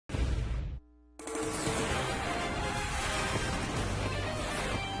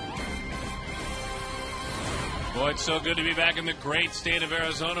Boy, it's so good to be back in the great state of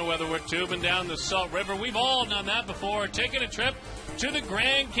Arizona, whether we're tubing down the Salt River. We've all done that before, taking a trip to the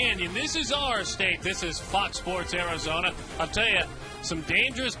Grand Canyon. This is our state. This is Fox Sports Arizona. I'll tell you, some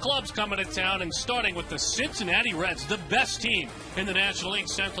dangerous clubs coming to town, and starting with the Cincinnati Reds, the best team in the National League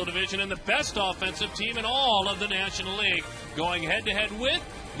Central Division and the best offensive team in all of the National League, going head-to-head with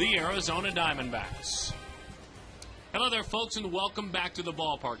the Arizona Diamondbacks. Hello there, folks, and welcome back to the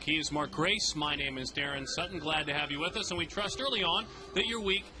ballpark. He is Mark Grace. My name is Darren Sutton. Glad to have you with us, and we trust early on that your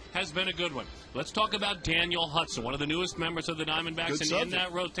week has been a good one. Let's talk about Daniel Hudson, one of the newest members of the Diamondbacks, and in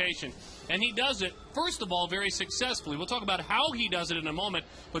that rotation. And he does it, first of all, very successfully. We'll talk about how he does it in a moment,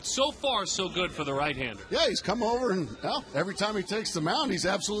 but so far, so good for the right-hander. Yeah, he's come over, and every time he takes the mound, he's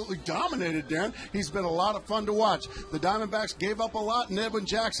absolutely dominated, Darren. He's been a lot of fun to watch. The Diamondbacks gave up a lot in Edwin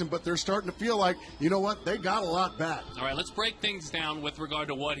Jackson, but they're starting to feel like, you know what, they got a lot back. All right, let's break things down with regard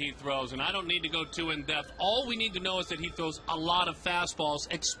to what he throws, and I don't need to go too in-depth. All we need to know is that he throws a lot of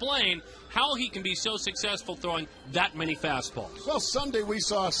fastballs. Explain how he can be so successful throwing that many fastballs. Well, Sunday we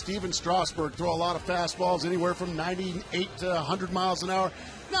saw Steven Strasburg throw a lot of fastballs, anywhere from 98 to 100 miles an hour.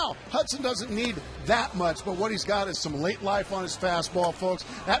 Now, Hudson doesn't need that much, but what he's got is some late life on his fastball, folks.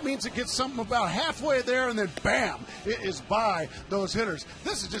 That means it gets something about halfway there, and then bam, it is by those hitters.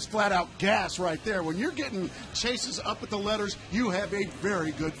 This is just flat-out gas right there. When you're getting chases up at the letters, you have a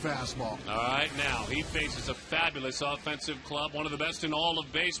very good fastball. All right, now, he faces a fabulous offensive club, one of the best in all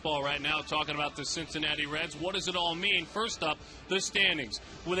of baseball right now, talking about the Cincinnati Reds. What does it all mean? First up, the standings.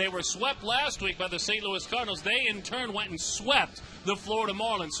 When they were swept last week by the St. Louis Cardinals, they in turn went and swept the Florida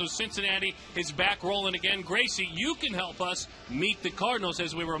Marlins. So Cincinnati is back rolling again. Gracie, you can help us meet the Cardinals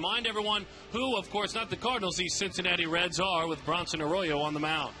as we remind everyone who, of course, not the Cardinals, these Cincinnati Reds are, with Bronson Arroyo on the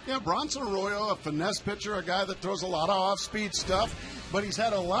mound. Yeah, Bronson Arroyo, a finesse pitcher, a guy that throws a lot of off-speed stuff, but he's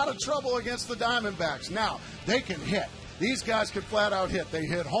had a lot of trouble against the Diamondbacks. Now, they can hit. These guys can flat out hit. They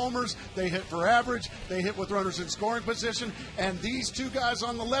hit homers, they hit for average, they hit with runners in scoring position, and these two guys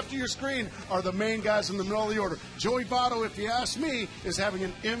on the left of your screen are the main guys in the middle of the order. Joey Votto, if you ask me, is having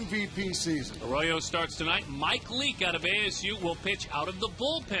an MVP season. Arroyo starts tonight. Mike Leake out of ASU will pitch out of the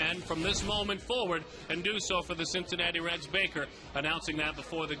bullpen from this moment forward and do so for the Cincinnati Reds. Baker announcing that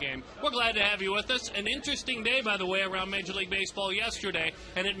before the game. We're glad to have you with us. An interesting day, by the way, around Major League Baseball yesterday,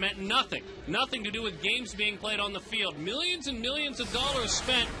 and it meant nothing. Nothing to do with games being played on the field. Millions and millions of dollars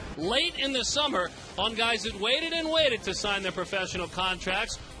spent late in the summer on guys that waited and waited to sign their professional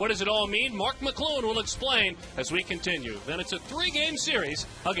contracts. What does it all mean? Mark McClune will explain as we continue. Then it's a 3-game series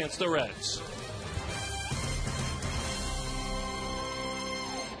against the Reds.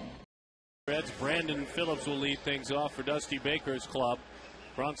 Reds, Brandon Phillips will lead things off for Dusty Baker's club.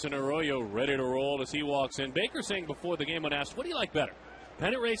 Bronson Arroyo ready to roll as he walks in. Baker saying before the game when asked, what do you like better?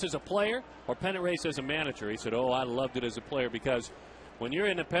 Pennant race as a player or pennant race as a manager? He said, I loved it as a player because when you're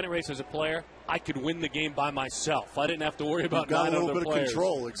in a pennant race as a player, I could win the game by myself. I didn't have to worry about 9 other players. Got a little bit of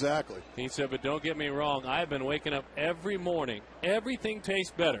control, exactly. He said, but don't get me wrong, I've been waking up every morning. Everything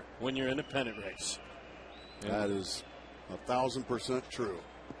tastes better when you're in a pennant race. That is 1,000% true.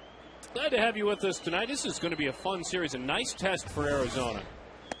 Glad to have you with us tonight. This is going to be a fun series, a nice test for Arizona,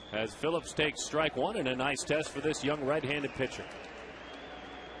 as Phillips takes strike one, and a nice test for this young right-handed pitcher.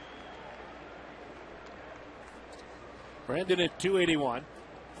 Brandon at 281,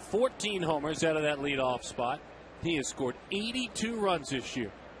 14 homers out of that leadoff spot. He has scored 82 runs this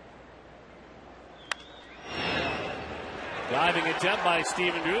year. Diving attempt by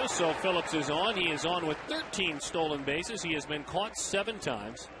Steven Drew, so Phillips is on. He is on with 13 stolen bases. He has been caught 7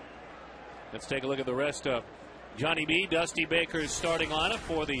 times. Let's take a look at the rest of Johnny B. Dusty Baker's starting lineup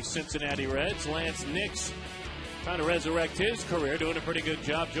for the Cincinnati Reds. Lance Nix trying to resurrect his career, doing a pretty good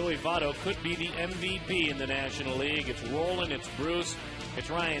job. Joey Votto could be the MVP in the National League. It's Rolen, it's Bruce,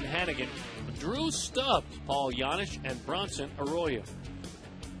 it's Ryan Hannigan, Drew Stubbs, Paul Janish, and Bronson Arroyo.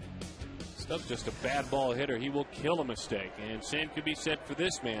 Stubbs just a bad ball hitter. He will kill a mistake. And same could be said for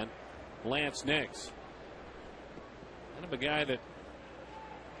this man, Lance Nix. Kind of a guy that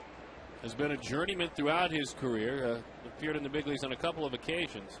has been a journeyman throughout his career, appeared in the big leagues on a couple of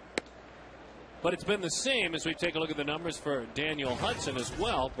occasions. But it's been the same as we take a look at the numbers for Daniel Hudson as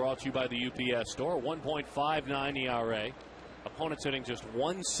well, brought to you by the UPS store. 1.59 ERA. Opponents hitting just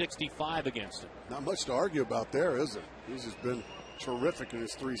 165 against him. Not much to argue about there, is it? He's just been terrific in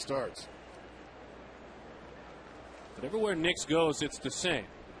his 3 starts. But everywhere Nix goes, it's the same.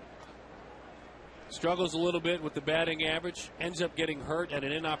 Struggles a little bit with the batting average, ends up getting hurt at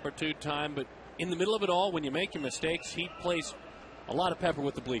an inopportune time, but in the middle of it all, when you make your mistakes, he plays a lot of pepper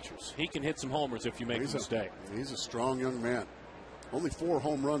with the bleachers. He can hit some homers if you make a mistake. He's a strong young man. Only 4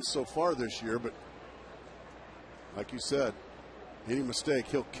 home runs so far this year, but Like you said, any mistake,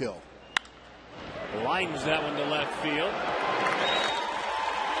 he'll kill. Lines that one to left field.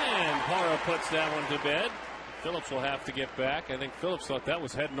 And Parra puts that one to bed. Phillips will have to get back. I think Phillips thought that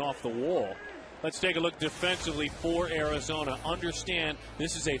was heading off the wall. Let's take a look defensively for Arizona. Understand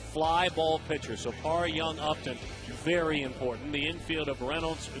this is a fly ball pitcher, so Parra, Young, Upton, very important. The infield of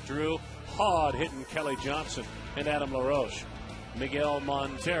Reynolds, Drew, hard hitting Kelly Johnson, and Adam LaRoche. Miguel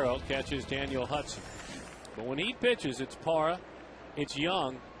Montero catches Daniel Hudson. But when he pitches, it's Parra, it's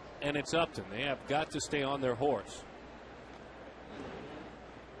Young, and it's Upton. They have got to stay on their horse.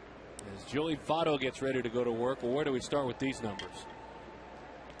 As Joey Votto gets ready to go to work, well, where do we start with these numbers?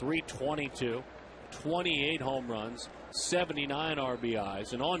 322, 28 home runs, 79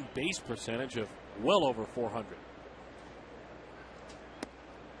 RBIs, an on-base percentage of well over 400.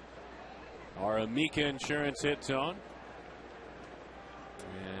 Our Amica Insurance hit zone.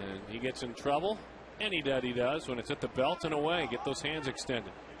 And he gets in trouble. Any daddy does when it's at the belt and away. Get those hands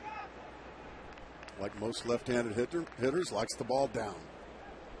extended. Like most left-handed hitters, likes the ball down.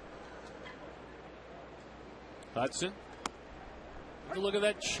 Hudson. Look at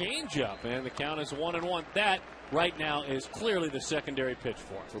that changeup, and the count is 1-1. That right now is clearly the secondary pitch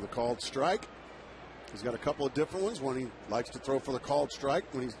for him. For the called strike. He's got a couple of different ones. One he likes to throw for the called strike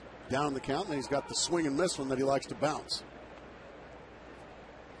when he's down the count, and then he's got the swing and miss one that he likes to bounce.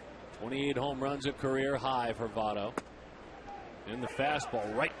 28 home runs, a career high for Votto. And the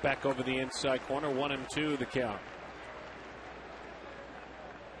fastball right back over the inside corner. 1-2 the count.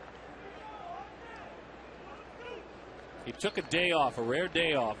 He took a day off, a rare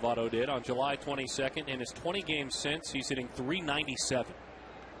day off, Votto did, on July 22nd. In his 20 games since, he's hitting .397. Well,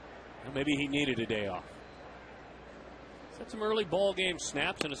 maybe he needed a day off. He's had some early ball game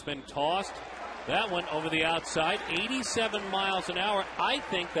snaps, and it's been tossed. That one over the outside, 87 miles an hour. I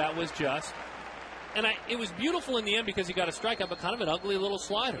think that was just. And it was beautiful in the end because he got a strikeout, but kind of an ugly little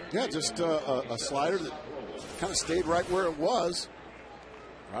slider. Yeah, just a slider that kind of stayed right where it was,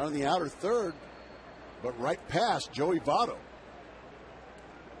 right on the outer third. But right past Joey Votto.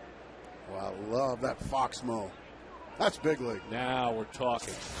 Well, I love that Fox Mo. That's big league. Now we're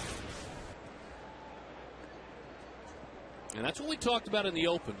talking. And that's what we talked about in the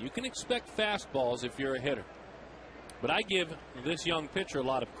open. You can expect fastballs if you're a hitter. But I give this young pitcher a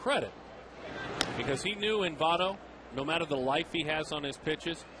lot of credit because he knew in Votto, no matter the life he has on his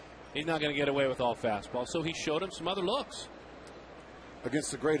pitches, he's not going to get away with all fastballs. So he showed him some other looks.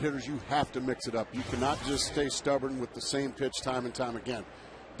 Against the great hitters, you have to mix it up. You cannot just stay stubborn with the same pitch time and time again.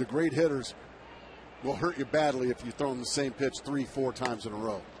 The great hitters will hurt you badly if you throw them the same pitch 3-4 times in a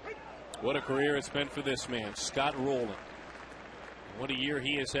row. What a career it's been for this man, Scott Rolen. What a year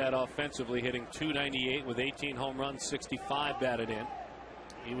he has had offensively, hitting .298 with 18 home runs, 65 batted in.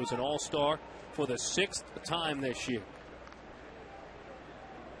 He was an all-star for the 6th time this year.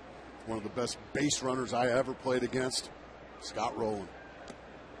 One of the best base runners I ever played against, Scott Rolen.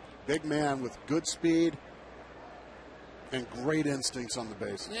 Big man with good speed and great instincts on the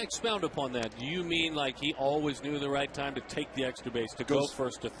base. Yeah, expound upon that. Do you mean like he always knew the right time to take the extra base, to go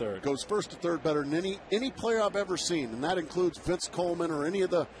first to third? Goes first to third better than any player I've ever seen, and that includes Vince Coleman or any of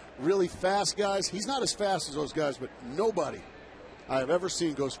the really fast guys. He's not as fast as those guys, but nobody I have ever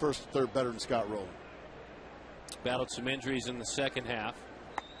seen goes first to third better than Scott Rolen. Battled some injuries in the second half.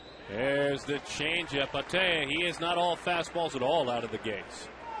 There's the changeup. I'll tell you, he is not all fastballs at all out of the gates.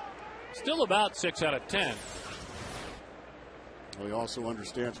 Still about 6 out of 10. Well, he also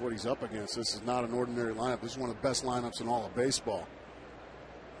understands what he's up against. This is not an ordinary lineup. This is one of the best lineups in all of baseball.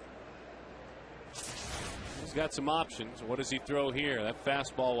 He's got some options. What does he throw here? That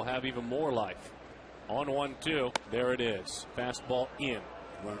fastball will have even more life. On 1-2, there it is. Fastball in.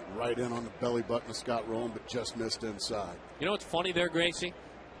 Went right in on the belly button of Scott Rolen, but just missed inside. You know what's funny there, Gracie?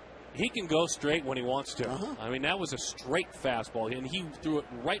 He can go straight when he wants to. I mean, that was a straight fastball, and he threw it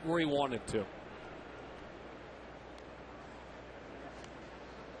right where he wanted to.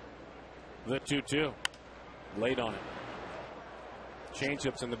 The 2-2. Late on it.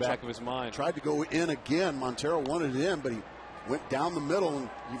 Changeup's in the back of his mind. Tried to go in again. Montero wanted it in, but he went down the middle. And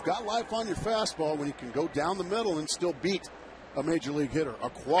you've got life on your fastball when you can go down the middle and still beat a major league hitter, a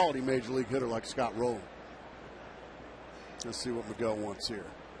quality major league hitter like Scott Rolen. Let's see what Miguel wants here.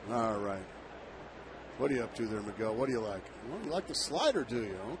 All right. What are you up to there, Miguel? What do you like? Well, you like the slider, do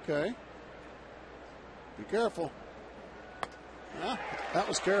you? Okay. Be careful. Ah, that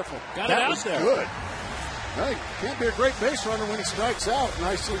was careful. Got that it out was there. Good. Hey, can't be a great base runner when he strikes out.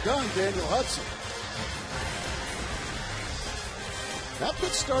 Nicely done, Daniel Hudson. That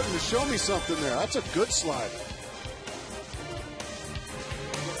pit's starting to show me something there. That's a good slider.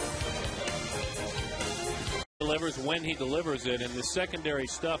 Delivered delivers when he delivers it, and the secondary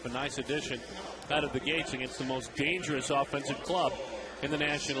stuff, a nice addition out of the gates against the most dangerous offensive club in the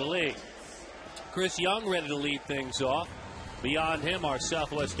National League. Chris Young ready to lead things off. Beyond him, our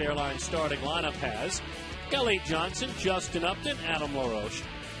Southwest Airlines starting lineup has Kelly Johnson, Justin Upton, Adam LaRoche,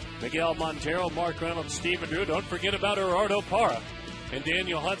 Miguel Montero, Mark Reynolds, Stephen Drew. Don't forget about Gerardo Parra and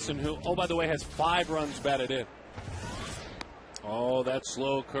Daniel Hudson, who, oh, by the way, has 5 runs batted in. Oh, that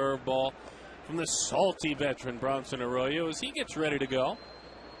slow curveball from the salty veteran Bronson Arroyo as he gets ready to go.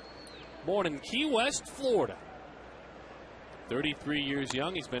 Born in Key West, Florida. 33 years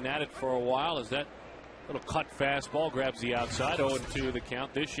young. He's been at it for a while as that little cut fastball grabs the outside. 0-2 the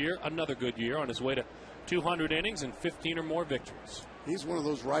count this year. Another good year on his way to 200 innings and 15 or more victories. He's one of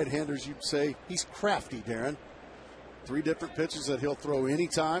those right-handers you'd say he's crafty, Darren. 3 different pitches that he'll throw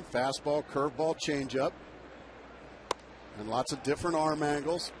anytime. Fastball, curveball, changeup. And lots of different arm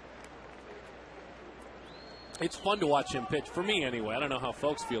angles. It's fun to watch him pitch, for me anyway. I don't know how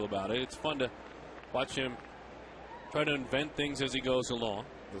folks feel about it. It's fun to watch him try to invent things as he goes along.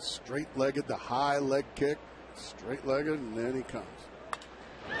 The straight-legged, the high leg kick, straight-legged, and then he comes.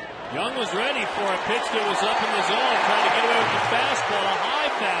 Young was ready for a pitch that was up in the zone, trying to get away with the fastball, a high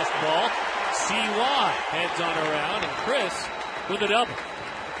fastball. CY heads on around, and Chris with a double.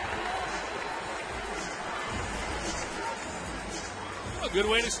 A good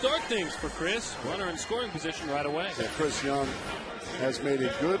way to start things for Chris. Runner in scoring position right away. Yeah, Chris Young has made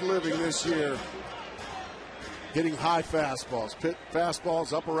a good living this year hitting high fastballs.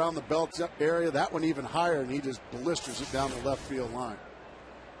 Fastballs up around the belt area, that one even higher, and he just blisters it down the left field line.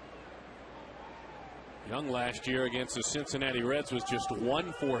 Young last year against the Cincinnati Reds was just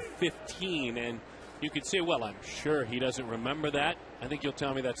 1 for 15, and you could say, well, I'm sure he doesn't remember that. I think you'll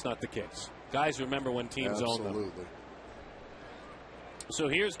tell me that's not the case. Guys remember when teams own them. Absolutely. So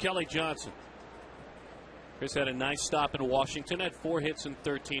here's Kelly Johnson. Chris had a nice stop in Washington, had 4 hits and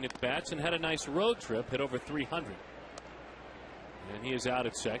 13 at bats, and had a nice road trip, hit over 300. And he is out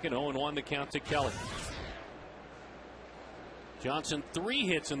at second. 0-1 the count to Kelly. Johnson 3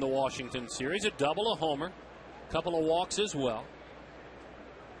 hits in the Washington series, a double, a homer, a couple of walks as well.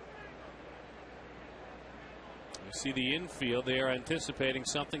 You see the infield, they are anticipating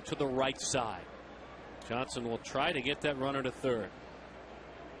something to the right side. Johnson will try to get that runner to third.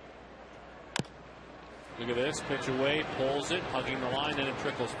 Look at this, pitch away, pulls it, hugging the line, and it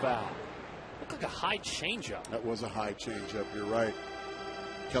trickles foul. Looked like a high changeup. That was a high changeup, you're right.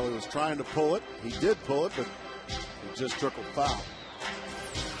 Kelly was trying to pull it. He did pull it, but it just trickled foul.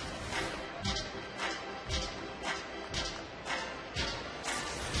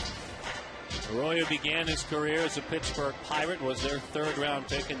 Arroyo began his career as a Pittsburgh Pirate, was their 3rd-round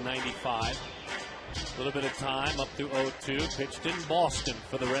pick in '95. A little bit of time up through 0-2. Pitched in Boston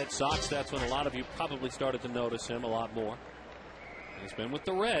for the Red Sox. That's when a lot of you probably started to notice him a lot more. He's been with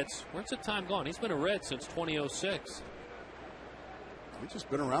the Reds. Where's the time gone? He's been a Red since 2006. He's just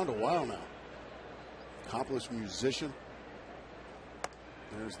been around a while now. Accomplished musician.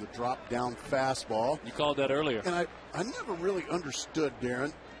 There's the drop down fastball. You called that earlier. And I never really understood,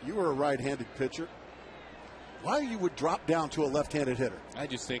 Darren. You were a right-handed pitcher. Why you would drop down to a left-handed hitter? I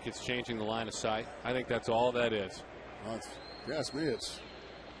just think it's changing the line of sight. I think that's all that is. Well, if you ask me, it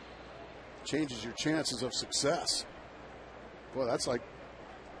changes your chances of success. Boy, that's like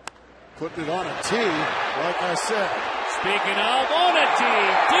putting it on a tee, like I said. Speaking of, on a tee,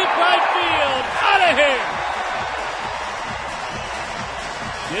 deep right field, out of here.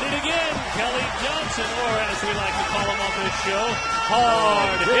 Did it again, Kelly Johnson, or as we like to call him on this show,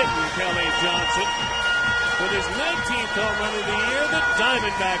 hard-hitting Kelly Johnson. With his 19th home run of the year, the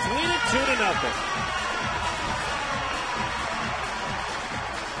Diamondbacks lead it 2-0.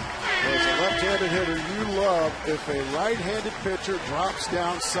 As a left-handed hitter, you love if a right-handed pitcher drops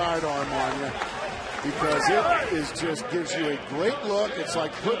down sidearm on you, because it is just gives you a great look. It's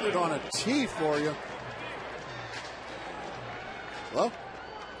like putting it on a tee for you. Well,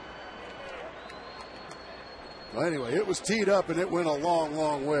 anyway, it was teed up and it went a long,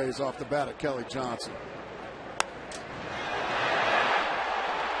 long ways off the bat of Kelly Johnson.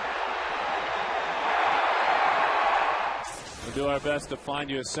 We'll do our best to find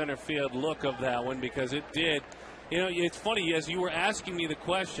you a center field look of that one, because it did. You know, it's funny, as you were asking me the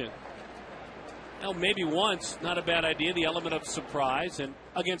question, well, maybe once, not a bad idea, the element of surprise. And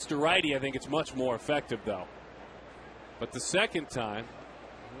against a righty, I think it's much more effective, though. But the second time,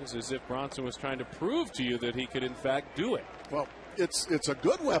 it was as if Bronson was trying to prove to you that he could, in fact, do it. Well, it's a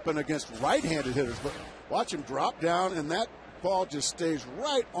good weapon against right-handed hitters, but watch him drop down, and that ball just stays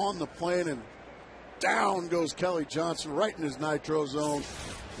right on the plane, and down goes Kelly Johnson right in his nitro zone,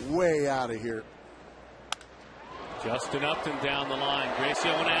 way out of here. Justin Upton down the line. Gracie,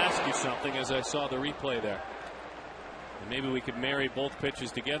 I want to ask you something as I saw the replay there. And maybe we could marry both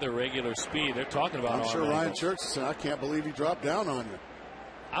pitches together, regular speed. They're talking about I'm sure arm Ryan angles. Church said, I can't believe he dropped down on you.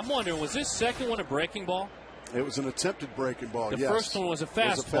 I'm wondering, was this second one a breaking ball? It was an attempted breaking ball, The yes. first one was a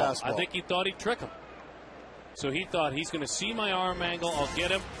fastball. I think he thought he'd trick him. So he thought he's going to see my arm angle. I'll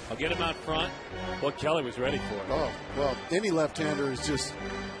get him out front. Well, Kelly was ready for it. Oh, well, any left-hander is just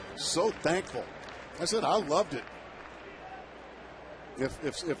so thankful. I said I loved it.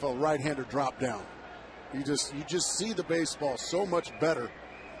 If a right-hander dropped down, you just see the baseball so much better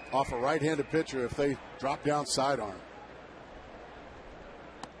off a right-handed pitcher if they drop down sidearm.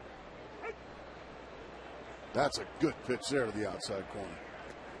 That's a good pitch there to the outside corner.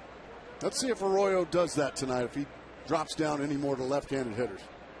 Let's see if Arroyo does that tonight, if he drops down any more to left-handed hitters.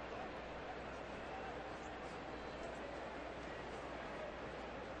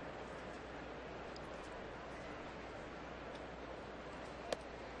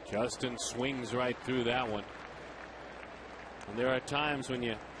 Justin swings right through that one. And there are times when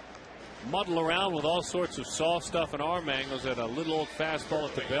you muddle around with all sorts of soft stuff and arm angles that a little old fastball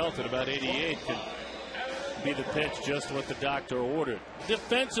at the belt at about 88 can be the pitch, just what the doctor ordered.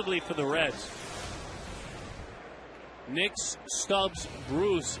 Defensively for the Reds, Nix, Stubbs,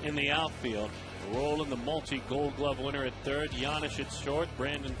 Bruce in the outfield. Rolen, the multi-Gold Glove winner at third. Janish at short.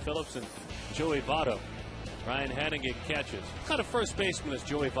 Brandon Phillips and Joey Votto. Ryan Hannigan catches. What kind of first baseman is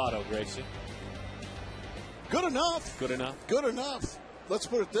Joey Votto, Gracie? Good enough. Good enough. Good enough. Let's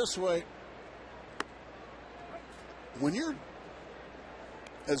put it this way. When you're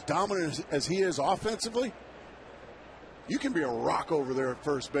as dominant as he is offensively, you can be a rock over there at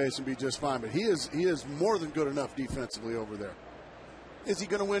first base and be just fine. But he is more than good enough defensively over there. Is he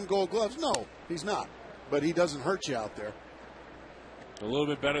going to win Gold Gloves? No, he's not. But he doesn't hurt you out there. A little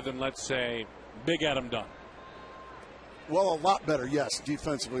bit better than, let's say, Big Adam Dunn. Well, a lot better, yes,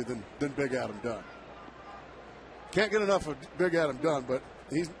 defensively than Big Adam Dunn. Can't get enough of Big Adam Dunn, but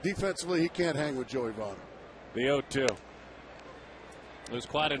defensively he can't hang with Joey Votto. The 0-2. It was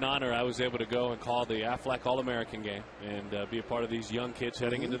quite an honor. I was able to go and call the Aflac All-American game and be a part of these young kids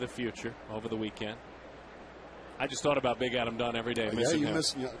heading into the future over the weekend. I just thought about Big Adam Dunn every day. Yeah,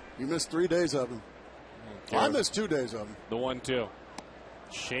 you missed 3 days of him. I missed 2 days of him. The 1-2.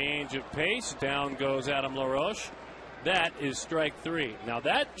 Change of pace. Down goes Adam LaRoche. That is strike three. Now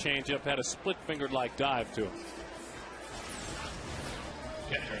that changeup had a split-fingered like dive to him.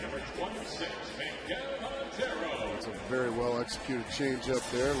 Catcher number 26, Miguel Montero. It's a very well executed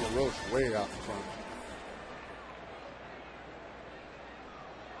changeup there. LaRoche way out in front.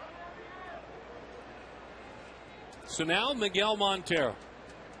 So now Miguel Montero.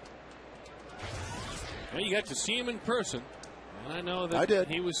 Well, you got to see him in person. And I know that I did.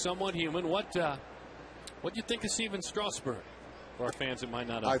 He was somewhat human. What do you think of Steven Strasburg? For our fans that might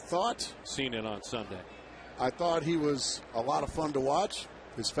not have seen it on Sunday. I thought he was a lot of fun to watch.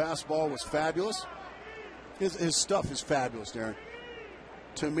 His fastball was fabulous. His stuff is fabulous, Darren.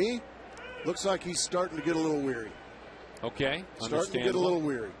 To me, looks like he's starting to get a little weary. Okay, starting to get a little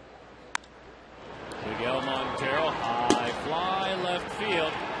weary. Miguel Montero, high fly left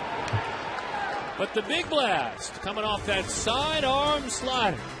field. But the big blast coming off that sidearm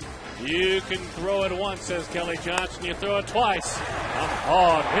slider. You can throw it once, says Kelly Johnson. You throw it twice. I'm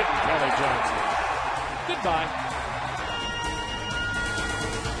hard hitting Kelly Johnson. Goodbye.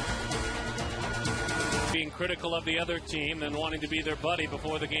 Being critical of the other team and wanting to be their buddy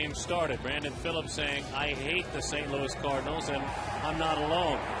before the game started. Brandon Phillips saying, I hate the St. Louis Cardinals and I'm not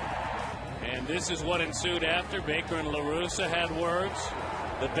alone. And this is what ensued after. Baker and LaRussa had words.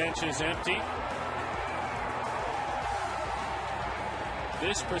 The bench is empty.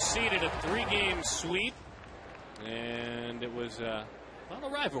 This preceded a 3-game sweep, and it was a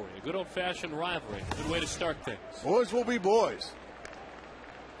rivalry, a good old-fashioned rivalry. Good way to start things. Boys will be boys.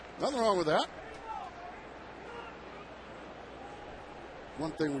 Nothing wrong with that.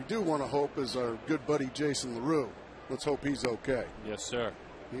 One thing we do want to hope is our good buddy Jason LaRue. Let's hope he's okay. Yes, sir.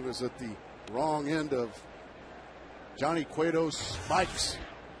 He was at the wrong end of Johnny Cueto's spikes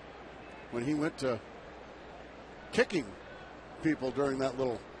when he went to kicking people during that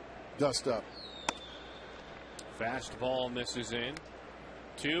little dust up. Fastball misses in.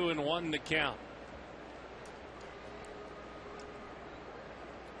 2-1 to count.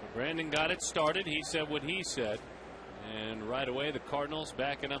 Brandon got it started. He said what he said. And right away the Cardinals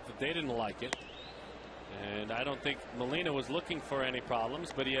backing up that they didn't like it. And I don't think Molina was looking for any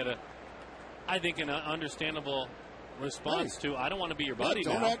problems, but he had I think an understandable response to, I don't want to be your buddy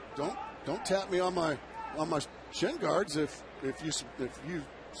now. Don't tap me on my shin guards if you're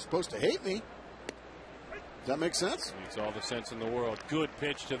supposed to hate me. Does that make sense? Makes all the sense in the world. Good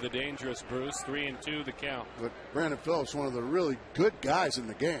pitch to the dangerous Bruce. 3-2 the count. But Brandon Phillips, one of the really good guys in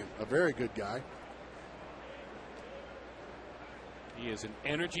the game. A very good guy. He is an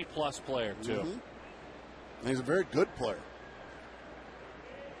energy plus player, too. And he's a very good player.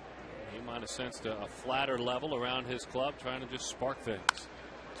 He might have sensed a flatter level around his club, trying to just spark things.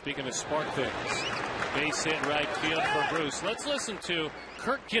 Speaking of spark things, base hit right field for Bruce. Let's listen to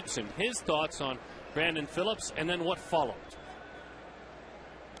Kirk Gibson, his thoughts on Brandon Phillips and then what followed.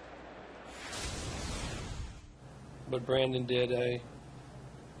 What Brandon did,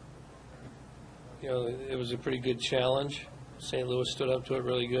 it was a pretty good challenge. St. Louis stood up to it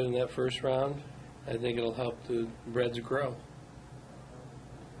really good in that first round. I think it'll help the Reds grow.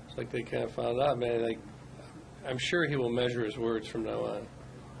 It's like they kind of found out, man. Like, I'm sure he will measure his words from now on.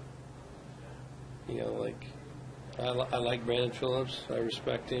 I like Brandon Phillips. I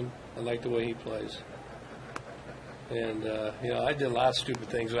respect him. I like the way he plays. And I did a lot of stupid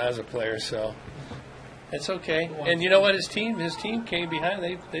things as a player, so it's okay. And you know what? His team came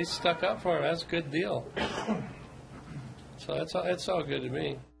behind. They stuck up for him. That's a good deal. So it's all good to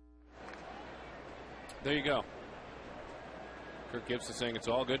me. There you go. Kirk Gibson saying it's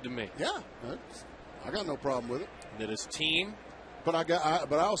all good to me. Yeah, I got no problem with it. That his team. But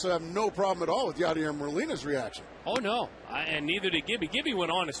I also have no problem at all with Yadier Molina's reaction. Oh no, and neither did Gibby. Gibby went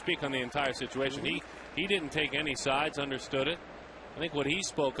on to speak on the entire situation. He didn't take any sides, understood it. I think what he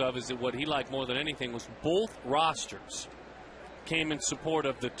spoke of is that what he liked more than anything was both rosters came in support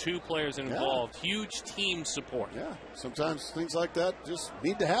of the two players involved. Yeah. Huge team support. Yeah, sometimes things like that just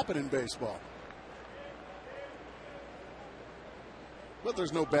need to happen in baseball. But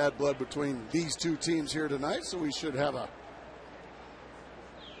there's no bad blood between these two teams here tonight, so we should have a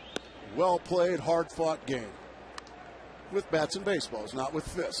well-played, hard-fought game with bats and baseballs, not with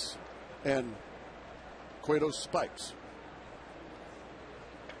fists and Cueto's spikes.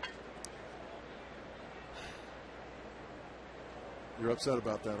 You're upset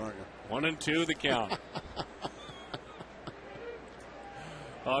about that, aren't you? 1-2 the count.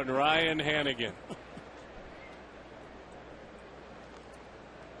 On Ryan Hannigan.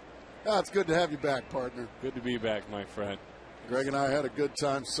 It's good to have you back, partner. Good to be back, my friend. Greg and I had a good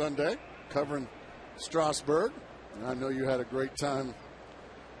time Sunday covering Strasburg. And I know you had a great time.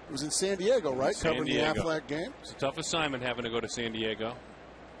 It was in San Diego, right? Covering the Aflac game. It's a tough assignment having to go to San Diego.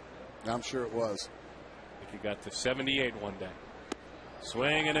 I'm sure it was. I think he got to 78 one day.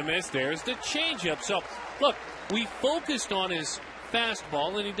 Swing and a miss. There's the changeup. So, look, we focused on his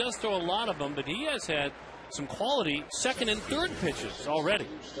fastball, and he does throw a lot of them, but he has had some quality second and third pitches already.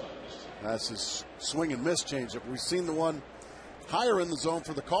 That's his swing and miss changeup. We've seen the one higher in the zone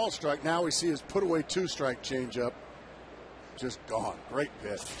for the call strike. Now we see his put away 2-strike changeup. Just gone. Great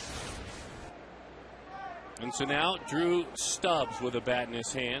pitch. And so now Drew Stubbs with a bat in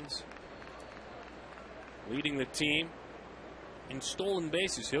his hands, leading the team in stolen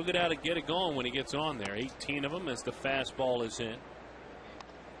bases. He'll get out and get it going when he gets on there. 18 of them as the fastball is in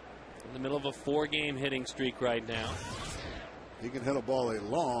the middle of a 4-game hitting streak right now. He can hit a ball a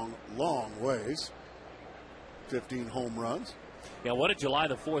long, long ways. 15 home runs. Yeah, what a July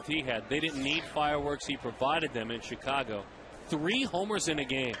the 4th he had. They didn't need fireworks. He provided them in Chicago. 3 homers in a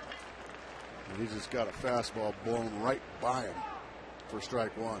game. And he just got a fastball blown right by him for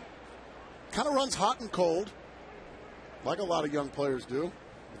strike one. Kind of runs hot and cold, like a lot of young players do.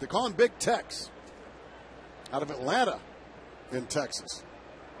 But they call him Big Tex, out of Atlanta in Texas.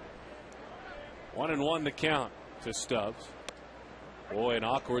 1-1 the count to Stubbs. Boy, an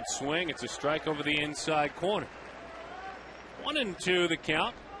awkward swing. It's a strike over the inside corner. 1-2 the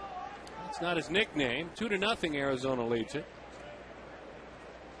count. That's not his nickname. 2-0 Arizona leads it.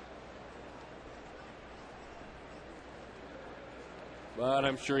 But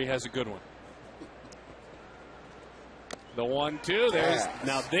I'm sure he has a good one. The 1-2.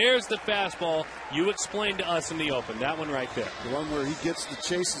 There's the fastball you explained to us in the open. That one right there. The one where he gets the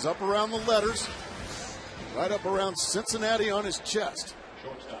chases up around the letters, right up around Cincinnati on his chest.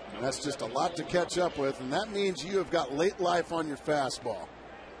 And that's just a lot to catch up with, and that means you have got late life on your fastball.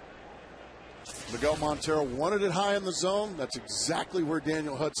 Miguel Montero wanted it high in the zone. That's exactly where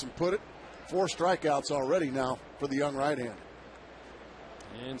Daniel Hudson put it. 4 strikeouts already now for the young right-hander.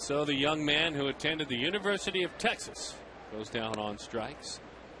 And so the young man who attended the University of Texas goes down on strikes,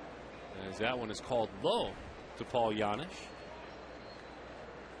 as that one is called low to Paul Janish.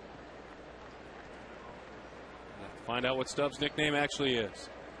 Find out what Stubbs' nickname actually is.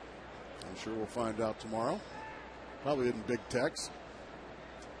 I'm sure we'll find out tomorrow. Probably isn't Big Tex.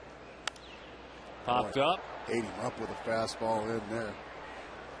 Popped up. Ate him up with a fastball in there.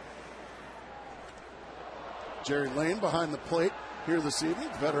 Jerry Lane behind the plate here this evening,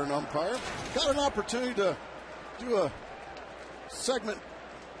 veteran umpire. Got an opportunity to do a segment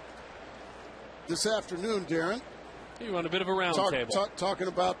this afternoon, Darren. You run a bit of a roundtable. Talking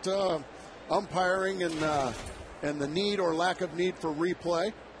about umpiring and the need or lack of need for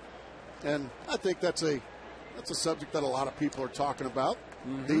replay. And I think that's a subject that a lot of people are talking about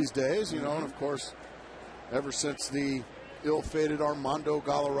these days, you know, and of course, ever since the ill-fated Armando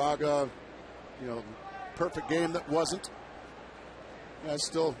Galarraga, you know, perfect game that wasn't. That's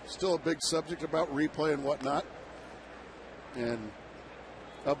still a big subject about replay and whatnot. And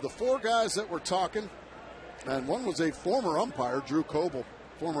of the four guys that were talking, and one was a former umpire, Drew Coble,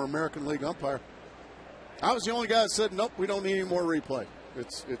 former American League umpire. I was the only guy that said, nope, we don't need any more replay.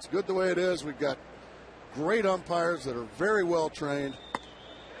 It's good the way it is. We've got great umpires that are very well trained,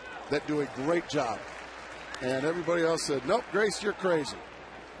 that do a great job. And everybody else said, nope, Grace, you're crazy.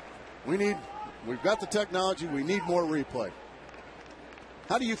 We've got the technology. We need more replay.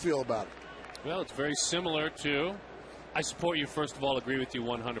 How do you feel about it? Well, it's very similar to, I support you, first of all, agree with you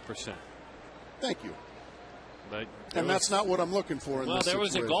 100%. Thank you. But that's not what I'm looking for in this situation. Well,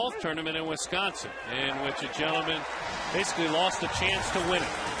 there was a golf tournament in Wisconsin in which a gentleman basically lost a chance to win it.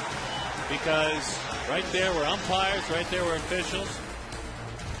 Because right there were umpires, right there were officials.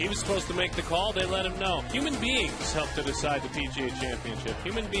 He was supposed to make the call. They let him know. Human beings help to decide the PGA Championship.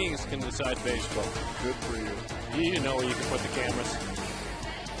 Human beings can decide baseball. Good for you. You know where you can put the cameras.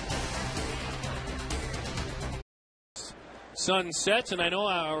 Sun sets, and I know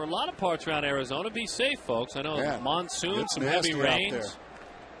a lot of parts around Arizona. Be safe, folks. I know monsoon, some heavy rains.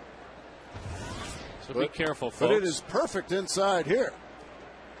 So be careful, folks. But it is perfect inside here.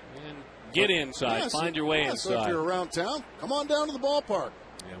 And get inside. Find your way inside. So if you're around town, come on down to the ballpark.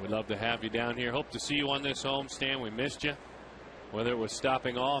 Yeah, we'd love to have you down here. Hope to see you on this homestand. We missed you. Whether it was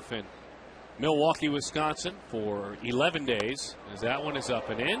stopping off in Milwaukee, Wisconsin for 11 days, as that one is up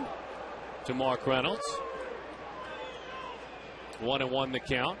and in to Mark Reynolds. 1-1 the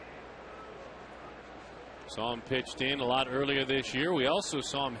count. Saw him pitched in a lot earlier this year. We also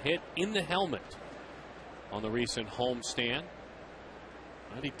saw him hit in the helmet on the recent homestand.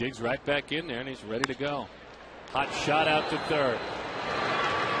 And he digs right back in there, and he's ready to go. Hot shot out to third.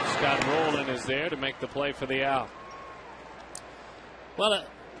 Scott Rolen is there to make the play for the out. Well,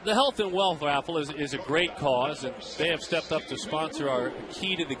 the Health and Wealth raffle is a great cause, and they have stepped up to sponsor our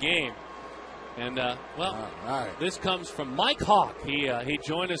key to the game. And, this comes from Mike Hawk. He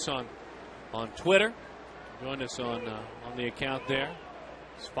joined us on Twitter, joined us on the account there.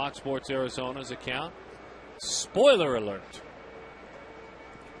 It's Fox Sports Arizona's account. Spoiler alert.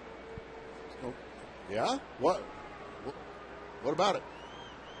 Oh, yeah? What about it?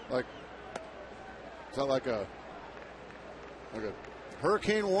 Like, is that like a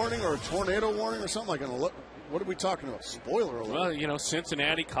hurricane warning or a tornado warning or something? Like what are we talking about? Spoiler alert. Well, you know,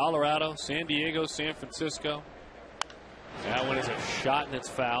 Cincinnati, Colorado, San Diego, San Francisco. That one is a shot and it's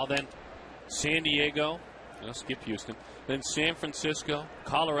foul. Then San Diego, skip Houston. Then San Francisco,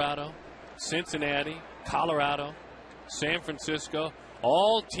 Colorado, Cincinnati, Colorado, San Francisco.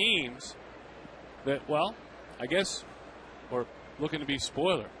 All teams that, well, I guess we're looking to be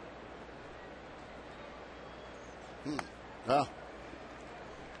spoiler. Well,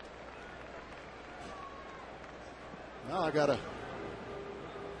 I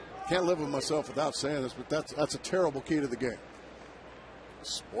can't live with myself without saying this, but that's a terrible key to the game.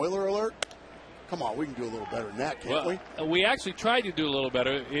 Spoiler alert? Come on, we can do a little better than that, can't we? We actually tried to do a little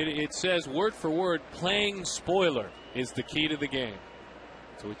better. It says word for word, playing spoiler is the key to the game.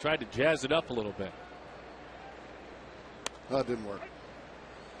 So we tried to jazz it up a little bit. That didn't work.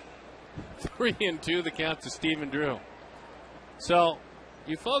 3-2 the count to Stephen Drew. So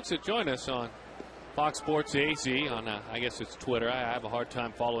you folks that join us on Fox Sports AZ on, I guess it's Twitter. I have a hard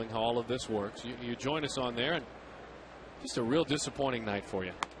time following how all of this works. You join us on there, and just a real disappointing night for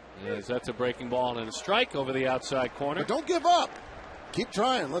you. As that's a breaking ball and a strike over the outside corner. But don't give up. Keep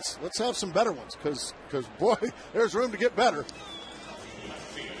trying. Let's have some better ones, because boy, there's room to get better.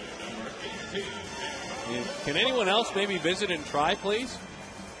 Can anyone else maybe visit and try, please?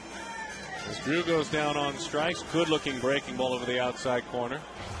 As Drew goes down on strikes, good-looking breaking ball over the outside corner.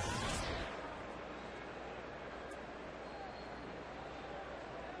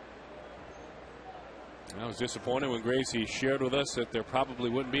 I was disappointed when Gracie shared with us that there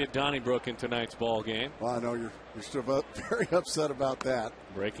probably wouldn't be a Donnybrook in tonight's ball game. Well, I know you're still very upset about that.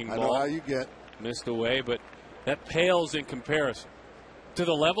 Breaking ball. I know how you get. Missed away, but that pales in comparison to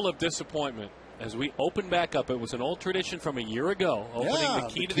the level of disappointment as we open back up. It was an old tradition from a year ago, opening the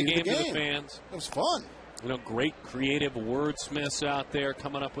key to the game to the fans. It was fun. great creative wordsmiths out there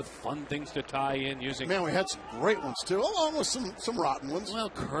coming up with fun things to tie in using. Man, we had some great ones too, along with some rotten ones. Well,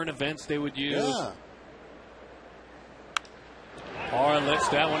 current events they would use. Yeah. Parr lifts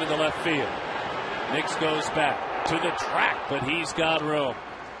that one into left field. Nix goes back to the track, but he's got room.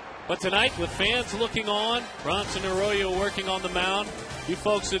 But tonight, with fans looking on, Bronson Arroyo working on the mound. You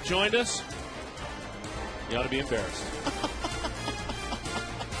folks that joined us, you ought to be embarrassed.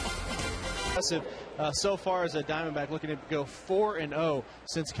 Impressive so far as a Diamondback, looking to go 4-0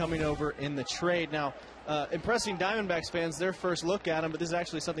 since coming over in the trade. Now, impressing Diamondbacks fans, their first look at him, but this is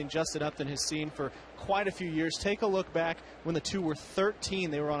actually something Justin Upton has seen for quite a few years. Take a look back when the two were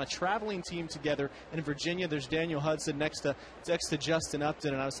 13. They were on a traveling team together in Virginia. There's Daniel Hudson next to Justin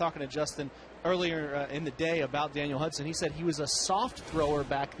Upton, and I was talking to Justin earlier in the day about Daniel Hudson. He said he was a soft thrower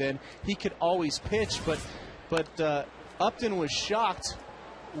back then. He could always pitch, but Upton was shocked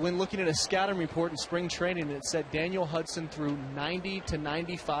when looking at a scouting report in spring training, it said Daniel Hudson threw 90 to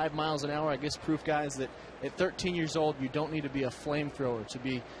 95 miles an hour. I guess proof, guys, that at 13 years old, you don't need to be a flamethrower to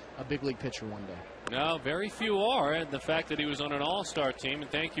be a big league pitcher one day. No, very few are. And the fact that he was on an all-star team,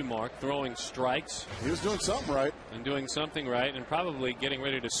 and thank you, Mark, throwing strikes. He was doing something right. And doing something right, and probably getting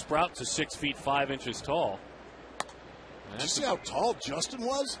ready to sprout to 6 feet 5 inches tall. Did you see how tall Justin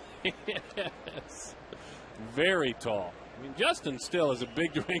was? Yes. Very tall. I mean, Justin still is a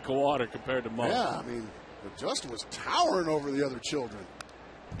big drink of water compared to most. Yeah, I mean, but Justin was towering over the other children.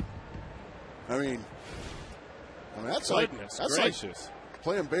 I mean that's like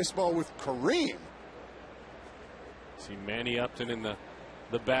playing baseball with Kareem. See Manny Upton in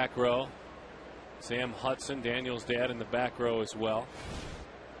the back row. Sam Hudson, Daniel's dad, in the back row as well.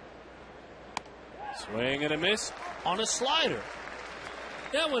 Swing and a miss on a slider.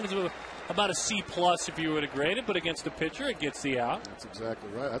 That one's about a C+ if you were to grade it, but against the pitcher, it gets the out. That's exactly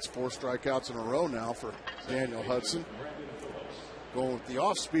right. That's 4 strikeouts in a row now for Daniel Hudson. Going with the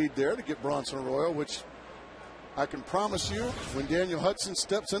off-speed there to get Bronson Arroyo, which I can promise you, when Daniel Hudson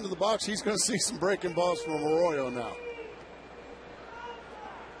steps into the box, he's going to see some breaking balls from Arroyo now.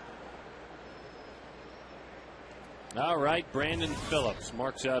 All right, Brandon Phillips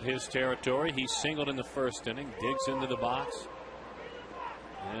marks out his territory. He singled in the first inning, digs into the box,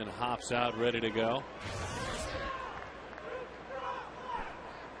 and hops out ready to go.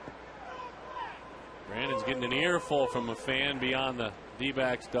 Brandon's getting an earful from a fan beyond the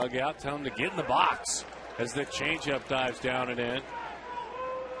D-backs dugout. Tell him to get in the box as the changeup dives down and in.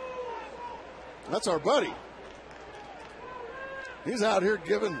 That's our buddy. He's out here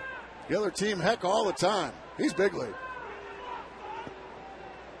giving the other team heck all the time. He's big league.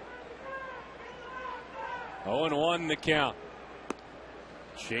 0-1 the count.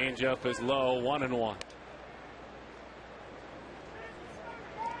 Changeup is low, 1-1.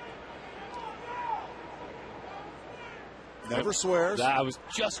 Never swears. I was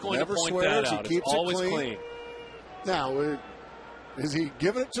just going Never to point swears. that out. He keeps it's always it clean. Now, is he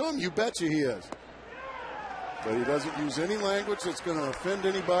giving it to him? You betcha he is. But he doesn't use any language that's going to offend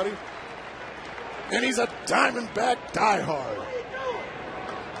anybody. And he's a Diamondback diehard.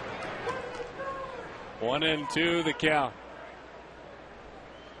 1-2 the count.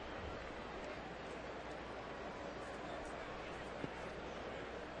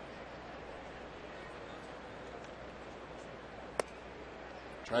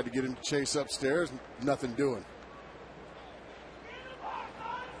 Tried to get him to chase upstairs, nothing doing.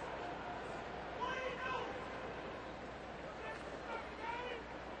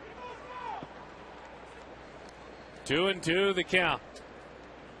 Two and two the count.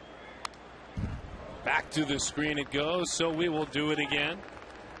 Back to the screen it goes, so we will do it again.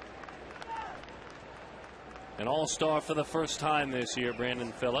 An all-star for the first time this year,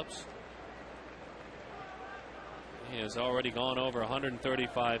 Brandon Phillips. He has already gone over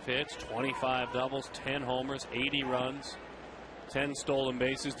 135 hits, 25 doubles, 10 homers, 80 runs, 10 stolen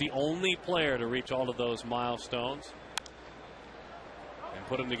bases. The only player to reach all of those milestones. And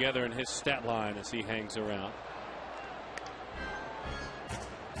put them together in his stat line as he hangs around.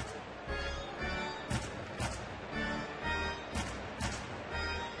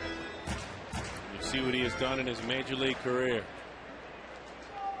 You see what he has done in his major league career.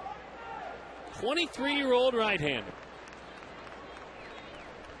 23-year-old right-hander.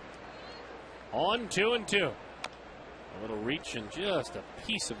 On 2-2. A little reach and just a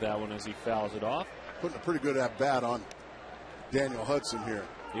piece of that one as he fouls it off. Putting a pretty good at-bat on Daniel Hudson here.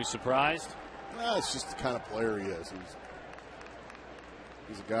 You surprised? Well, it's just the kind of player he is.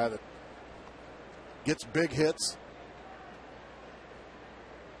 He's a guy that gets big hits.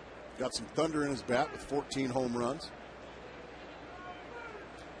 Got some thunder in his bat with 14 home runs.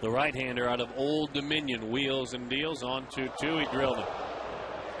 The right-hander out of Old Dominion wheels and deals on 2-2. He drilled it.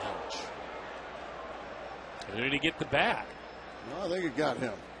 Ouch. Did he get the bat? No, I think it got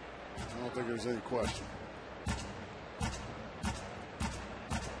him. I don't think there's any question.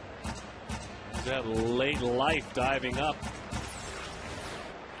 That late life diving up.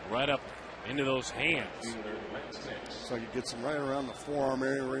 Right up into those hands. So you get some right around the forearm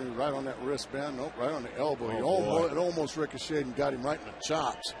area, right on that wristband. Nope, right on the elbow. It almost ricocheted and got him right in the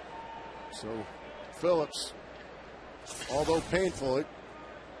chops. So Phillips, although painful, it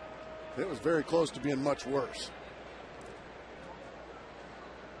was very close to being much worse.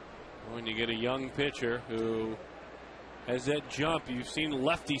 When you get a young pitcher who has that jump, you've seen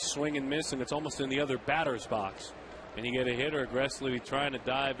lefties swing and miss, and it's almost in the other batter's box. And you get a hitter aggressively trying to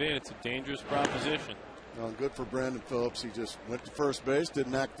dive in. It's a dangerous proposition. Well, good for Brandon Phillips. He just went to first base,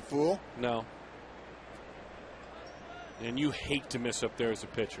 didn't act the fool. No. And you hate to miss up there as a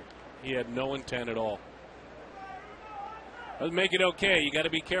pitcher. He had no intent at all. Doesn't make it okay. You got to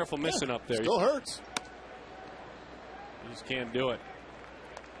be careful missing up there. Still hurts. You just can't do it.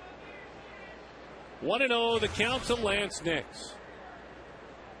 1-0 the count to Lance Nix.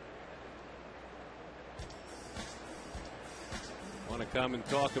 Want to come and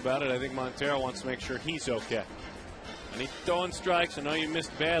talk about it. I think Montero wants to make sure he's okay. And he's throwing strikes. I know you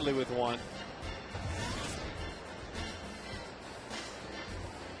missed badly with one.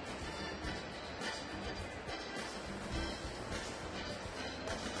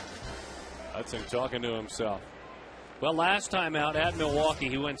 Hudson talking to himself. Well, last time out at Milwaukee,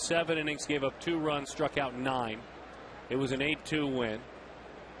 he went 7 innings, gave up 2 runs, struck out 9. It was an 8-2 win.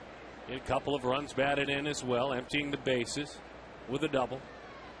 He had a couple of runs batted in as well, emptying the bases with a double.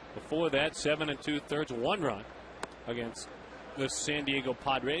 Before that, 7 2/3, 1 run against the San Diego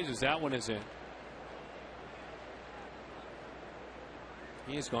Padres, as that one is in.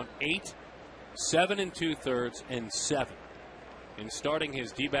 He has gone 8, 7 2/3, and 7 in starting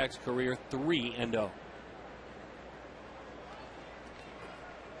his D-backs career 3-0.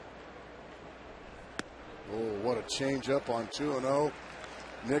 Oh, what a change up on 2-0.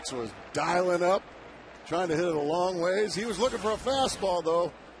 Nix was dialing up, trying to hit it a long ways. He was looking for a fastball,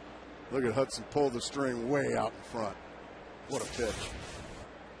 though. Look at Hudson pull the string way out in front. What a pitch.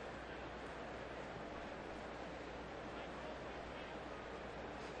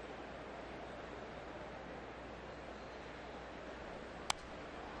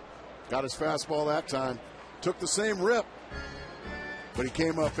 Got his fastball that time. Took the same rip, but he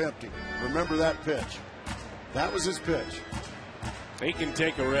came up empty. Remember that pitch. That was his pitch. He can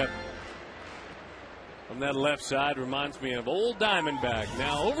take a rip. From that left side, reminds me of old Diamondback.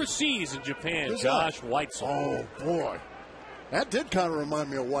 Now overseas in Japan, Josh Weitzel. Oh, boy. That did kind of remind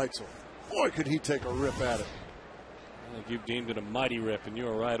me of Weitzel. Boy, could he take a rip at it. I think you've deemed it a mighty rip, and you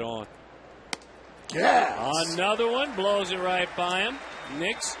were right on. Yes. Another one, blows it right by him.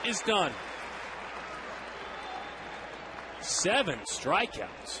 Nix is done. 7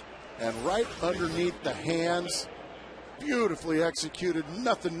 strikeouts. And right underneath the hands, beautifully executed.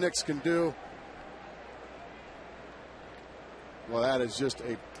 Nothing Nix can do. Well, that is just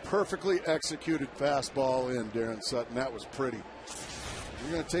a perfectly executed fastball in, Darren Sutton. That was pretty.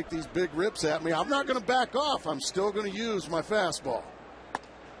 You're going to take these big rips at me. I'm not going to back off. I'm still going to use my fastball.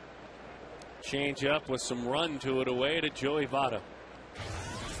 Change up with some run to it away to Joey Votto.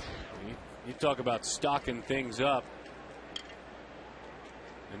 You talk about stocking things up.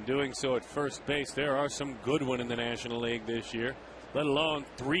 And doing so at first base. There are some good ones in the National League this year, let alone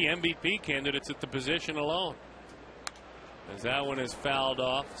 3 MVP candidates at the position alone. As that one is fouled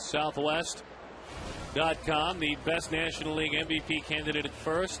off. Southwest.com, the best National League MVP candidate at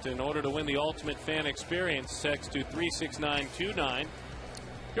first. In order to win the ultimate fan experience, text to 36929.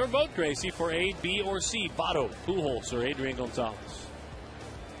 Your vote, Gracie, for A, B, or C, Votto, Pujols, or Adrian Gonzalez.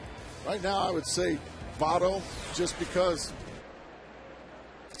 Right now, I would say Votto, just because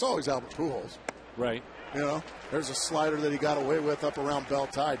it's always Albert Pujols. Right. You know, there's a slider that he got away with up around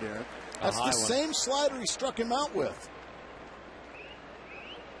belt tie, Darren. That's the same slider he struck him out with.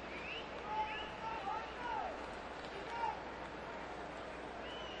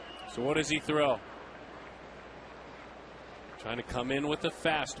 So what does he throw? Trying to come in with the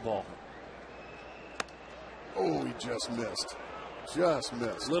fastball. Oh, he just missed. Just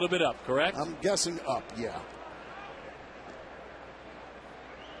missed. A little bit up, correct? I'm guessing up, yeah.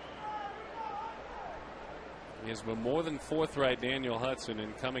 He has been more than forthright, Daniel Hudson,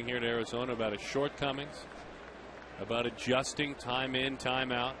 in coming here to Arizona about his shortcomings, about adjusting time in,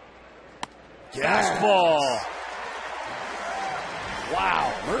 time out. Yes. Fastball.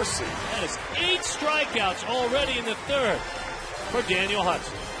 Wow. Mercy. That is 8 strikeouts already in the third. for Daniel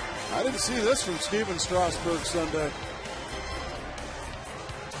Hudson. I didn't see this from Steven Strasburg Sunday.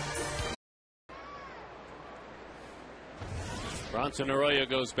 Bronson Arroyo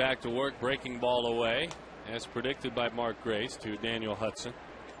goes back to work, breaking ball away, as predicted by Mark Grace, to Daniel Hudson.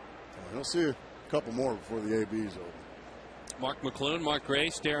 He'll see a couple more before the AB's over. Mark McClune, Mark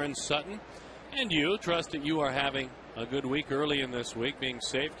Grace, Darren Sutton, and you. Trust that you are having a good week early in this week, being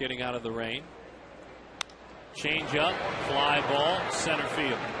safe, getting out of the rain. Change up, fly ball, center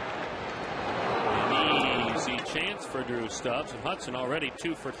field. An easy chance for Drew Stubbs, and Hudson already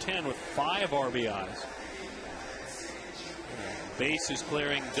 2 for 10 with 5 RBIs. Bases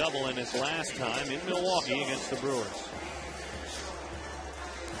clearing double in his last time in Milwaukee against the Brewers.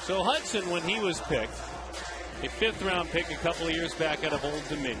 So Hudson, when he was picked, a 5th round pick a couple of years back out of Old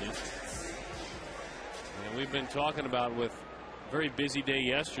Dominion. And we've been talking about, with a very busy day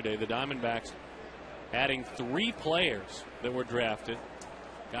yesterday, the Diamondbacks adding 3 players that were drafted.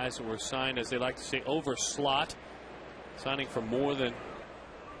 Guys that were signed, as they like to say, over slot. Signing for more than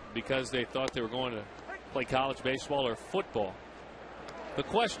because they thought they were going to play college baseball or football. The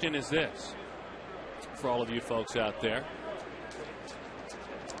question is this, for all of you folks out there.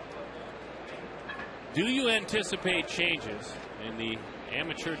 Do you anticipate changes in the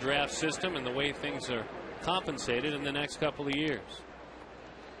amateur draft system and the way things are compensated in the next couple of years?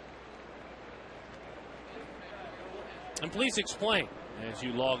 And please explain as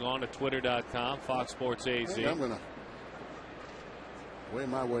you log on to twitter.com, Fox Sports AZ. I'm going to weigh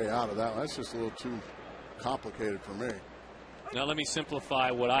my way out of that one. That's just a little too complicated for me. Now let me simplify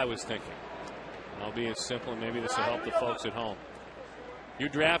what I was thinking. I'll be as simple, and maybe this will help the folks at home. You're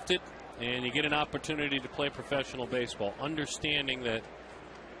drafted, and you get an opportunity to play professional baseball, understanding that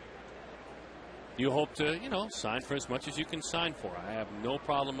you hope to, sign for as much as you can sign for. I have no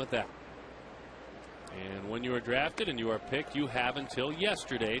problem with that. And when you are drafted and you are picked, you have until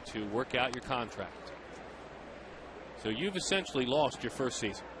yesterday to work out your contract. So you've essentially lost your first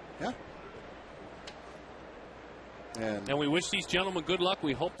season. Yeah. And we wish these gentlemen good luck.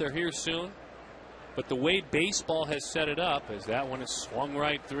 We hope they're here soon. But the way baseball has set it up is that one is swung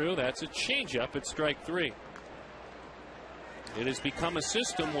right through. That's a changeup at strike 3. It has become a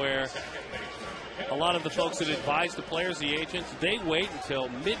system where a lot of the folks that advise the players, the agents, they wait until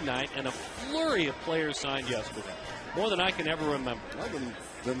midnight, and a flurry of players signed yesterday. More than I can ever remember. Well,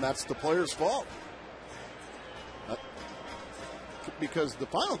 then that's the player's fault. Because the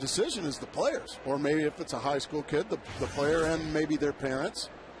final decision is the players. Or maybe if it's a high school kid, the player and maybe their parents.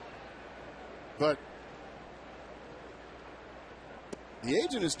 But the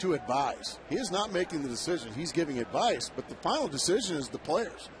agent is to advise. He is not making the decision. He's giving advice. But the final decision is the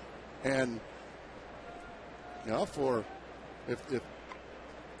players. And, if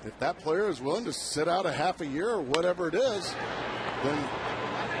that player is willing to sit out a half a year or whatever it is, then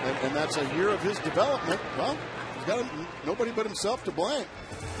and that's a year of his development, well, he's got nobody but himself to blame.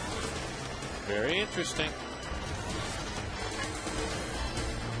 Very interesting.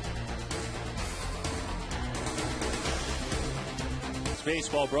 This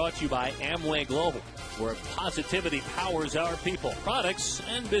baseball brought to you by Amway Global, where positivity powers our people, products,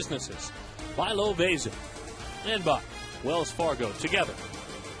 and businesses. By Lovezza and by Wells Fargo. Together,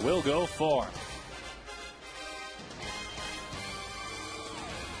 we'll go far.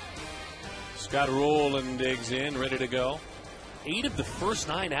 Scott Rolen digs in, ready to go. 8 of the first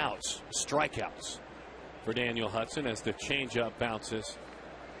 9 outs, strikeouts for Daniel Hudson as the changeup bounces.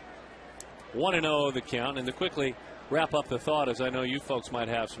 1-0 the count. And to quickly wrap up the thought, as I know you folks might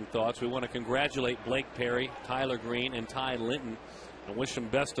have some thoughts, we want to congratulate Blake Perry, Tyler Green, and Ty Linton and wish them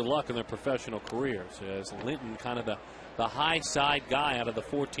best of luck in their professional careers, as Linton, kind of the high side guy out of the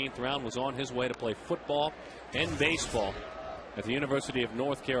 14th round, was on his way to play football and baseball at the University of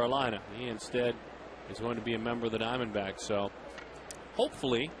North Carolina. He instead is going to be a member of the Diamondbacks. So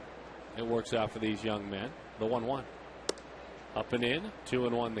hopefully it works out for these young men. The 1-1. Up and in,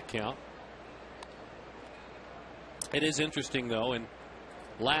 2-1 the count. It is interesting, though, in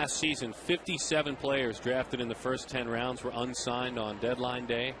last season, 57 players drafted in the first 10 rounds were unsigned on deadline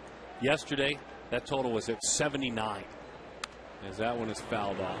day. Yesterday, that total was at 79, as that one is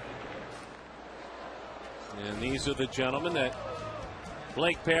fouled off. And these are the gentlemen that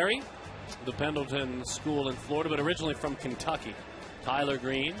Blake Perry, the Pendleton School in Florida, but originally from Kentucky. Tyler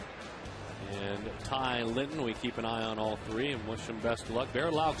Green and Ty Linton. We keep an eye on all 3 and wish them best of luck.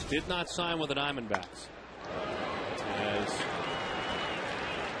 Bear Laux did not sign with the Diamondbacks, as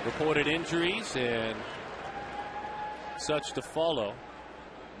reported injuries and such to follow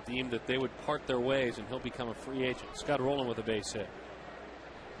deemed that they would part their ways and he'll become a free agent. Scott Rolen with a base hit.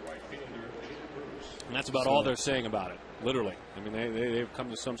 And that's about all they're saying about it, literally. I mean, they've come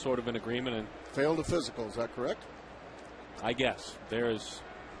to some sort of an agreement. And failed a physical, is that correct? I guess. There is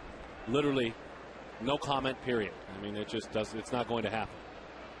literally no comment, period. I mean, it just doesn't, it's not going to happen.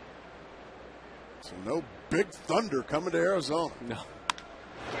 So no big thunder coming to Arizona. No.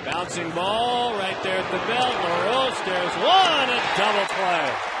 Bouncing ball right there at the belt. LaRoche, there's one, a double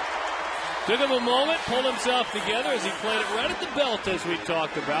play. Took him a moment, pulled himself together as he played it right at the belt, as we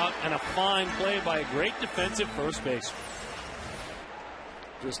talked about, and a fine play by a great defensive first baseman.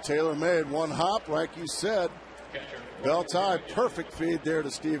 Just tailor-made, one hop, like you said. Belt high, perfect feed there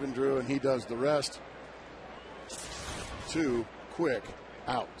to Stephen Drew, and he does the rest. 2 quick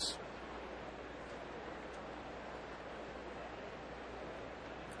outs.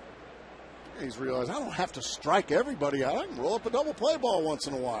 He's realized I don't have to strike everybody out. I can roll up a double play ball once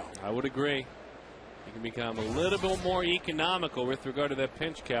in a while. I would agree. You can become a little bit more economical with regard to that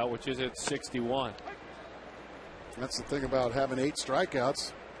pinch count, which is at 61. That's the thing about having 8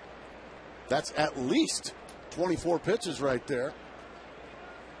 strikeouts. That's at least 24 pitches right there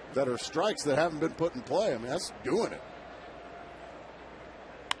that are strikes that haven't been put in play. I mean, that's doing it.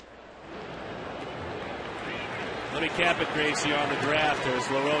 Let me cap it, Gracie, on the draft as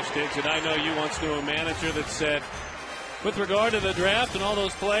LaRoche digs it. I know you once knew a manager that said, with regard to the draft and all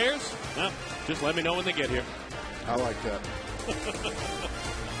those players, well, just let me know when they get here. I like that.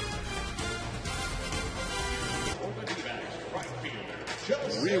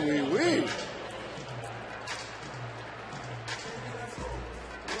 Wee.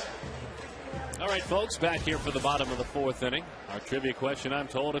 All right, folks, back here for the bottom of the 4th inning. Our trivia question, I'm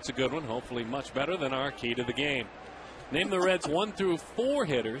told it's a good one, hopefully much better than our key to the game. Name the Reds 1 through 4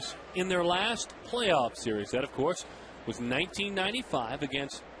 hitters in their last playoff series. That, of course, was 1995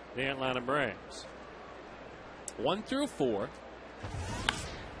 against the Atlanta Braves. 1 through 4.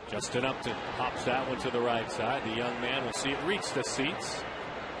 Justin Upton pops that one to the right side. The young man will see it reach the seats.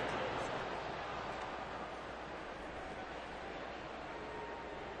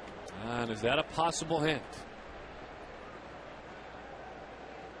 And is that a possible hint?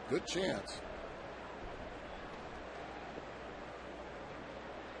 Good chance.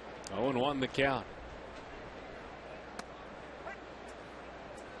 0-1 the count.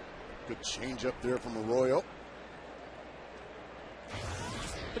 Good change up there from Arroyo.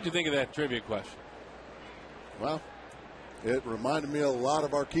 What do you think of that trivia question? Well, it reminded me a lot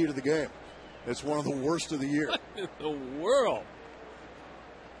of our key to the game. It's one of the worst of the year. What in the world?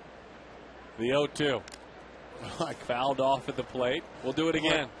 The 0-2. Fouled off at the plate. We'll do it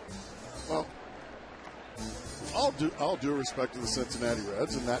again. Well, all due respect to the Cincinnati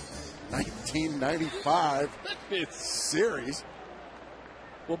Reds in that 1995 series.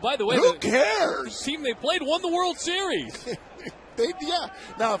 Well, by the way, who cares? The team they played won the World Series. Yeah.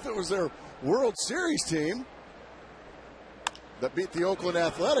 Now, if it was their World Series team that beat the Oakland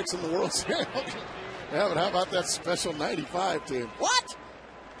Athletics in the World Series, yeah, but how about that special 95 team? What?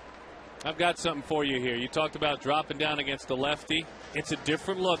 I've got something for you here. You talked about dropping down against a lefty. It's a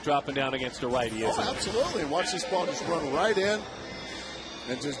different look dropping down against a righty, isn't it? Absolutely. And watch this ball just run right in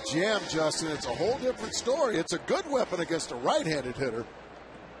and just jam Justin. It's a whole different story. It's a good weapon against a right-handed hitter.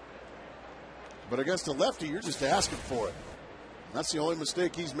 But against a lefty, you're just asking for it. And that's the only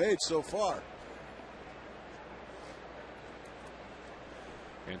mistake he's made so far.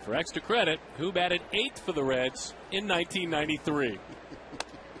 And for extra credit, who batted 8th for the Reds in 1993?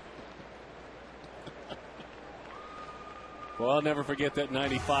 Well, I'll never forget that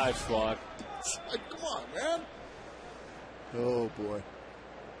 95 squad. Come on, man. Oh, boy.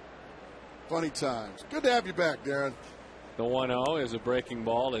 Funny times. Good to have you back, Darren. The 1-0 is a breaking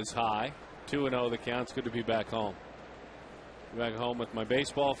ball is high. 2-0 the count's good to be back home. Back home with my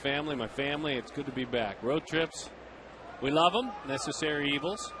baseball family, my family. It's good to be back. Road trips, we love them. Necessary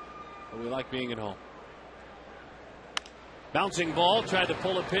evils. But we like being at home. Bouncing ball, tried to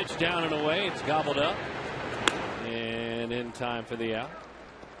pull a pitch down and away. It's gobbled up. And in time for the out.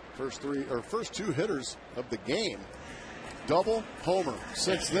 First 2 hitters of the game. Double, homer.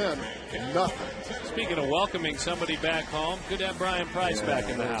 Since then, nothing. Speaking of welcoming somebody back home, good to have Brian Price back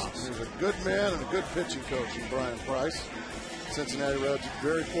in the house. He's a good man and a good pitching coach in Brian Price. Cincinnati Reds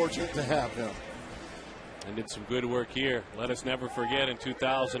very fortunate to have him. And did some good work here. Let us never forget in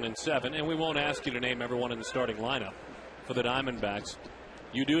 2007, and we won't ask you to name everyone in the starting lineup for the Diamondbacks.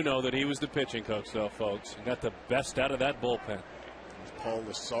 You do know that he was the pitching coach, though, folks. He got the best out of that bullpen. There's Paul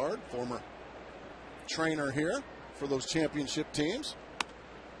Lessard, former trainer here for those championship teams.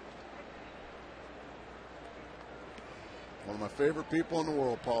 One of my favorite people in the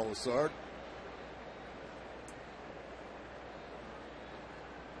world, Paul Lessard.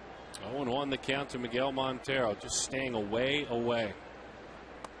 0-1 the count to Miguel Montero, just staying away.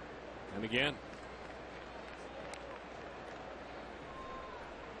 And again.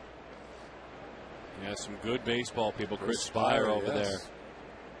 Yeah, some good baseball people. Chris Spire over there.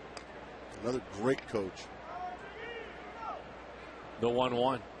 Another great coach. The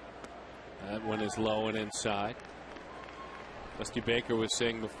 1-1. That one is low and inside. Dusty Baker was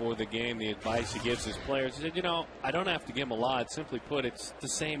saying before the game the advice he gives his players. He said, you know, I don't have to give them a lot. Simply put, it's the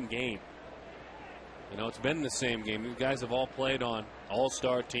same game. You know, it's been the same game. These guys have all played on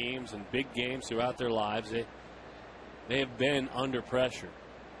all-star teams and big games throughout their lives. They have been under pressure.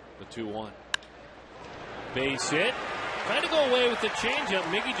 The 2-1. Base hit. Trying to go away with the changeup.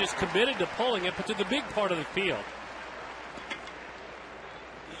 Miggy just committed to pulling it, but to the big part of the field.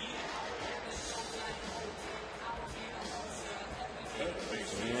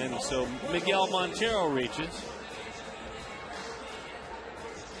 And so Miguel Montero reaches.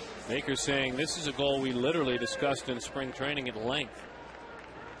 Baker saying this is a goal we literally discussed in spring training at length.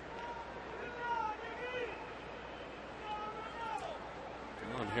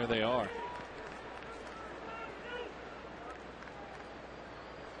 Well, and here they are.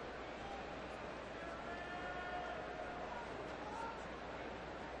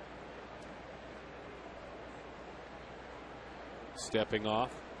 Stepping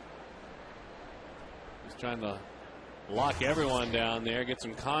off. He's trying to lock everyone down there, get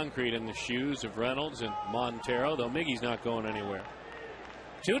some concrete in the shoes of Reynolds and Montero, though Miggy's not going anywhere.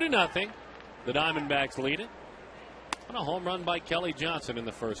 2-0. The Diamondbacks lead it. On a home run by Kelly Johnson in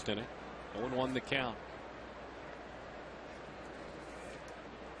the first inning. 0-1 the count.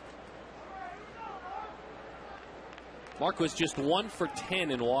 Mark was just 1 for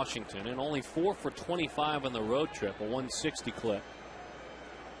 10 in Washington and only 4 for 25 on the road trip, a 160 clip.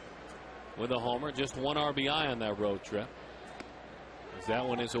 With a homer, just 1 RBI on that road trip. As that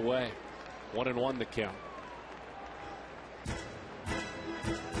one is away. 1-1 the count.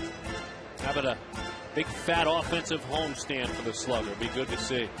 How about a big fat offensive homestand for the slugger? Be good to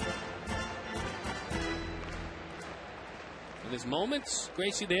see. And his moments,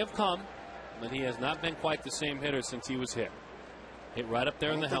 Gracie, they have come. But he has not been quite the same hitter since he was hit. Hit right up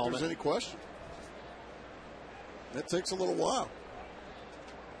there in the helmet. There's any question. That takes a little while.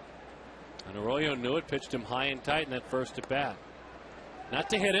 And Arroyo knew it, pitched him high and tight in that first at bat. Not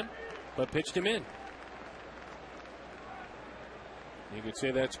to hit him, but pitched him in. You could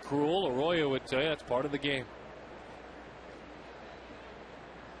say that's cruel. Arroyo would say that's part of the game.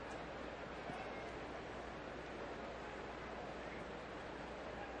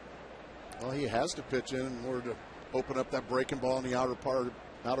 Well, he has to pitch in order to open up that breaking ball in the outer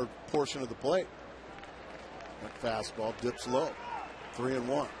portion of the plate. That fastball dips low.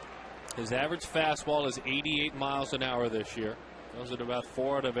 3-1. His average fastball is 88 miles an hour this year. Those are about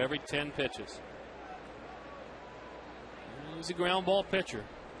 4 out of every 10 pitches. He's a ground ball pitcher.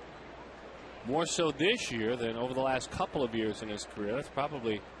 More so this year than over the last couple of years in his career. That's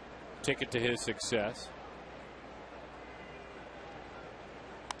probably a ticket to his success.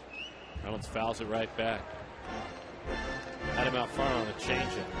 Reynolds fouls it right back. Had him out front on the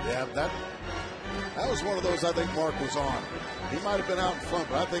changeup. Yeah, that was one of those I think Mark was on. He might have been out in front,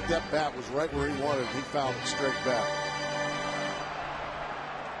 but I think that bat was right where he wanted it. He fouled it straight back.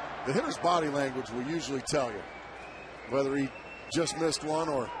 The hitter's body language will usually tell you whether he just missed one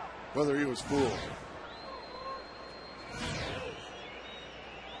or whether he was fooled.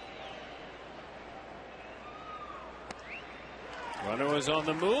 Runner was on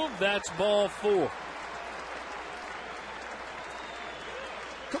the move. That's ball 4.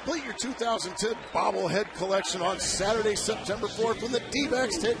 Complete your 2010 bobblehead collection on Saturday, September 4th when the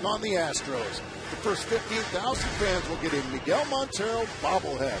Dbacks take on the Astros. The first 15,000 fans will get a Miguel Montero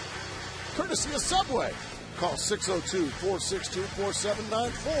bobblehead, courtesy of Subway. Call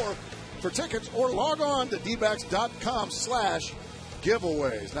 602-462-4794 for tickets or log on to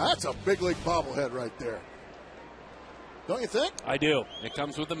dbacks.com/giveaways. Now that's a big league bobblehead right there. Don't you think? I do. It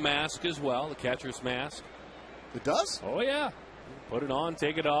comes with a mask as well, the catcher's mask. It does? Oh, yeah. Put it on,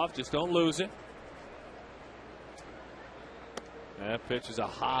 take it off, just don't lose it. That pitch is a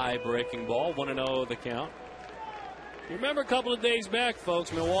high breaking ball, 1-0 the count. You remember a couple of days back,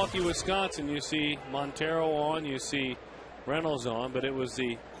 folks, Milwaukee, Wisconsin, you see Montero on, you see Reynolds on, but it was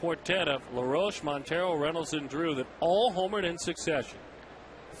the quartet of LaRoche, Montero, Reynolds, and Drew that all homered in succession.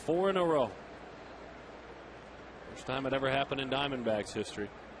 4 in a row. First time it ever happened in Diamondbacks history.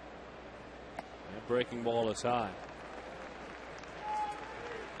 That breaking ball is high.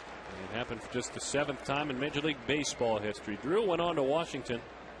 And it happened for just the 7th time in Major League Baseball history. Drew went on to Washington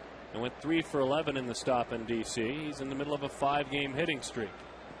and went 3 for 11 in the stop in D.C. He's in the middle of a 5-game hitting streak.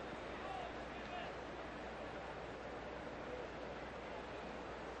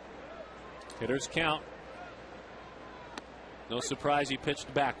 Hitter's count. No surprise he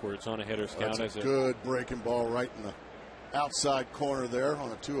pitched backwards on a hitter's count. That's a good breaking ball right in the outside corner there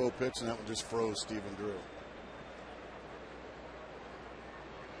on a 2-0 pitch, and that one just froze Stephen Drew.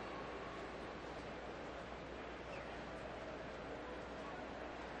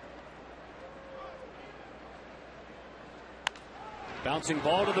 Bouncing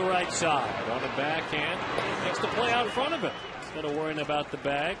ball to the right side on the backhand. He makes the play out in front of him instead of worrying about the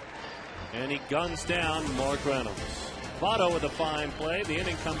bag. And he guns down Mark Reynolds. Votto with a fine play. The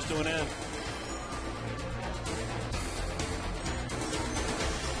inning comes to an end.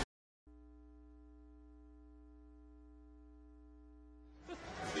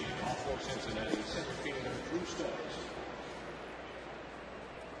 The off for Cincinnati, center fielder Drew Stubbs.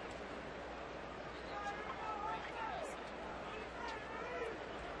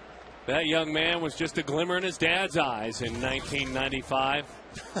 That young man was just a glimmer in his dad's eyes in 1995.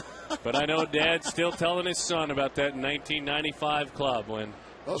 But I know Dad's still telling his son about that 1995 club when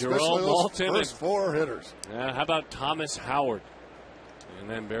Jerome Walton first 4 hitters. How about Thomas Howard? And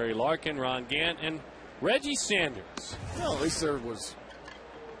then Barry Larkin, Ron Gant, and Reggie Sanders. Well, at least there was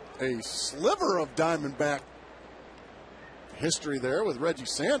a sliver of Diamondback history there with Reggie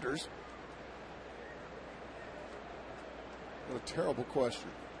Sanders. What a terrible question.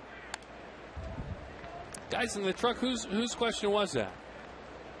 Guys in the truck, whose question was that?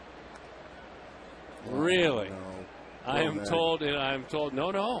 Really? No. I am told. I'm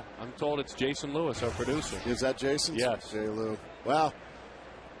told it's Jason Lewis, our producer. Is that Jason? Yes. J. Lou. Wow.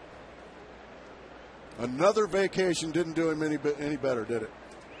 Another vacation didn't do him any better, did it?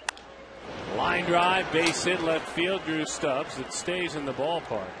 Line drive, base hit, left field. Drew Stubbs. It stays in the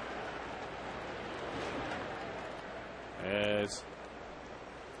ballpark. As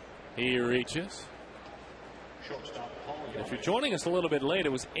he reaches. If you're joining us a little bit late,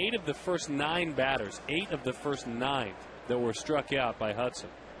 it was 8 of the first 9 batters, 8 of the first 9 that were struck out by Hudson.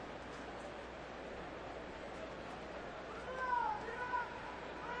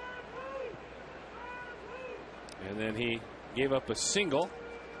 And then he gave up a single,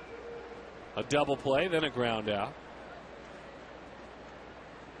 a double play, then a ground out.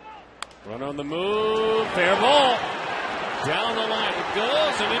 Run on the move, fair ball. Down the line it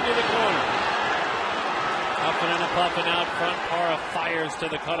goes and into the corner. Huffing and a puffing out front. Parra fires to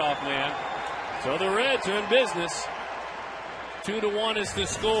the cutoff man. So the Reds are in business. 2-1 is the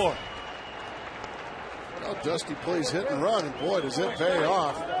score. Well, Dusty plays hit and run, and boy, does it pay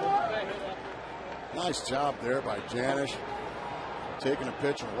off. Nice job there by Janish. Taking a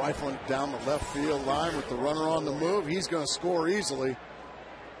pitch and rifling it down the left field line with the runner on the move. He's going to score easily.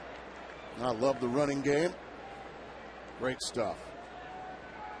 I love the running game. Great stuff.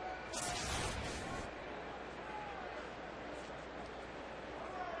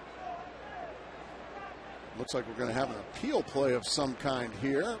 Looks like we're going to have an appeal play of some kind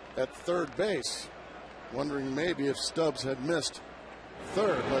here at third base. Wondering maybe if Stubbs had missed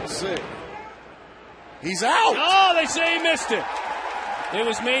third. Let's see. He's out. Oh, they say he missed it. It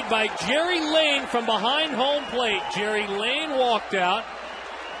was made by Jerry Lane from behind home plate. Jerry Lane walked out.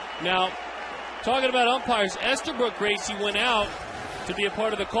 Now, talking about umpires, Estabrook Gracie went out to be a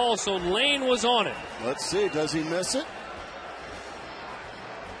part of the call, so Lane was on it. Let's see. Does he miss it?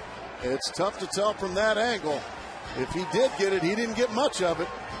 It's tough to tell from that angle. If he did get it, he didn't get much of it.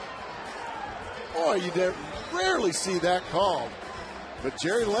 Boy, you rarely see that called. But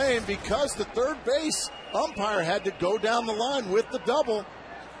Jerry Lane, because the third base umpire had to go down the line with the double,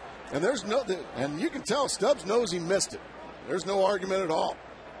 and and you can tell Stubbs knows he missed it. There's no argument at all.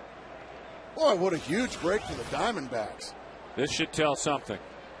 Boy, what a huge break for the Diamondbacks. This should tell something.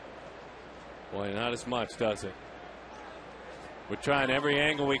 Boy, not as much, does it? We're trying every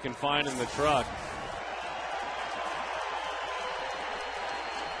angle we can find in the truck.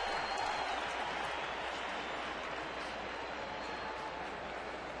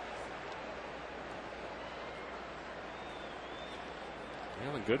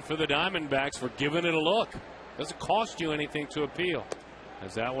 Well, good for the Diamondbacks for giving it a look. Doesn't cost you anything to appeal,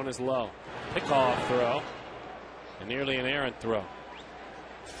 as that one is low. Pickoff throw, and nearly an errant throw.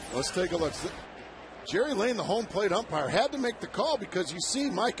 Let's take a look. Jerry Lane, the home plate umpire, had to make the call because you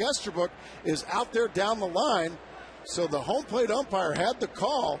see Mike Estabrook is out there down the line. So the home plate umpire had the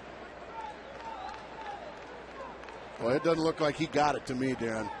call. Well, it doesn't look like he got it to me,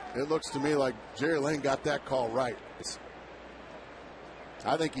 Darren. It looks to me like Jerry Lane got that call right.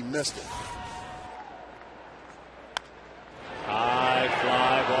 I think he missed it. High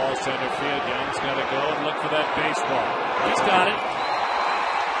fly ball center field. Young's got to go and look for that baseball. He's got it.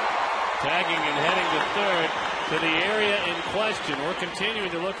 Tagging and heading to third. to the area in question. We're continuing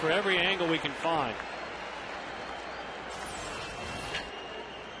to look for every angle we can find.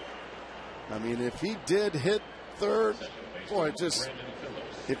 I mean, if he did hit third, boy,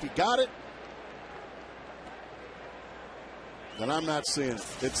 if he got it, then I'm not seeing it.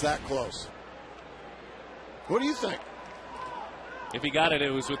 It's that close. What do you think? If he got it,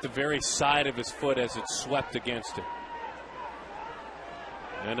 it was with the very side of his foot as it swept against it.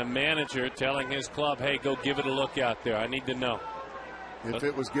 And a manager telling his club, hey, go give it a look out there. I need to know. If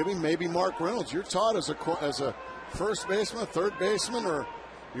it was giving maybe Mark Reynolds, you're taught as a first baseman, third baseman, or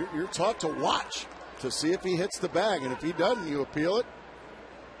you're taught to watch to see if he hits the bag. And if he doesn't, you appeal it.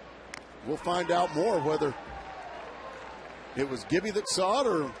 We'll find out more whether it was Gibby that saw it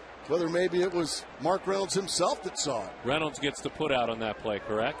or whether maybe it was Mark Reynolds himself that saw it. Reynolds gets the put out on that play,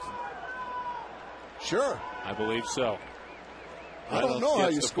 correct? Sure. I believe so. I don't know how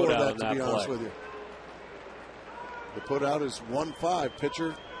you score that, to be honest play. with you. The put out is 1-5,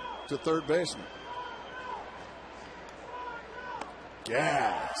 pitcher to third baseman.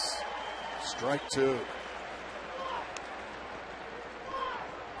 Gas. Strike two.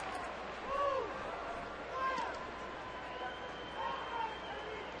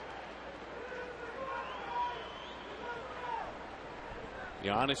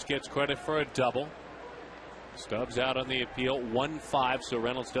 Janish gets credit for a double. Stubbs out on the appeal, 1-5, so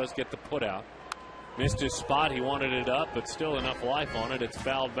Reynolds does get the put out. Missed his spot, he wanted it up, but still enough life on it, it's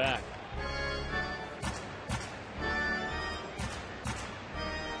fouled back.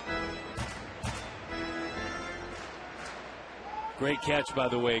 Great catch, by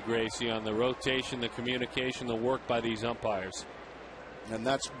the way, Gracie, on the rotation, the communication, the work by these umpires. And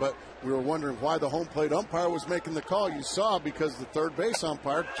but we were wondering why the home plate umpire was making the call. You saw because the third base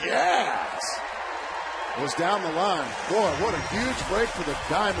umpire, yes, was down the line. Boy, what a huge break for the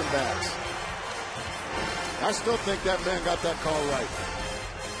Diamondbacks. I still think that man got that call right.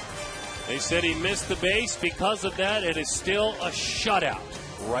 They said he missed the base. Because of that, it is still a shutout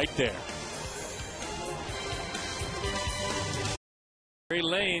right there. Gary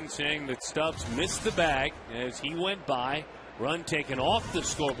Lane saying that Stubbs missed the bag as he went by. Run taken off the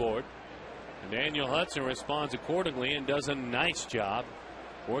scoreboard. And Daniel Hudson responds accordingly and does a nice job.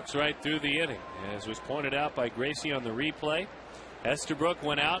 Works right through the inning. As was pointed out by Gracie on the replay, Estabrook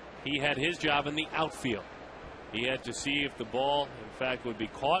went out. He had his job in the outfield. He had to see if the ball, in fact, would be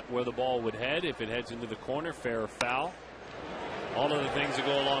caught, where the ball would head. If it heads into the corner, fair or foul. All of the things that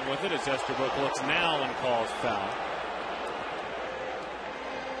go along with it as Estabrook looks now and calls foul.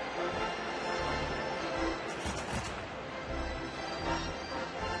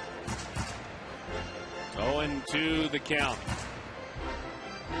 To the count.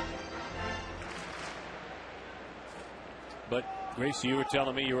 But Gracie, you were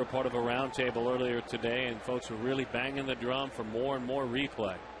telling me you were part of a roundtable earlier today, and folks were really banging the drum for more and more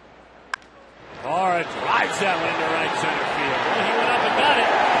replay. Parra drives that one to right center field. Well, he went up and got it.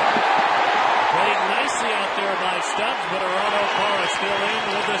 Played nicely out there by Stubbs, but Gerardo Parra still in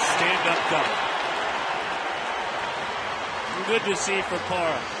with a stand-up double. Good to see for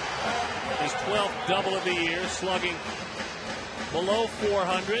Parra. His 12th double of the year, slugging below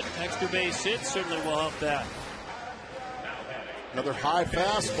 400. Extra base hit certainly will help that. Another high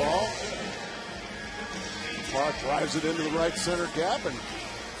fastball. Parra drives it into the right center gap, and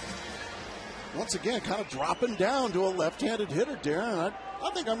once again, kind of dropping down to a left-handed hitter, Darren. I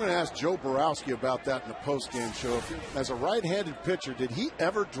think I'm going to ask Joe Borowski about that in the post-game show. As a right-handed pitcher, did he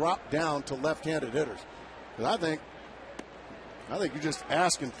ever drop down to left-handed hitters? Because I think you're just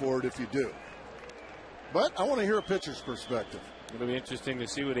asking for it if you do. But I want to hear a pitcher's perspective. It'll be interesting to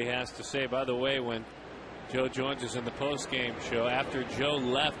see what he has to say. By the way, when Joe joins us in the post-game show, after Joe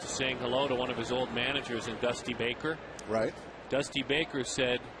left saying hello to one of his old managers in Dusty Baker. Right. Dusty Baker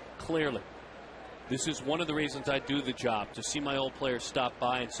said clearly, this is one of the reasons I do the job, to see my old players stop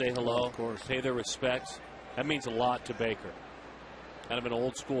by and say hello, of course, pay their respects. That means a lot to Baker. Kind of an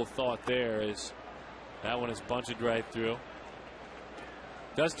old school thought there, as that one is bunted right through.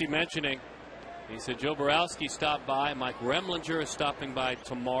 Dusty mentioning, he said Joe Borowski stopped by, Mike Remlinger is stopping by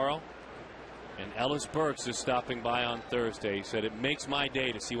tomorrow, and Ellis Burks is stopping by on Thursday. He said it makes my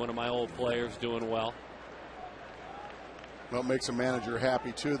day to see one of my old players doing well. Well, it makes a manager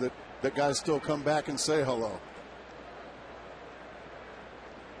happy too that guys still come back and say hello.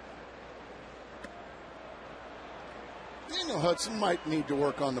 Daniel Hudson might need to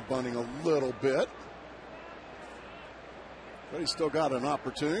work on the bunting a little bit, but he's still got an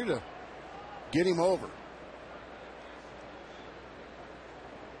opportunity to get him over.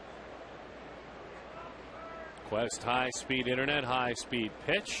 Quest high-speed internet, high-speed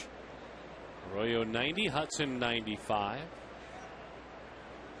pitch. Arroyo 90, Hudson 95.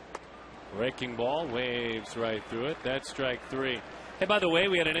 Breaking ball, waves right through it. That's strike 3. Hey, by the way,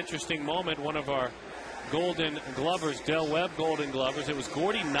 we had an interesting moment. One of our Golden Glovers, Del Webb Golden Glovers, it was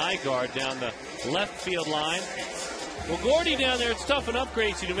Gordy Nygaard down the left field line. Well, Gordy down there, it's tough enough,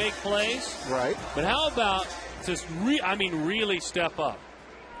 Gracie, to make plays. Right. But how about just, really step up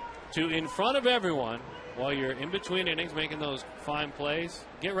to in front of everyone while you're in between innings making those fine plays?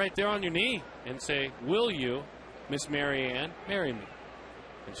 Get right there on your knee and say, "Will you, Miss Mary Ann, marry me?"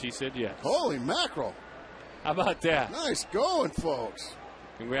 And she said yes. Holy mackerel. How about that? Nice going, folks.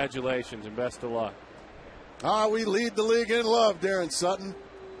 Congratulations and best of luck. We lead the league in love, Darren Sutton.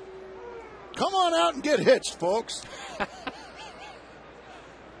 Come on out and get hitched, folks.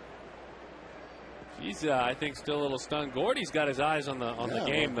 He's, I think, still a little stunned. Gordy's got his eyes on the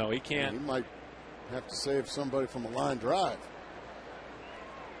game, though. He can't. He might have to save somebody from a line drive.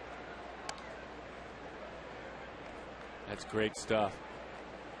 That's great stuff.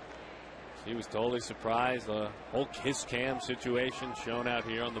 He was totally surprised. The whole kiss cam situation shown out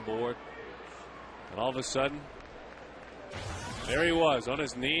here on the board. And all of a sudden, there he was on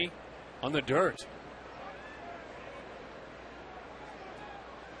his knee on the dirt.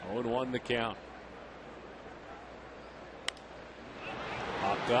 0-1 the count.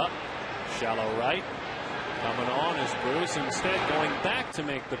 Popped up, shallow right. Coming on is Bruce. Instead, going back to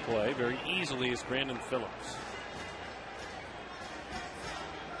make the play very easily is Brandon Phillips.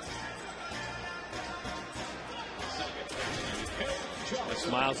 That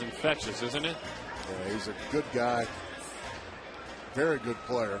smile's infectious, isn't it? Yeah, he's a good guy. Very good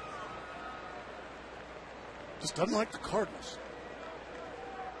player. Just doesn't like the Cardinals.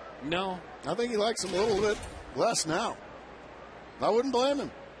 No. I think he likes them a little bit less now. I wouldn't blame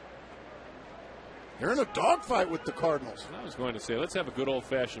him. They're in a dogfight with the Cardinals. I was going to say, let's have a good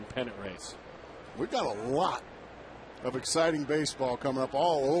old-fashioned pennant race. We've got a lot of exciting baseball coming up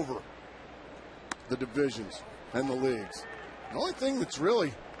all over the divisions and the leagues. The only thing that's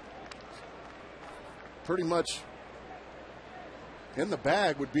really pretty much in the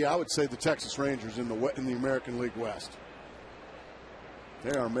bag would be, I would say, the Texas Rangers in the American League West.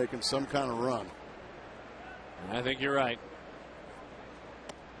 They are making some kind of run. I think you're right.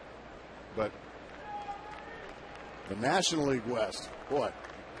 But the National League West, boy,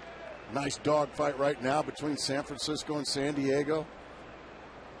 nice dogfight right now between San Francisco and San Diego.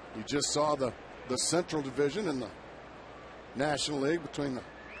 You just saw the Central Division in the National League between the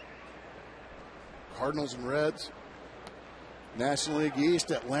Cardinals and Reds. National League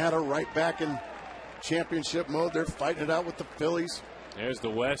East, Atlanta right back in championship mode. They're fighting it out with the Phillies. There's the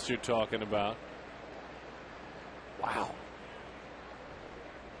West you're talking about. Wow.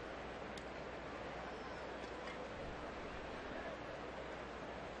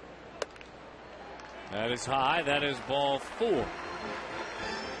 That is high. That is ball 4.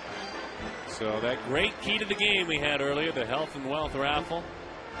 So that great key to the game we had earlier, the health and wealth raffle.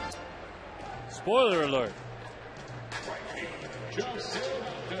 Spoiler alert.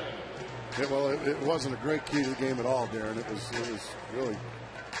 Well, it wasn't a great key to the game at all, Darren. It was really,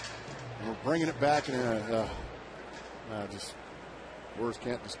 we're bringing it back, and just words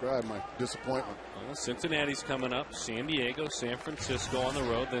can't describe my disappointment. Well, Cincinnati's coming up. San Diego, San Francisco on the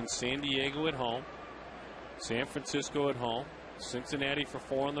road, then San Diego at home. San Francisco at home. Cincinnati for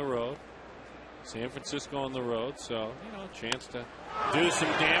 4 on the road. San Francisco on the road, so, a chance to do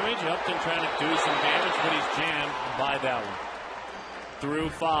some damage. Upton trying to do some damage, but he's jammed by that one. Through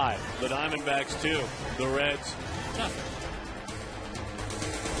 5. The Diamondbacks 2. The Reds nothing.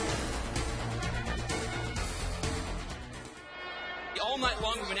 All night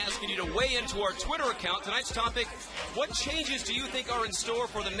long, we've been asking you to weigh into our Twitter account. Tonight's topic: what changes do you think are in store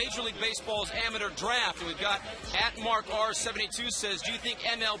for the Major League Baseball's amateur draft? And we've got @MarkR72 says, do you think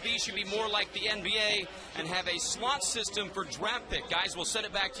MLB should be more like the NBA and have a slot system for draft pick? Guys, we'll send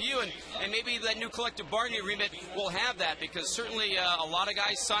it back to you, and maybe that new collective bargaining agreement will have that, because certainly a lot of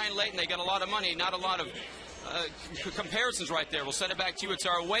guys sign late and they got a lot of money, not a lot of comparisons right there. We'll send it back to you. It's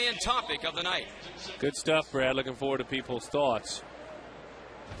our weigh-in topic of the night. Good stuff, Brad. Looking forward to people's thoughts.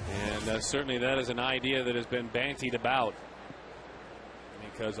 And certainly that is an idea that has been bantied about,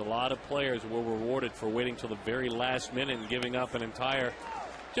 because a lot of players were rewarded for waiting till the very last minute and giving up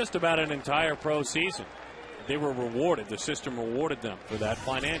just about an entire pro season. They were rewarded. The system rewarded them for that,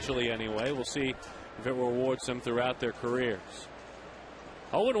 financially anyway. We'll see if it rewards them throughout their careers.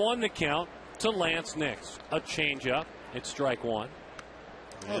 0-1 the count to Lance Nix. A changeup. It's strike 1.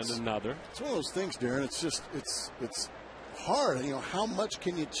 And another. It's one of those things, Darren. It's just it's hard. How much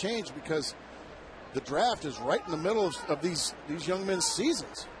can you change, because the draft is right in the middle of these young men's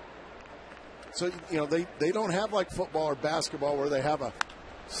seasons. So, you know, they don't have like football or basketball where they have a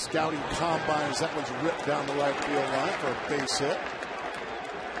scouting combine as that one's ripped down the right field line for a base hit.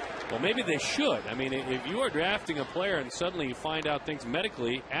 Well, maybe they should. I mean, if you are drafting a player and suddenly you find out things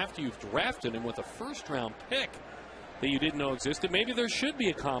medically after you've drafted him with a first-round pick that you didn't know existed, maybe there should be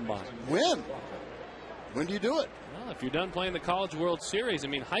a combine. When do you do it? Well, if you're done playing the College World Series, I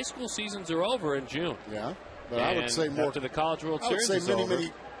mean, high school seasons are over in June. Yeah, but and I would say more after the College World Series I would is say over.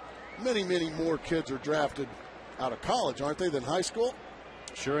 many more kids are drafted out of college, aren't they, than high school?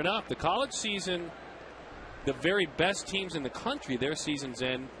 Sure enough, the college season, the very best teams in the country, their seasons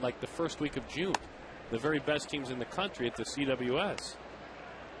end like the first week of June. The very best teams in the country at the CWS.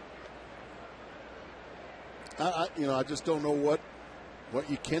 I just don't know what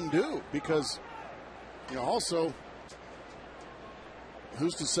you can do, because, you know, also,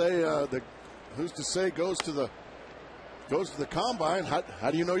 who's to say goes to the combine? How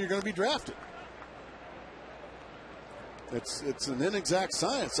do you know you're going to be drafted? It's an inexact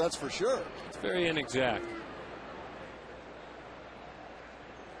science, that's for sure. It's very inexact.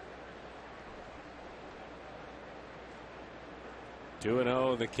 Two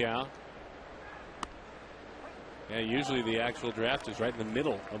 2-0 the count. Yeah, usually the actual draft is right in the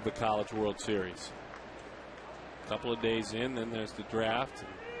middle of the College World Series. A couple of days in, then there's the draft.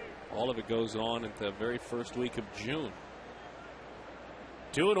 And all of it goes on at the very first week of June.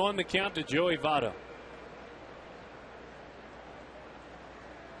 2-1 the count to Joey Votto.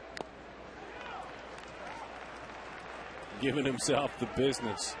 Giving himself the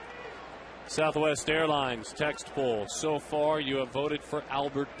business. Southwest Airlines text poll. So far, you have voted for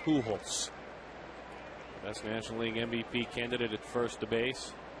Albert Pujols, best National League MVP candidate at first to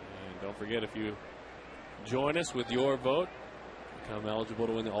base. And don't forget, if you join us with your vote, become eligible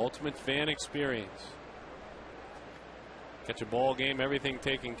to win the ultimate fan experience. Catch a ball game, everything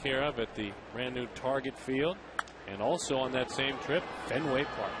taken care of at the brand new Target Field, and also on that same trip, Fenway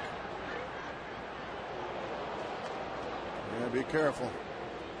Park. Yeah, be careful.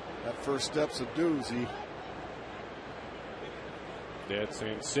 That first step's a doozy. Dead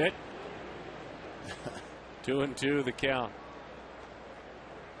saying sit. 2-2 the count.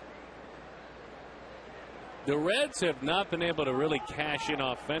 The Reds have not been able to really cash in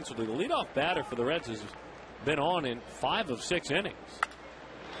offensively. The leadoff batter for the Reds has been on in 5 of 6 innings.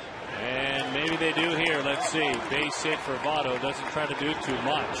 And maybe they do here. Let's see. Base hit for Votto. Doesn't try to do too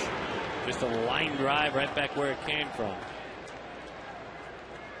much. Just a line drive right back where it came from.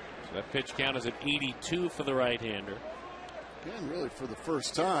 So that pitch count is at 82 for the right-hander. Again, really for the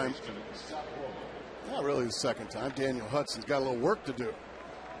first time. Not really the second time. Daniel Hudson's got a little work to do.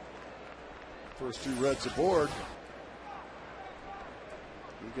 First 2 Reds aboard.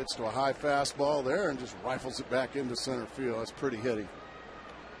 He gets to a high fastball there and just rifles it back into center field. That's pretty hitting.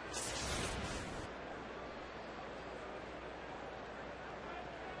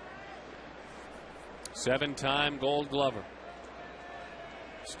 Seven-time Gold Glover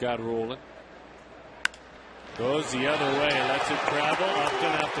Scott Rolen goes the other way, lets it travel.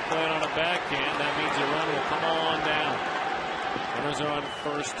 Upton have to play it on a backhand. That means a run will come on down. Runners are on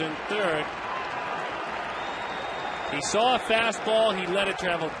first and third. He saw a fastball. He let it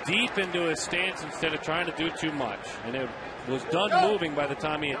travel deep into his stance instead of trying to do too much. And it was done moving by the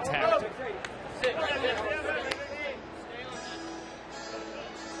time he attacked it.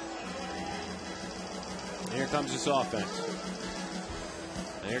 Here comes this offense.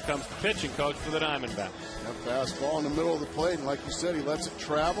 And here comes the pitching coach for the Diamondbacks. That fastball in the middle of the plate, and like you said, he lets it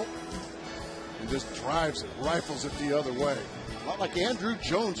travel and just drives it, rifles it the other way. A lot like Andrew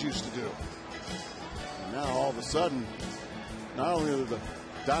Jones used to do. And now all of a sudden, not only are the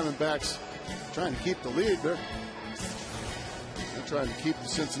Diamondbacks trying to keep the lead, they're trying to keep the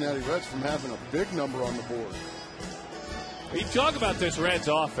Cincinnati Reds from having a big number on the board. You talk about this Reds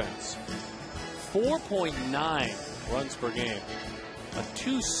offense. 4.9 runs per game. A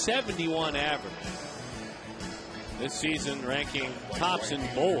 271 average. This season ranking tops in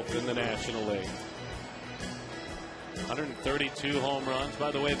both in the National League. 132 home runs.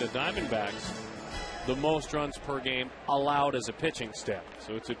 By the way, the Diamondbacks, the most runs per game allowed as a pitching staff.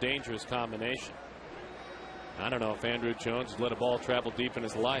 So it's a dangerous combination. I don't know if Andrew Jones has let a ball travel deep in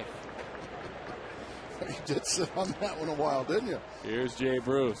his life. You did sit on that one a while, didn't you? Here's Jay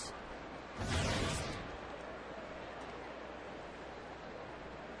Bruce.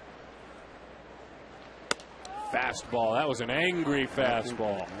 Fastball. That was an angry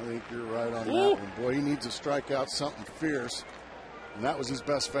fastball. I think you're right on that one. Boy, he needs to strike out something fierce. And that was his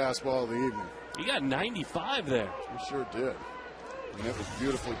best fastball of the evening. He got 95 there. He sure did. And it was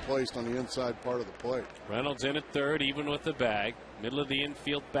beautifully placed on the inside part of the plate. Reynolds in at third, even with the bag. Middle of the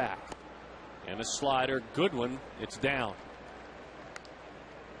infield back. And a slider, good one. It's down.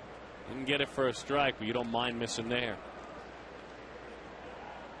 Didn't get it for a strike, but you don't mind missing there.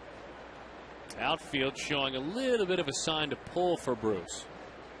 Outfield showing a little bit of a sign to pull for Bruce.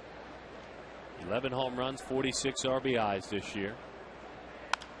 11 home runs, 46 RBIs this year.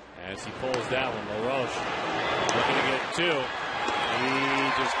 As he pulls that one, LaRoche looking to get 2.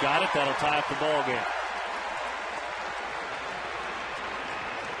 He just got it. That'll tie up the ball game.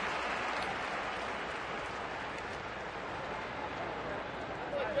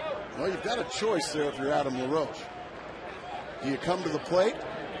 Well, you've got a choice there if you're Adam LaRoche. Do you come to the plate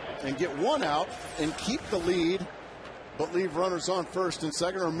and get 1 out and keep the lead, but leave runners on first and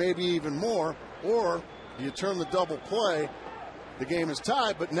second, or maybe even more? Or do you turn the double play? The game is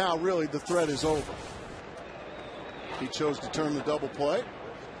tied, but now really the threat is over. He chose to turn the double play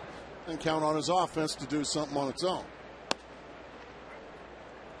and count on his offense to do something on its own.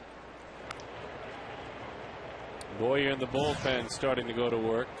 Boyer in the bullpen starting to go to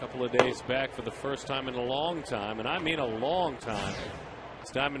work. A couple of days back for the first time in a long time, and I mean a long time.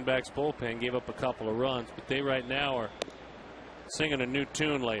 This Diamondbacks bullpen gave up a couple of runs, but they right now are singing a new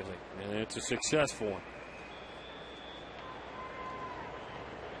tune lately, and it's a successful one.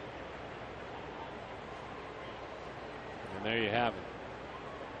 And there you have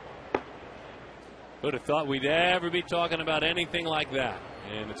it. Who'd have thought we'd ever be talking about anything like that?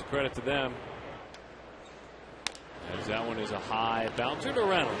 And it's a credit to them. As that one is a high bouncer to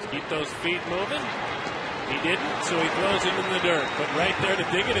Reynolds. Keep those feet moving. He didn't, so he throws it in the dirt. But right there to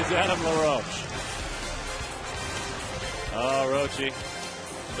dig it is Adam LaRoche. Oh, Roche,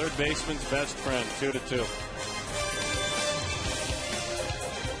 third baseman's best friend, 2-2.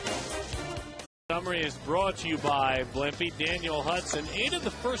 Summary is brought to you by Blimpie. Daniel Hudson, 8 of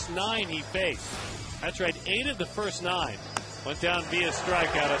the first 9 he faced. That's right, 8 of the first 9. Went down via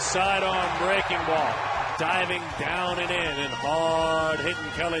strikeout, a sidearm breaking ball. Diving down and in, and hard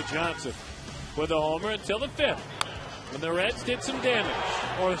hitting Kelly Johnson with a homer until the 5th, when the Reds did some damage,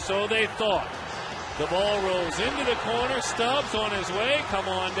 or so they thought. The ball rolls into the corner. Stubbs on his way. Come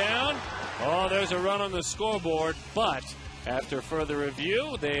on down. Oh, there's a run on the scoreboard, but after further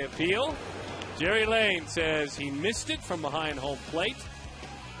review, they appeal. Jerry Lane says he missed it from behind home plate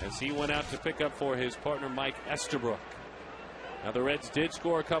as he went out to pick up for his partner Mike Estabrook. Now, the Reds did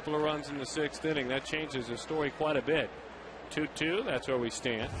score a couple of runs in the 6th inning. That changes the story quite a bit. 2-2, that's where we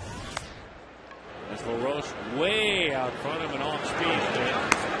stand. As LaRoche way out front of an off-speed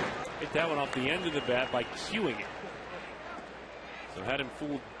pitch. Hit that one off the end of the bat by cueing it. So had him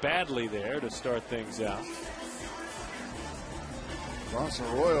fooled badly there to start things out. Bronson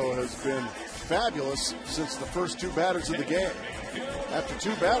Arroyo has been fabulous since the first 2 batters of the game. After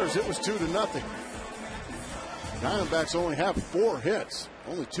 2 batters, it was 2-0. Diamondbacks only have 4 hits,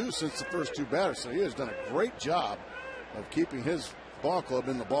 only 2 since the first 2 batters, so he has done a great job of keeping his ball club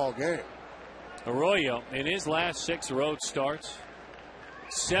in the ball game. Arroyo, in his last 6 road starts,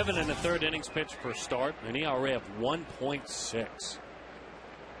 7 1/3 innings pitched per start, an ERA of 1.6.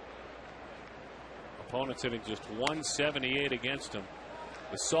 Opponents hitting just 178 against him.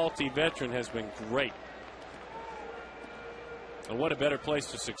 The salty veteran has been great. And what a better place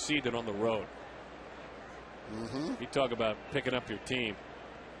to succeed than on the road. You talk about picking up your team.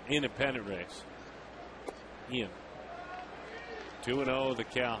 Independent race. Ian. 2-0 the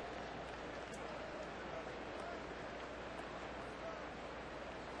count.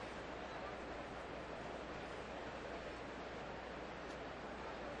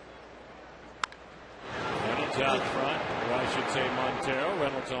 Reynolds out front, or I should say Montero.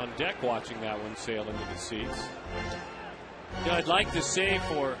 Reynolds on deck watching that one sail into the seats. You know, I'd like to say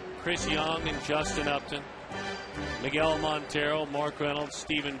for Chris Young and Justin Upton, Miguel Montero, Mark Reynolds,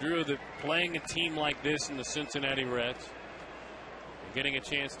 Stephen Drew, that playing a team like this in the Cincinnati Reds, getting a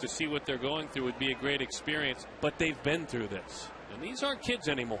chance to see what they're going through would be a great experience, but they've been through this. And these aren't kids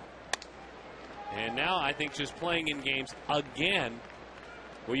anymore. And now I think just playing in games again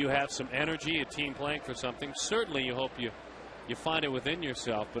where you have some energy, a team playing for something, certainly you hope you find it within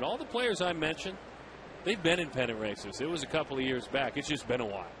yourself. But all the players I mentioned, they've been in pennant races. It was a couple of years back. It's just been a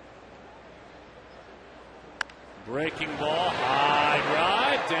while. Breaking ball, high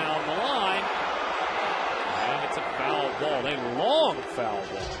drive down the line. And it's a foul ball, a long foul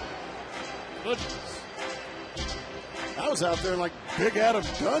ball. Goodness. I was out there in like big Adam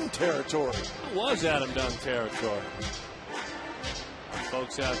Dunn territory. It was Adam Dunn territory.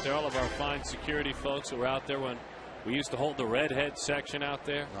 Folks out there, all of our fine security folks who were out there when we used to hold the redhead section out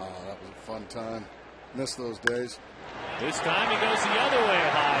there. Oh, that was a fun time. Miss those days. This time he goes the other way,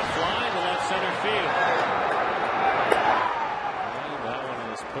 high flying to left center field. And that one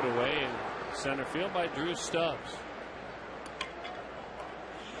is put away, and Center field by Drew Stubbs.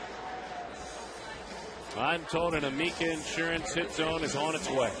 I'm told an Amica Insurance hit zone is on its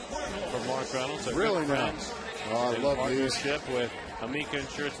way for Mark Reynolds. Really nice. Oh, I love these. Partnership with Amica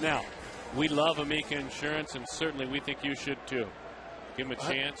Insurance. Now, we love Amica Insurance, and certainly we think you should too. Give them a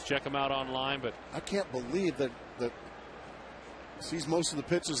chance. Check them out online. But I can't believe that sees most of the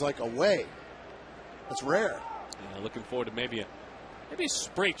pitches like away. That's rare. Looking forward to maybe a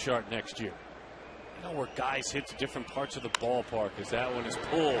spray chart next year. You know, where guys hit to different parts of the ballpark, as that one is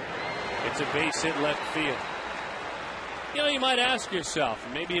pulled. It's a base hit left field. You know, you might ask yourself,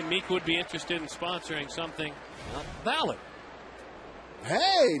 maybe Amica would be interested in sponsoring something valid.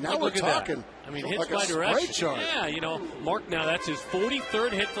 Hey, now we're look at talking. That. I mean, hits like by a direction. chart. Yeah, you know, Mark, now that's his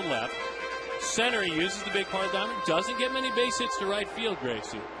 43rd hit to left. Center, he uses the big part of the diamond. Doesn't get many base hits to right field,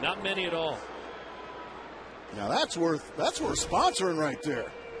 Gracie. Not many at all. Now that's worth sponsoring right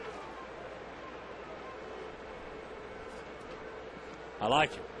there. I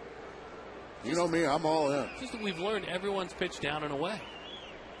like it. You know me, I'm all in. Just that we've learned everyone's pitched down and away.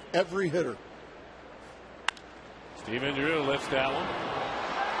 Every hitter. Steven Drew lifts that one.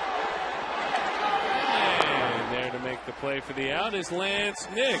 And there to make the play for the out is Lance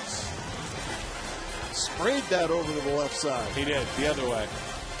Nix. Sprayed that over to the left side. He did, the other way.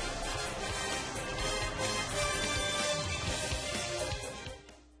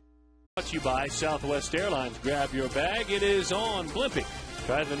 Brought to you by Southwest Airlines. Grab your bag. It is on Blimpie.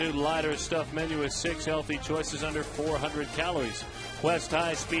 Try the new lighter stuff menu with 6 healthy choices under 400 calories. Quest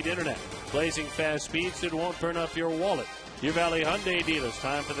high-speed internet. Blazing fast speeds that won't burn up your wallet. Your Valley Hyundai dealers.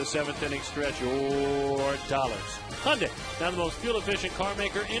 Time for the 7th inning stretch. Your dollars. Hyundai, now the most fuel-efficient car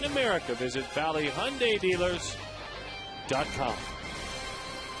maker in America. Visit ValleyHyundaiDealers.com.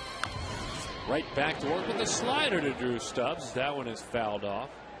 Right back to work with the slider to Drew Stubbs. That one is fouled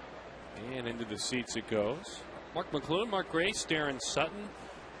off. And into the seats it goes. Mark McLuhan, Mark Grace, Darren Sutton,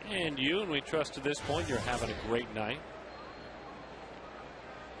 and you. And we trust to this point you're having a great night.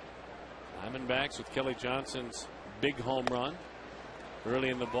 Diamondbacks with Kelly Johnson's big home run early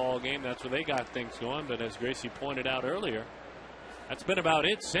in the ball game. That's where they got things going. But as Gracie pointed out earlier, that's been about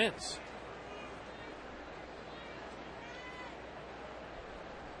it since.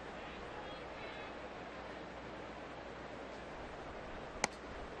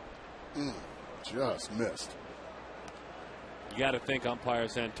 Just missed. You got to think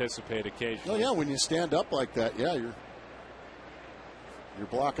umpires anticipate occasionally. Oh yeah, when you stand up like that, yeah, you're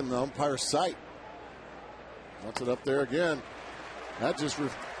blocking the umpire's sight. Wants it up there again. That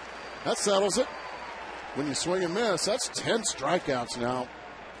settles it. When you swing and miss, that's 10 strikeouts now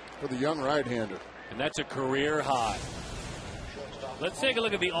for the young right-hander. And that's a career high. Let's take a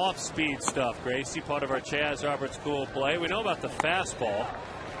look at the off-speed stuff, Gracie, part of our Chaz Roberts cool play. We know about the fastball.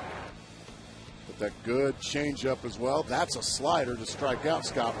 But that good changeup as well. That's a slider to strike out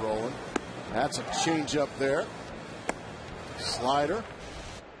Scott Rolen. That's a changeup there. Slider.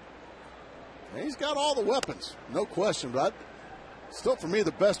 And he's got all the weapons, no question. But still, for me,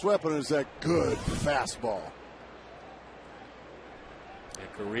 the best weapon is that good fastball. A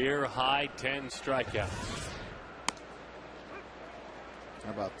career high 10 strikeouts.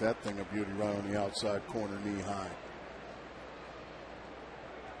 How about that thing of beauty right on the outside corner, knee high.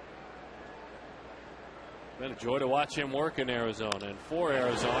 Been a joy to watch him work in Arizona. And for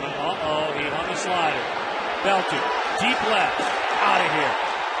Arizona, he hung the slider. Belted, deep left, out of here.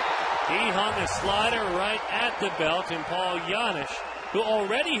 He hung the slider right at the belt, and Paul Janish, who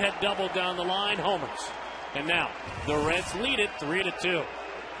already had doubled down the line, homers. And now the Reds lead it 3-2.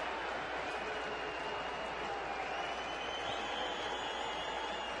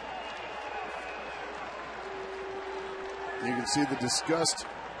 You can see the disgust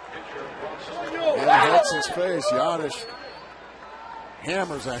in Hudson's face. Janish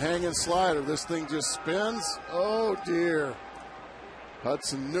hammers a hanging slider. This thing just spins. Oh, dear.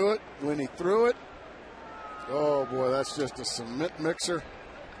 Hudson knew it when he threw it. Oh, boy, that's just a cement mixer.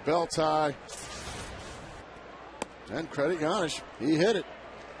 Belt high. And credit Janish. He hit it.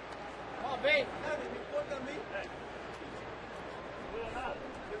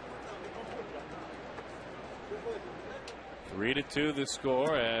 3-2 the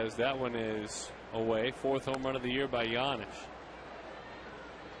score, as that one is away. 4th home run of the year by Janish.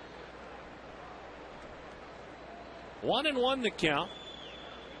 1-1 the count.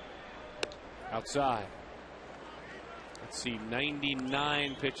 Outside. Let's see,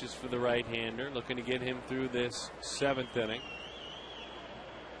 99 pitches for the right-hander. Looking to get him through this 7th inning.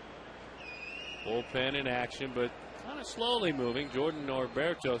 Bullpen in action, but kind of slowly moving. Jordan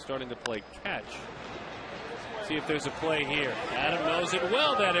Norberto starting to play catch. See if there's a play here. Adam knows it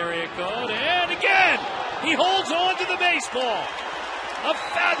well, that area code. And again, he holds on to the baseball. A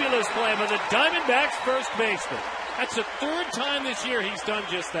fabulous play by the Diamondbacks first baseman. That's the third time this year he's done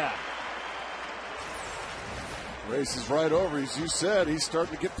just that. Races right over. As you said, he's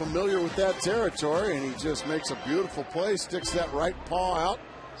starting to get familiar with that territory, and he just makes a beautiful play, sticks that right paw out,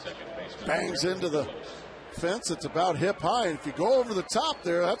 bangs into the fence. It's about hip high, and if you go over the top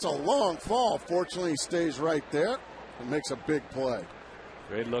there, that's a long fall. Fortunately, he stays right there and makes a big play.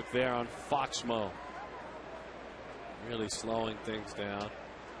 Great look there on Foxmo. Really slowing things down.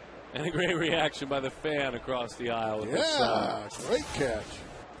 And a great reaction by the fan across the aisle. With yeah, great catch.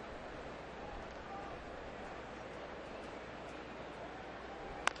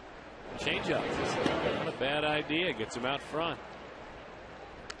 Change up. Not a bad idea. Gets him out front.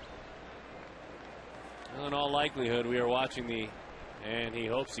 Well, in all likelihood, we are watching and he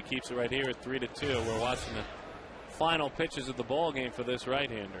hopes he keeps it right here at 3-2. We're watching the final pitches of the ball game for this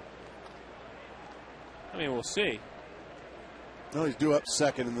right-hander. I mean, we'll see. No, he's due up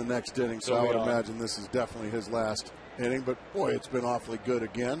second in the next inning, so I would imagine this is definitely his last inning. But boy, it's been awfully good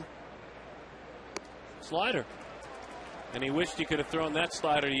again. Slider. And he wished he could have thrown that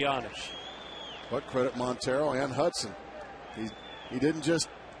slider to Janish. But credit Montero and Hudson. He didn't just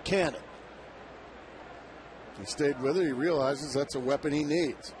can it. He stayed with it. He realizes that's a weapon he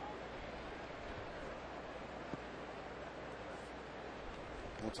needs.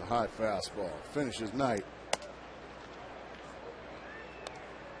 That's a high fastball. Finishes night.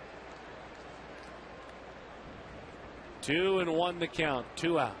 Two and one the count.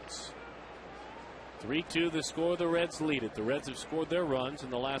 2 outs. 3-2 the score. The Reds lead it. The Reds have scored their runs in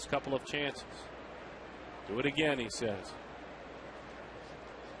the last couple of chances. Do it again, he says.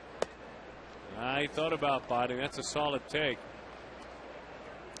 I thought about biting. That's a solid take.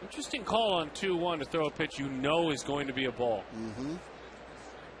 Interesting call on 2-1 to throw a pitch you know is going to be a ball.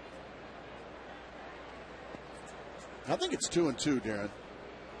 I think it's 2-2, Darren.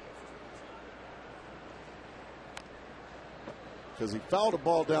 Because he fouled a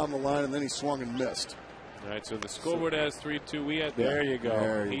ball down the line and then he swung and missed. All right, so the scoreboard has 3-2. We had there you go.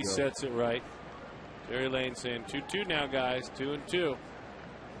 There you he go. Sets it right. Jerry Lane saying 2-2 now, guys. 2-2.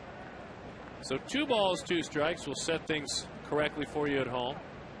 So 2 balls, 2 strikes will set things correctly for you at home.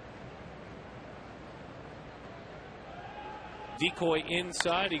 Decoy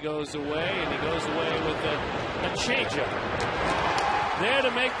inside. He goes away, and he goes away with a changeup. There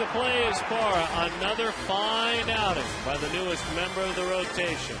to make the play is Parra. Another fine outing by the newest member of the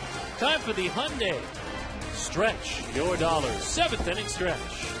rotation. Time for the Hyundai Stretch Your Dollars. 7th inning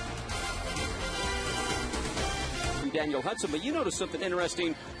stretch. Daniel Hudson, but you noticed something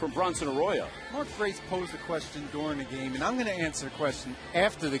interesting from Bronson Arroyo. Mark Grace posed a question during the game, and I'm going to answer the question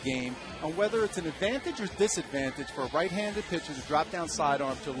after the game on whether it's an advantage or disadvantage for a right-handed pitcher to drop down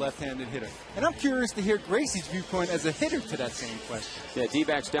sidearm to a left-handed hitter. And I'm curious to hear Gracie's viewpoint as a hitter to that same question. Yeah,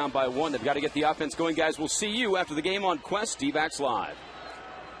 Dbacks down by 1. They've got to get the offense going, guys. We'll see you after the game on Quest Dbacks Live.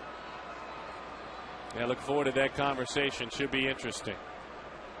 Yeah, look forward to that conversation. Should be interesting.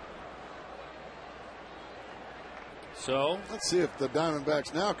 So let's see if the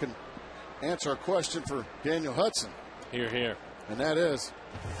Diamondbacks now can answer a question for Daniel Hudson. Here. And that is,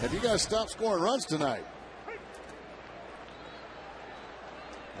 have you guys stopped scoring runs tonight?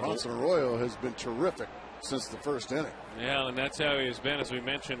 Bronson Arroyo has been terrific since the first inning. Yeah, and that's how he has been, as we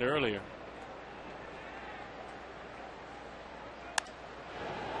mentioned earlier.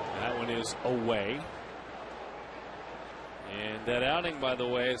 That one is away. And that outing, by the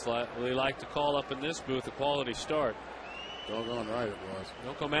way, is like we like to call up in this booth a quality start. Doggone right it was.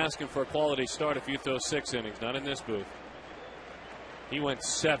 Don't come asking for a quality start if you throw 6 innings. Not in this booth. He went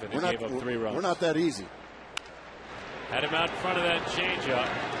 7 and gave up 3 runs. We're not that easy. Had him out in front of that changeup.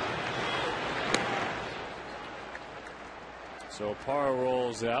 So Parra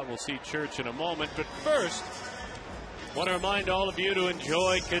rolls out. We'll see Church in a moment. But first, want to remind all of you to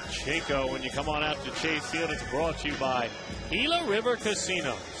enjoy Kachinko when you come on out to Chase Field. It's brought to you by Gila River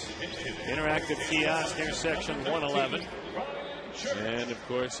Casinos. Interactive kiosk near section 111. And, of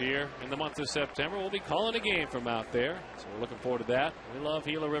course, here in the month of September, we'll be calling a game from out there. So we're looking forward to that. We love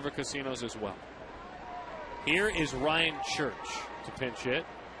Gila River Casinos as well. Here is Ryan Church to pinch hit.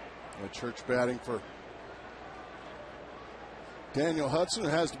 Church batting for Daniel Hudson, who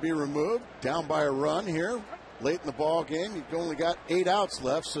has to be removed. Down by a run here. Late in the ball game. You've only got 8 outs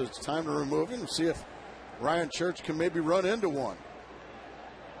left, so it's time to remove him and see if Ryan Church can maybe run into one.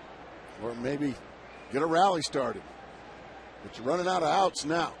 Or maybe get a rally started. But you're running out of outs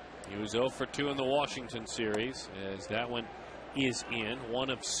now. He was 0 for 2 in the Washington series, as that one is in. 1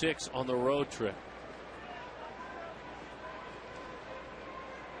 of 6 on the road trip.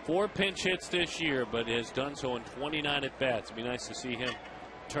 4 pinch hits this year, but has done so in 29 at bats. It'd be nice to see him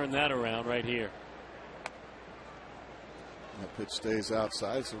turn that around right here. That pitch stays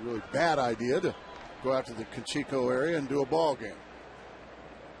outside. It's a really bad idea to go out to the Conchico area and do a ball game.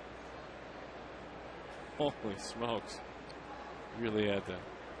 Holy smokes. Really had to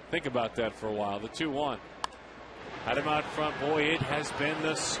think about that for a while. The 2-1. Had him out front. Boy, it has been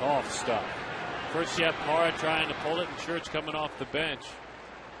the soft stuff. First you have Parra trying to pull it, and Church coming off the bench.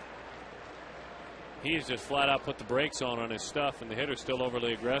 He's just flat out put the brakes on his stuff, and the hitter's still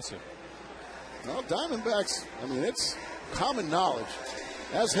overly aggressive. Well, Diamondbacks, I mean, it's common knowledge.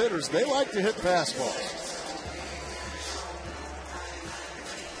 As hitters, they like to hit fastballs.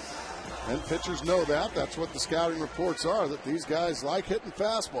 And pitchers know that. That's what the scouting reports are, that these guys like hitting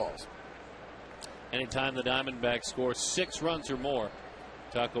fastballs. Anytime the Diamondbacks score 6 runs or more,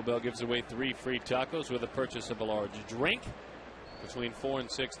 Taco Bell gives away 3 free tacos with a purchase of a large drink between 4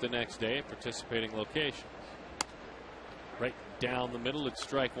 and 6 the next day at participating locations. Right down the middle, it's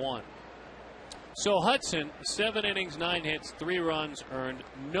strike 1. So Hudson, 7 innings, 9 hits, 3 runs earned,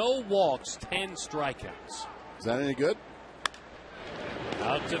 no walks, 10 strikeouts. Is that any good?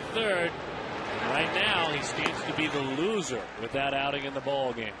 Out to third. And right now, he stands to be the loser with that outing in the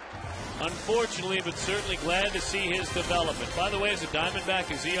ball game. Unfortunately, but certainly glad to see his development. By the way, as a Diamondback,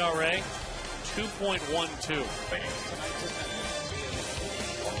 his ERA, 2.12.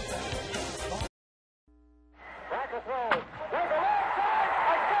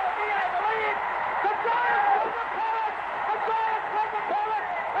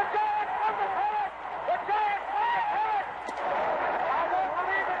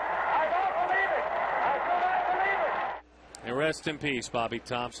 Rest in peace, Bobby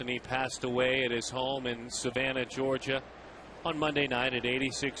Thompson. He passed away at his home in Savannah, Georgia on Monday night at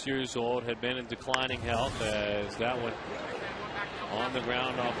 86 years old. Had been in declining health as that one on the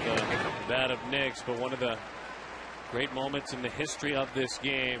ground off the bat of Nix. But one of the great moments in the history of this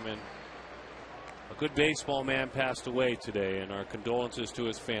game, and a good baseball man passed away today, and our condolences to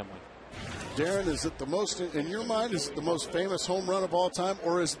his family. Darren, is it the most, in your mind, is it the most famous home run of all time,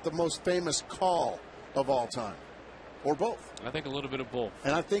 or is it the most famous call of all time? Or both? I think a little bit of both.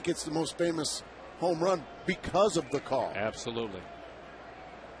 And I think it's the most famous home run because of the call. Absolutely.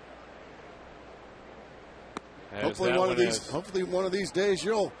 Hopefully one of these days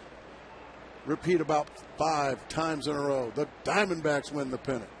you'll repeat about 5 times in a row. The Diamondbacks win the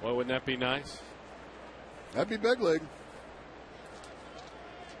pennant. Well, wouldn't that be nice? That'd be big league.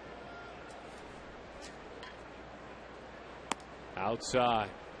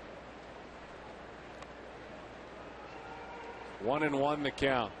 Outside. 1-1 the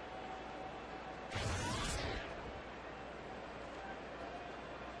count.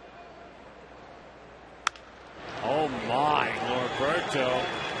 Oh my, Norberto.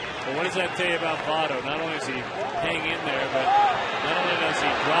 But what does that tell you about Votto? Not only does he hang in there, but not only does he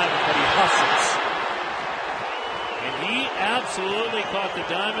drive it, but he hustles. And he absolutely caught the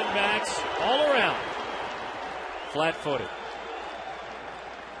Diamondbacks all around. Flat-footed.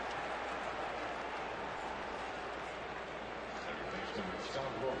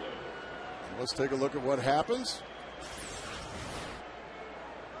 Let's take a look at what happens.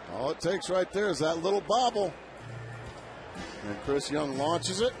 All it takes right there is that little bobble. And Chris Young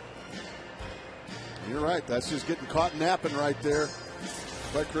launches it. And you're right, that's just getting caught napping right there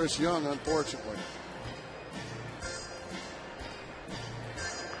by Chris Young, unfortunately.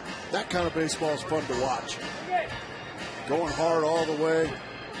 That kind of baseball is fun to watch. Going hard all the way,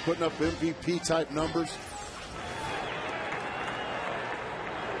 putting up MVP type numbers.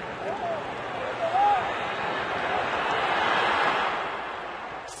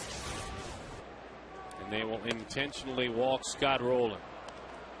 They will intentionally walk Scott Rolen.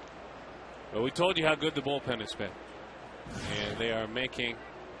 But we told you how good the bullpen has been. And they are making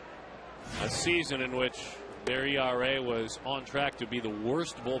a season in which their ERA was on track to be the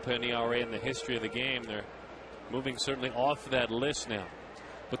worst bullpen ERA in the history of the game. They're moving certainly off that list now.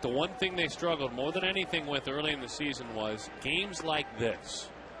 But the one thing they struggled more than anything with early in the season was games like this.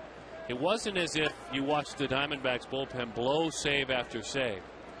 It wasn't as if you watched the Diamondbacks bullpen blow save after save.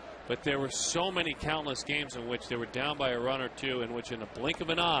 But there were so many countless games in which they were down by a run or two, in which in a blink of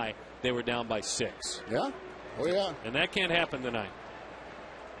an eye, they were down by 6. Yeah? Oh, yeah. And that can't happen tonight.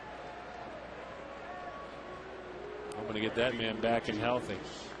 I'm going to get that man back and healthy.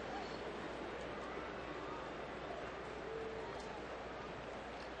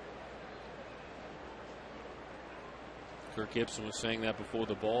 Kirk Gibson was saying that before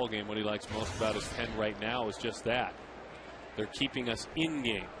the ball game. What he likes most about his pen right now is just that. They're keeping us in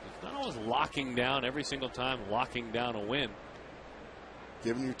game. It's not always locking down every single time, locking down a win.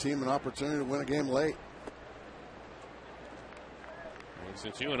 giving your team an opportunity to win a game late. And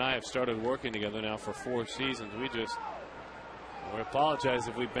since you and I have started working together now for 4 seasons, we apologize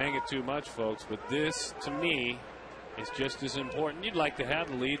if we bang it too much, folks, but this, to me, is just as important. You'd like to have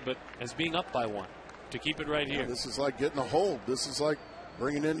the lead, but as being up by 1, to keep it right here. This is like getting a hold. This is like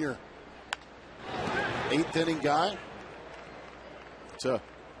bringing in your 8th inning guy to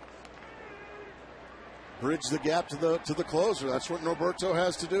bridge the gap to the closer. That's what Norberto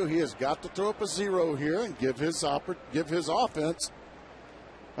has to do. He has got to throw up a 0 here and give his offense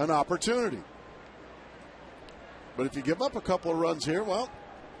an opportunity. But if you give up a couple of runs here, well,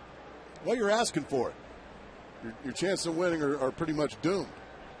 you're asking for it. Your chances of winning are pretty much doomed.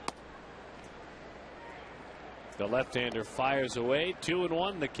 The left-hander fires away.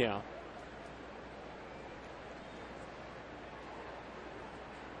 2-1 the count.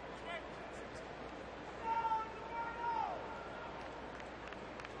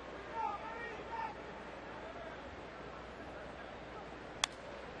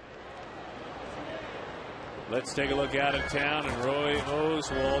 Let's take a look out of town, and Roy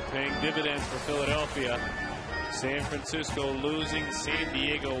Oswald paying dividends for Philadelphia. San Francisco losing, San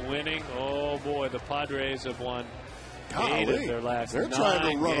Diego winning. Oh boy, the Padres have won 8 of their last 9 They're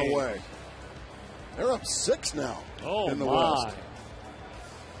trying to run games. away. They're up 6 now in the my. West.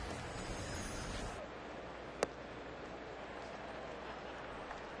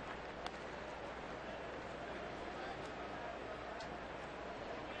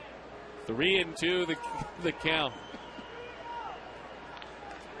 Three and 2 the count.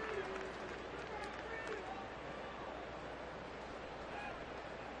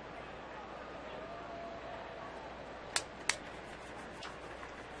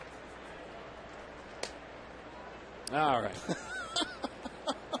 All right.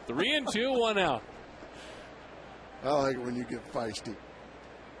 3 and 2, 1 out. I like it when you get feisty.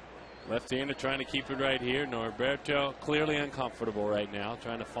 Left-hander trying to keep it right here. Norberto clearly uncomfortable right now,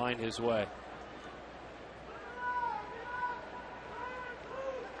 trying to find his way.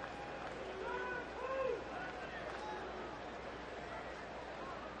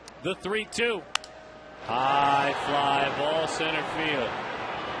 The 3-2. High fly ball center field.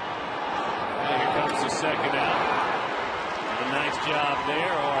 And here comes the second out. A nice job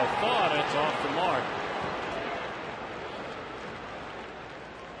there, or I thought it's off the mark.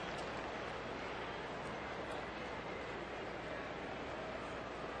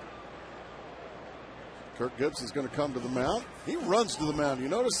 Kirk Gibbs is going to come to the mound. He runs to the mound. You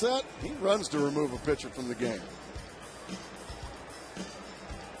notice that? He runs to remove a pitcher from the game.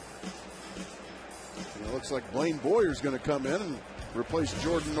 And it looks like Blaine Boyer's going to come in and replace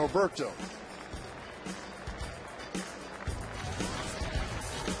Jordan Norberto.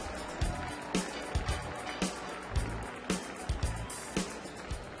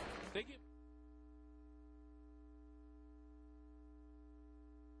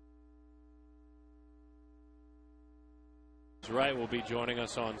 Wright will be joining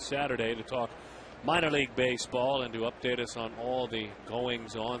us on Saturday to talk minor league baseball and to update us on all the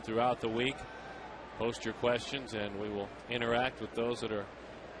goings on throughout the week. Post your questions and we will interact with those that are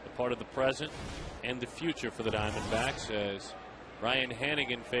a part of the present and the future for the Diamondbacks as Ryan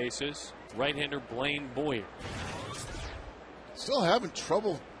Hannigan faces right-hander Blaine Boyer. Still having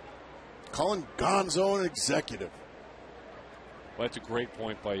trouble calling Gonzo an executive. Well, that's a great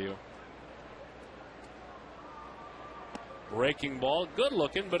point by you. Breaking ball, good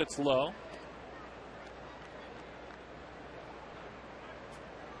looking, but it's low. On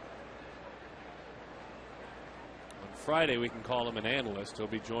Friday, we can call him an analyst. He'll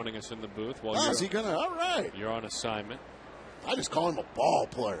be joining us in the booth while is he gonna? All right. You're on assignment. I just call him a ball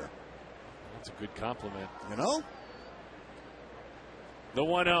player. That's a good compliment. You know? The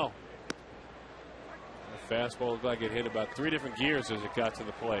 1-0. The fastball looked like it hit about 3 different gears as it got to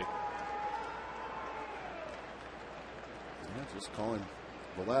the plate. Yeah, just calling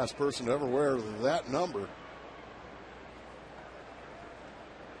the last person to ever wear that number.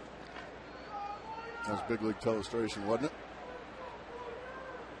 That was big league illustration, wasn't it?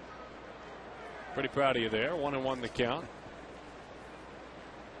 Pretty proud of you there. 1-1 the count.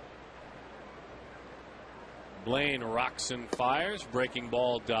 Blaine rocks and fires. Breaking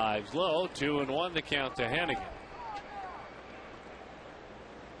ball dives low. 2-1 the count to Hannigan.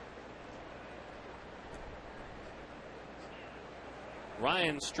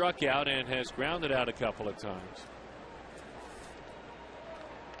 Ryan struck out and has grounded out a couple of times.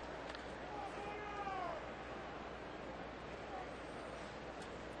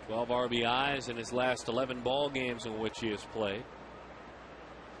 Twelve RBIs in his last 11 ball games in which he has played.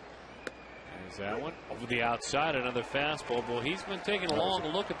 There's that one over the outside, another fastball. Boy, he's been taking a long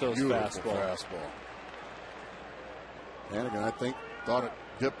look at those fastballs. Hannigan, I think, thought it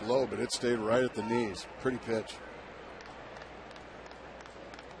dipped low, but it stayed right at the knees. Pretty pitch.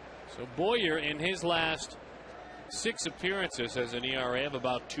 So Boyer, in his last 6 appearances, has an ERA of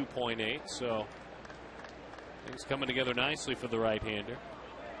about 2.8. So things coming together nicely for the right-hander.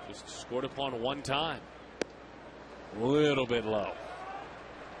 Just scored upon one time. A little bit low.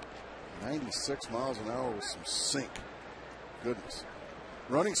 96 miles an hour with some sink. Goodness.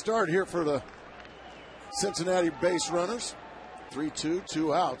 Running start here for the Cincinnati base runners. 3-2,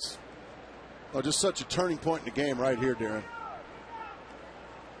 2 outs. Oh, just such a turning point in the game right here, Darren.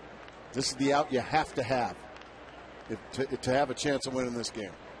 This is the out you have to have to have a chance of winning this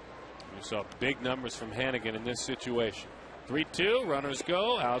game. You saw big numbers from Hannigan in this situation. 3-2, runners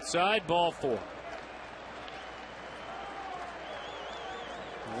go, outside, ball 4.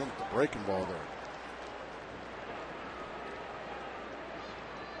 I want the breaking ball there.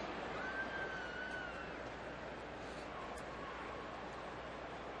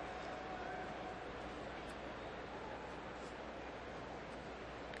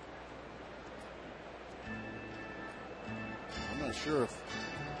 I'm not sure if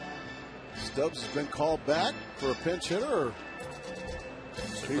Stubbs has been called back for a pinch hitter, or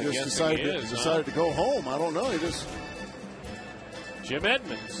he just decided to go home. I don't know. He just. Jim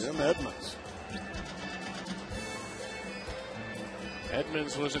Edmonds.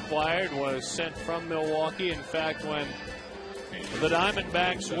 Edmonds was acquired, was sent from Milwaukee. In fact, when the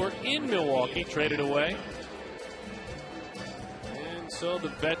Diamondbacks were in Milwaukee, traded away. And so the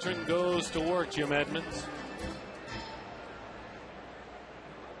veteran goes to work, Jim Edmonds.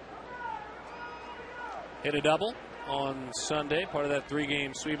 Hit a double on Sunday, part of that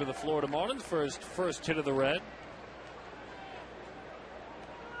 3-game sweep of the Florida Marlins. First hit of the Red.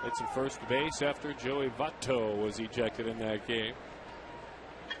 Hit some first base after Joey Votto was ejected in that game.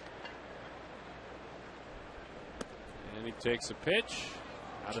 And he takes a pitch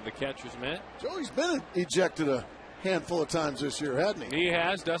out of the catcher's mitt. Joey's been ejected a handful of times this year, hasn't he? He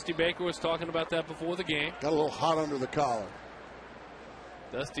has. Dusty Baker was talking about that before the game. Got a little hot under the collar.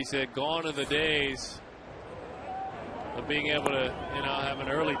 Dusty said, gone are the days of being able to, have an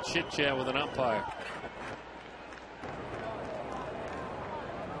early chit-chat with an umpire.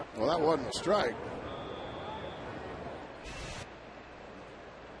 Well, that wasn't a strike.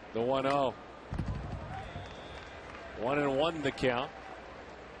 The 1-0. 1-1 the count.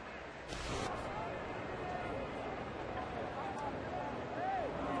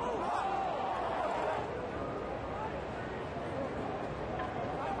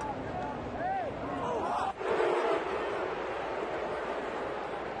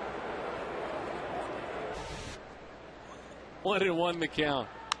 One and one the count.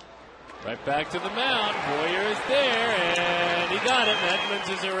 Right back to the mound. Boyer is there, and he got it. Edmonds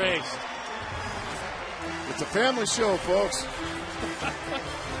is erased. It's a family show, folks.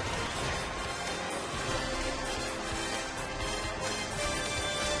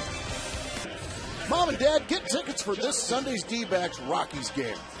 Mom and Dad, get tickets for this Sunday's D-Backs Rockies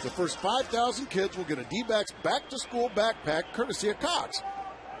game. The first 5,000 kids will get a D-Backs back-to-school backpack courtesy of Cox.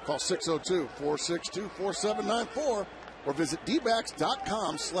 Call 602-462-4794 or visit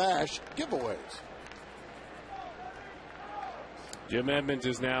dbacks.com/giveaways. Jim Edmonds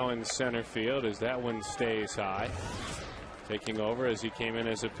is now in center field as that one stays high. Taking over as he came in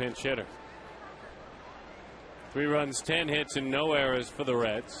as a pinch hitter. 3 runs, 10 hits, and no errors for the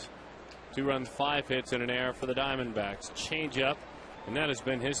Reds. 2 runs, 5 hits, and an error for the Diamondbacks. Change up, and that has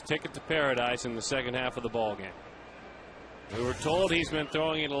been his ticket to paradise in the second half of the ballgame. We were told he's been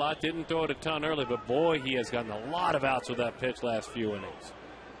throwing it a lot, didn't throw it a ton early, but boy, he has gotten a lot of outs with that pitch last few innings.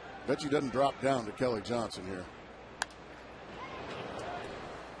 Bet you doesn't drop down to Kelly Johnson here.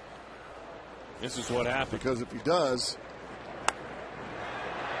 This is what happened. Because if he does,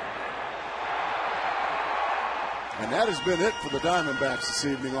 and that has been it for the Diamondbacks this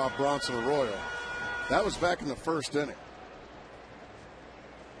evening off Bronson Arroyo. That was back in the first inning.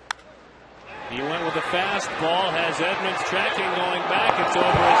 He went with a fastball, has Edmonds tracking, going back. It's over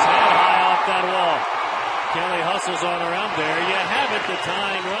his head, high off that wall. Kelly hustles on around there. You have it, the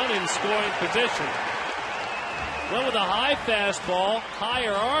tying run in scoring position. Went with a high fastball,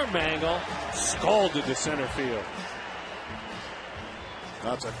 higher arm angle, scalded to center field.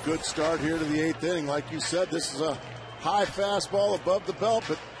 That's a good start here to the 8th inning. Like you said, this is a high fastball above the belt,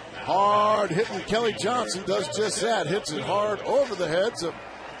 but hard hitting Kelly Johnson does just that. Hits it hard over the heads of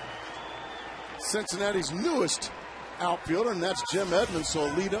Cincinnati's newest outfielder, and that's Jim Edmonds. So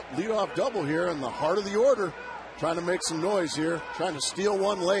lead off double here in the heart of the order. Trying to make some noise here, trying to steal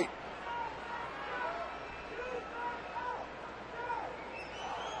one late.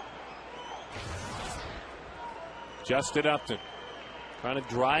 Justin Upton trying to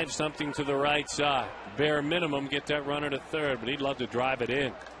drive something to the right side. Bare minimum, get that runner to third, but he'd love to drive it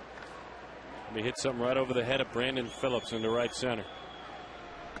in. He hit something right over the head of Brandon Phillips into right center.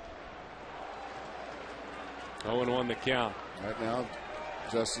 0-1 the count. Right now,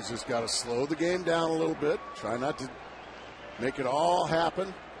 Justin's just got to slow the game down a little bit. Try not to make it all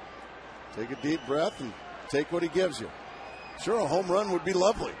happen. Take a deep breath and take what he gives you. Sure, a home run would be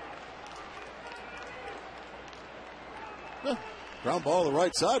lovely. Ground ball to the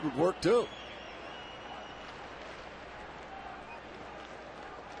right side would work too.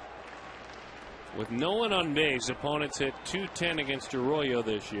 With no one on base, opponents hit .210 against Arroyo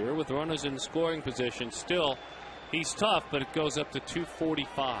this year. With runners in scoring position, still, he's tough, but it goes up to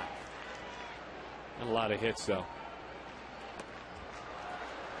 .245. And a lot of hits, though.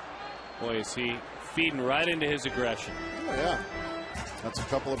 Boy, is he feeding right into his aggression. Oh, yeah. That's a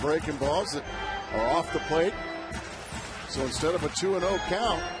couple of breaking balls that are off the plate. So instead of a 2-0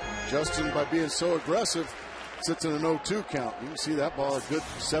 count, Justin, by being so aggressive, sits in an 0-2 count. You can see that ball a good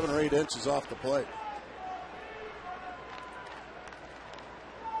 7 or 8 inches off the plate.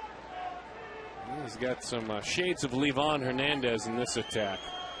 He's got some shades of Livan Hernandez in this attack.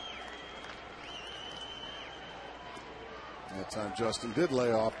 That time Justin did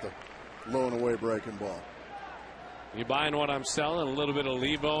lay off the low and away breaking ball. You buying what I'm selling? A little bit of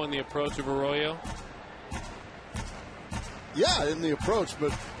Levo in the approach of Arroyo? Yeah, in the approach,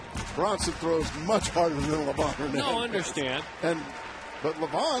 but Bronson throws much harder than Livan Hernandez. No, I understand. But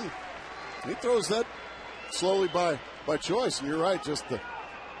Livan, he throws that slowly by choice, and you're right, just the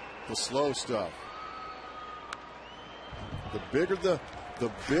slow stuff. The bigger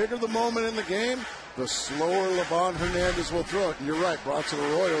the moment in the game, the slower Livan Hernandez will throw it. And you're right, Bronson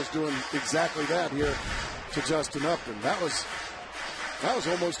Arroyo's doing exactly that here to Justin Upton. That was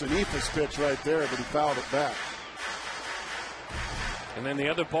almost an Ephus pitch right there, but he fouled it back. And then the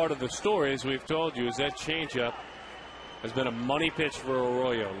other part of the story, as we've told you, is that changeup has been a money pitch for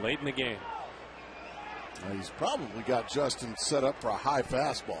Arroyo late in the game. He's probably got Justin set up for a high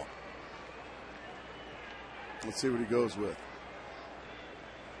fastball. Let's see what he goes with.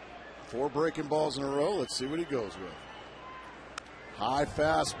 4 breaking balls in a row. Let's see what he goes with. High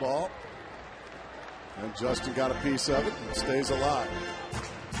fastball. And Justin got a piece of it and stays alive.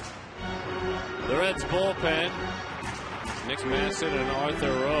 The Reds bullpen. Nick Masson and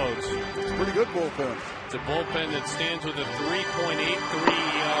Arthur Rhodes. It's a pretty good bullpen. It's a bullpen that stands with a 3.83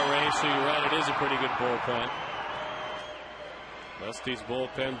 ERA, so you're right, it is a pretty good bullpen. Dusty's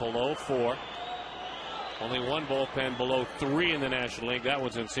bullpen below 4. Only one bullpen below 3 in the National League. That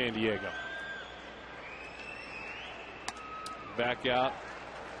was in San Diego. Back out.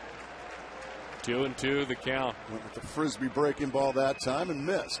 2-2 the count. Went with the frisbee breaking ball that time and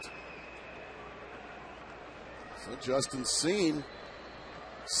missed. So Justin's seen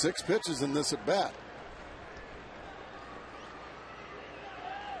 6 pitches in this at bat.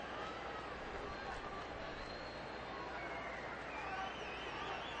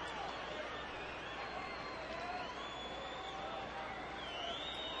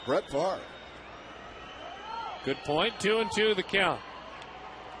 Brett Favre. Good point. 2-2 the count.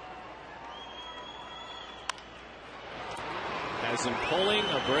 Has him pulling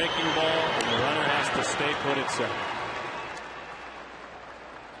a breaking ball, and the runner has to stay put at second.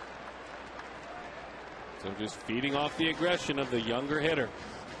 So just feeding off the aggression of the younger hitter.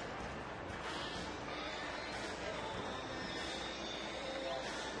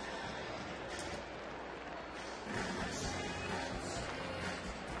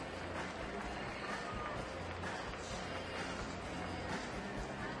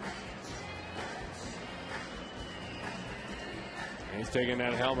 He's taking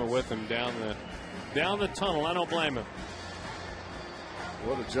that helmet with him down the tunnel. I don't blame him.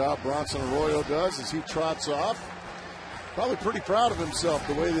 What a job Bronson Arroyo does as he trots off. Probably pretty proud of himself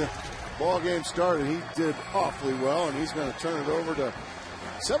the way the ball game started. He did awfully well, and he's going to turn it over to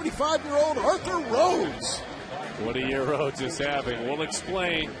 75-year-old Arthur Rhodes. What a year Rhodes is having. We'll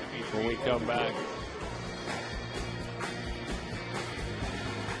explain when we come back.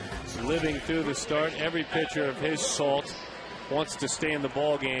 Living through the start, every pitcher of his salt wants to stay in the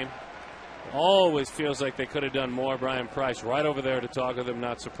ball game. Always feels like they could have done more. Brian Price right over there to talk with him,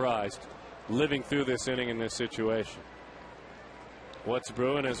 not surprised. Living through this inning in this situation. What's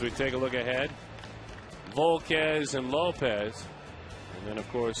brewing as we take a look ahead? Volquez and Lopez. And then, of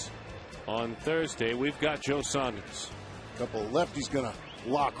course, on Thursday, we've got Joe Saunders. A couple of lefties going to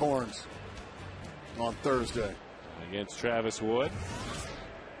lock horns on Thursday. Against Travis Wood.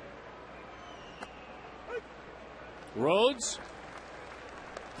 Rhodes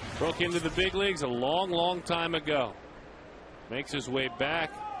Broke into the big leagues a long time ago. Makes his way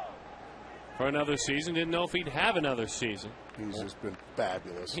back for another season. Didn't know if he'd have another season. He's just been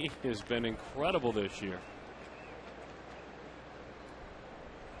fabulous. He has been incredible this year.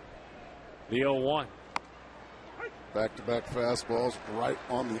 The 0-1. Back-to-back fastballs right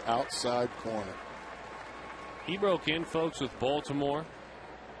on the outside corner. He broke in, folks, with Baltimore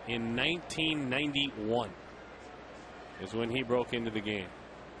in 1991 is when he broke into the game.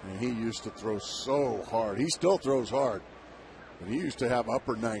 And he used to throw so hard. He still throws hard. But he used to have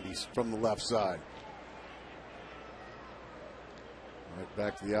upper 90s from the left side. Right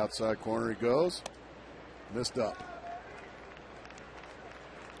back to the outside corner he goes. Missed up.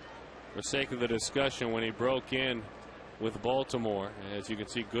 For sake of the discussion, when he broke in with Baltimore, as you can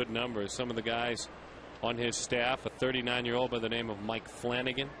see, good numbers. Some of the guys on his staff, a 39-year-old by the name of Mike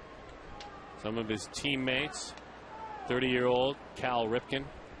Flanagan. Some of his teammates, 30-year-old Cal Ripken,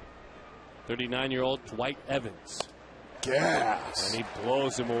 39-year-old Dwight Evans. Gas. And he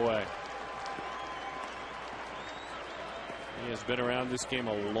blows him away. He has been around this game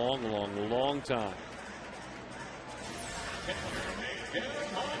a long time.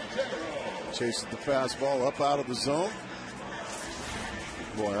 Chases the fastball up out of the zone.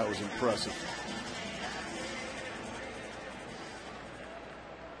 Boy, that was impressive.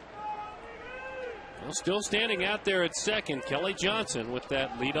 Well, still standing out there at second, Kelly Johnson with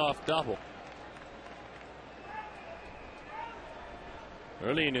that leadoff double.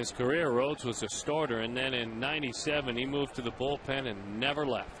 Early in his career, Rhodes was a starter, and then in '97 he moved to the bullpen and never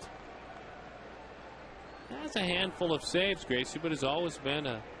left. Has a handful of saves, Gracie, but has always been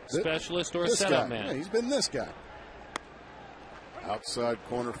a specialist or a setup man. Yeah, he's been this guy. Outside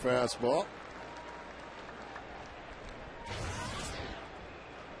corner fastball.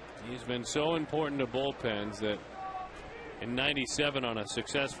 He's been so important to bullpens that in '97 on a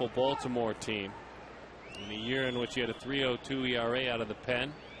successful Baltimore team, in a year in which he had a 3.02 ERA out of the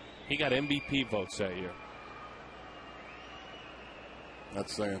pen, he got MVP votes that year.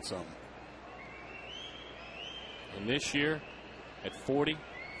 That's saying something. And this year, at 40,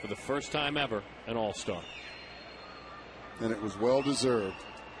 for the first time ever, an All-Star. And it was well deserved.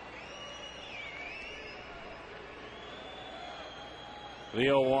 The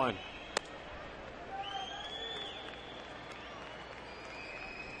 0-1.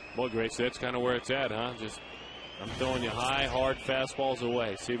 Boy, Grace, that's kind of where it's at, huh? Just, I'm throwing you high, hard fastballs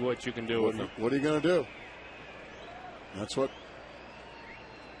away. See what you can do with them. What are you going to do? That's what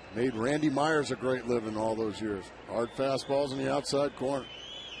made Randy Myers a great living all those years. Hard fastballs in the outside corner.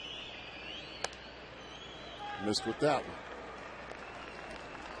 Missed with that one.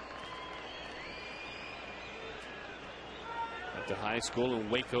 At the high school in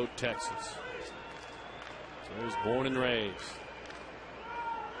Waco, Texas. So he was born and raised.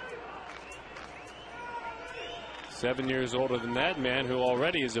 7 years older than that man who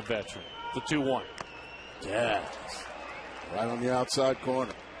already is a veteran. The 2-1. Yes. Right on the outside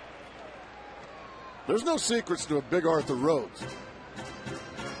corner. There's no secrets to a big Arthur Rhodes.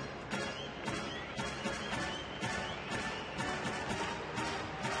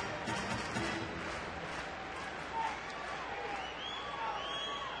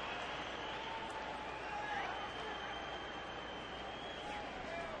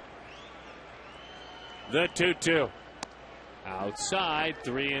 The 2-2. Outside,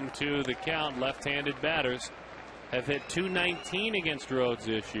 3-2 the count. Left-handed batters have hit .219 against Rhodes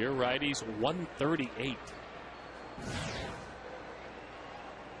this year. Righties 138.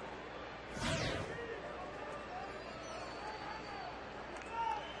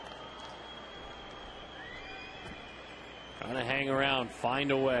 Trying to hang around,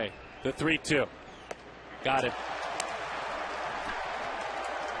 find a way. The 3-2. Got it.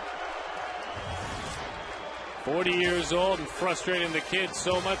 40 years old and frustrating the kids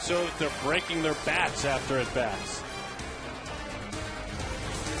so much so that they're breaking their bats after at bats.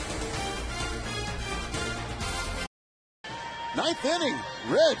 Ninth inning,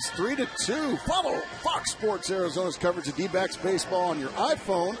 Reds 3-2. Follow Fox Sports Arizona's coverage of D-backs baseball on your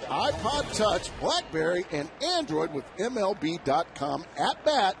iPhone, iPod Touch, BlackBerry, and Android with MLB.com at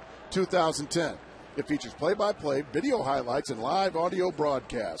Bat 2010. It features play-by-play, video highlights, and live audio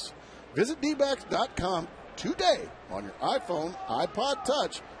broadcasts. Visit Dbacks.com today on your iPhone, iPod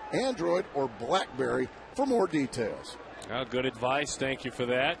Touch, Android, or BlackBerry for more details. Well, good advice. Thank you for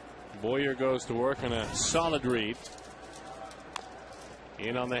that. Boyer goes to work on a solid read.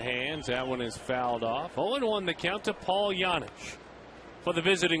 In on the hands. That one is fouled off. 0-1 the count to Paul Janish. For the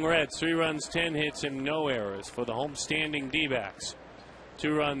visiting Reds, 3 runs, 10 hits, and no errors. For the homestanding D-backs,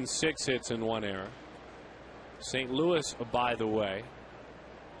 2 runs, 6 hits, and 1 error. St. Louis, by the way,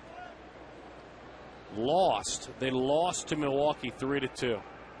 lost. They lost to Milwaukee 3-2.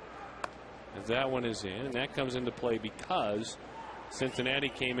 As that one is in, and that comes into play because Cincinnati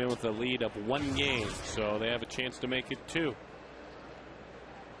came in with a lead of 1 game, so they have a chance to make it 2.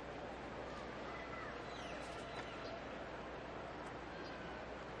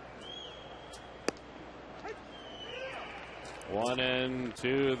 One and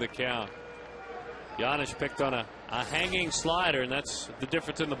 2 the count. Janish picked on a hanging slider, and that's the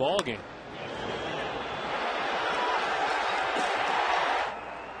difference in the ball game.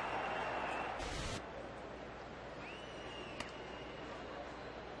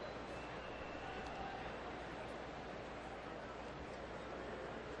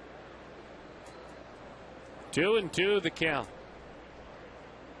 Two and 2 the count.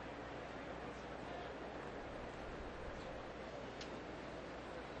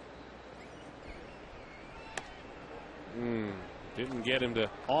 Didn't get him to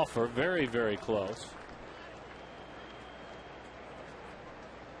offer. Very, very close.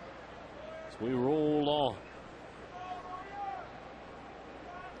 As we roll on.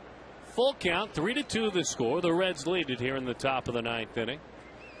 Full count, 3-2 the score. The Reds lead it here in the top of the 9th inning.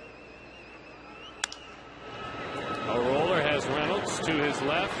 A roller has Reynolds to his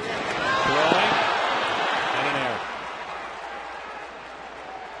left, throwing, and an error.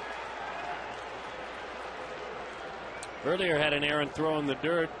 Earlier had an errant throw in the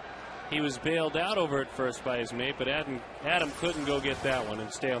dirt. He was bailed out over at first by his mate, but Adam couldn't go get that one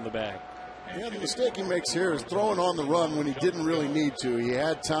and stay on the bag. Yeah, the mistake he makes here is throwing on the run when he didn't really need to. He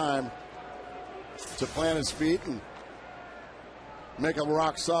had time to plant his feet and make a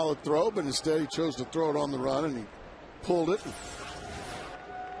rock solid throw, but instead he chose to throw it on the run, and he pulled it.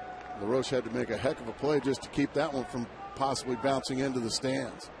 LaRoche had to make a heck of a play just to keep that one from possibly bouncing into the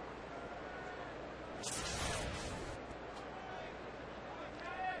stands.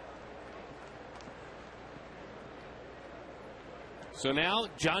 So now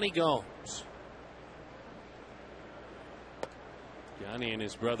Johnny Gomes. Johnny and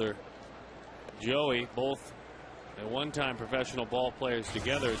his brother Joey, both at one time professional ball players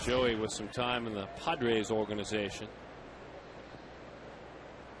together. Joey with some time in the Padres organization.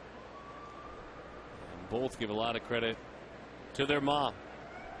 And both give a lot of credit to their mom.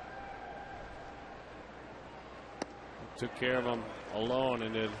 Took care of them alone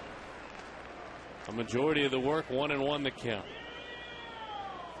and did a majority of the work. 1-1 the count.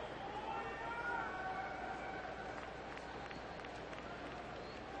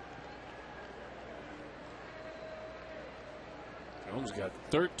 Gomes got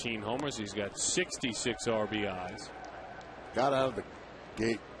 13 homers. He's got 66 RBIs. Got out of the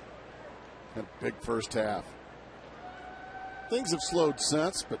gate. Had a big first half. Things have slowed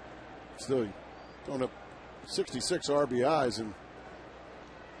since, but still, you don't have 66 RBIs and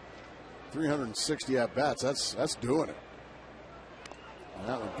 360 at bats. That's doing it. And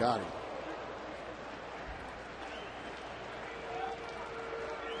that one got him.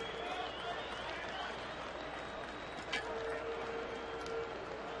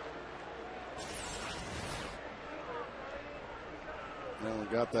 Now we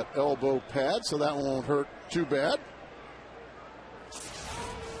got that elbow pad, so that one won't hurt too bad.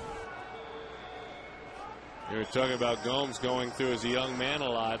 You were talking about Gomes going through as a young man a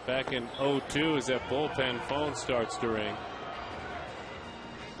lot. Back in 2002, as that bullpen phone starts to ring.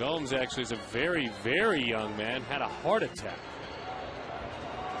 Gomes actually is a very, very young man, had a heart attack.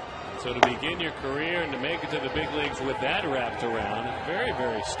 So to begin your career and to make it to the big leagues with that wrapped around, very,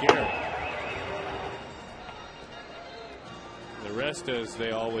 very scary. The rest, as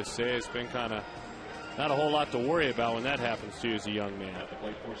they always say, has been kind of not a whole lot to worry about when that happens to you as a young man.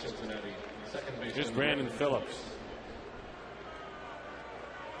 Here's Brandon Phillips.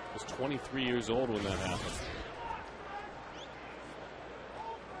 He was 23 years old when that happened.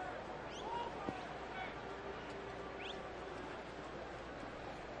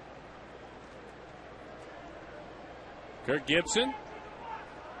 Kirk Gibson.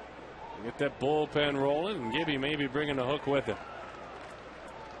 Get that bullpen rolling, and Gibby maybe bringing the hook with him.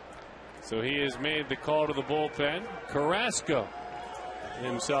 So he has made the call to the bullpen. Carrasco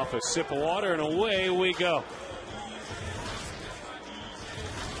himself a sip of water, and away we go.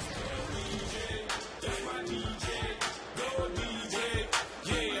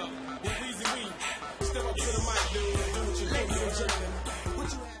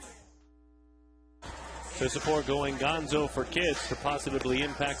 To support going Gonzo for Kids to positively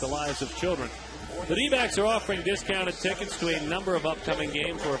impact the lives of children, the Dbacks are offering discounted tickets to a number of upcoming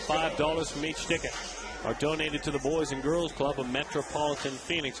games worth $5 from each ticket. Are donated to the Boys and Girls Club of Metropolitan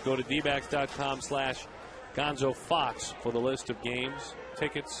Phoenix. Go to dbacks.com/GonzoFox for the list of games,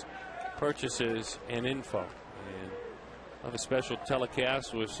 tickets, purchases and info. And I'll have a special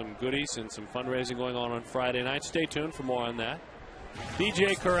telecast with some goodies and some fundraising going on Friday night. Stay tuned for more on that.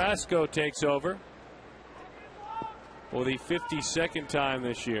 DJ Carrasco takes over for the 52nd time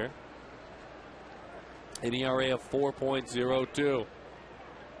this year. An ERA of 4.02.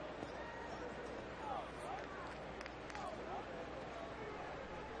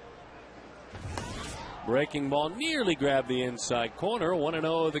 Breaking ball nearly grabbed the inside corner.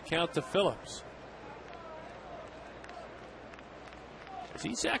 1-0 the count to Phillips. Does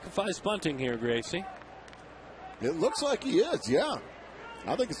he sacrifice bunting here, Gracie? It looks like he is, yeah.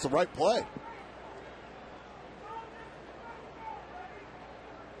 I think it's the right play.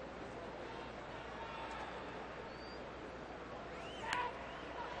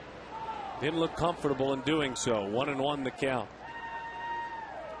 Didn't look comfortable in doing so. 1-1 the count.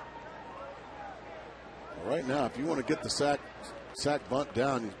 Right now, if you want to get the sack bunt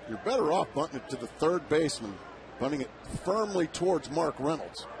down, you're better off bunting it to the third baseman, bunting it firmly towards Mark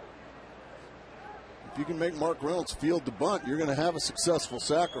Reynolds. If you can make Mark Reynolds field the bunt, you're going to have a successful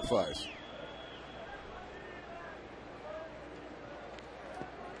sacrifice.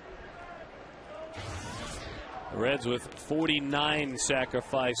 The Reds with 49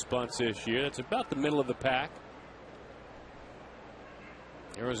 sacrifice bunts this year. That's about the middle of the pack.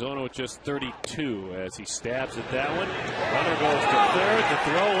 Arizona with just 32 as he stabs at that one. Runner goes to third. The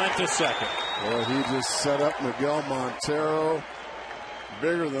throw went to second. Well, he just set up Miguel Montero.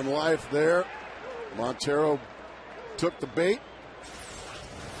 Bigger than life there. Montero took the bait.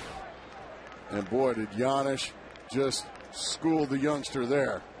 And boy, did Janish just school the youngster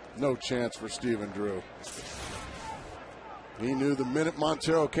there. No chance for Stephen Drew. He knew the minute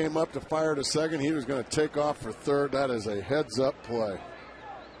Montero came up to fire to second, he was going to take off for third. That is a heads-up play.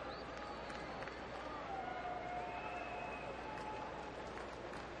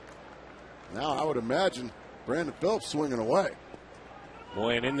 Now I would imagine Brandon Phillips swinging away.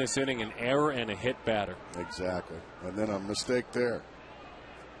 Boy, and in this inning, an error and a hit batter. Exactly. And then a mistake there.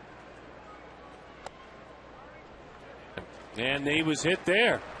 And he was hit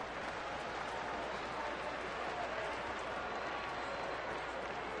there.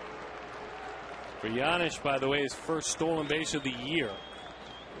 For Janish, by the way, his first stolen base of the year.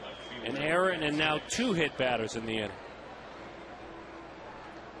 An error and now two hit batters in the inning.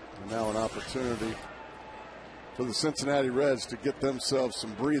 And now an opportunity for the Cincinnati Reds to get themselves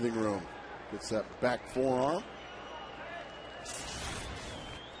some breathing room. Gets that back forearm.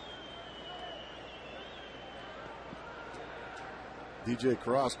 DJ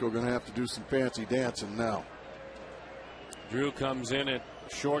Carrasco going to have to do some fancy dancing now. Drew comes in at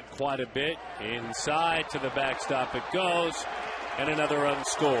short quite a bit. Inside to the backstop it goes. And another run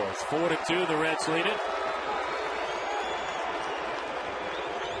scores. 4-2, the Reds lead it.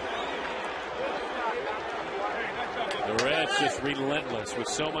 The Reds just relentless with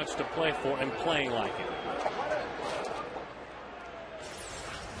so much to play for and playing like it.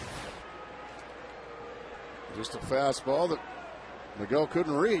 Just a fastball that Miguel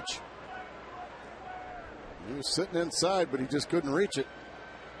couldn't reach. He was sitting inside, but he just couldn't reach it.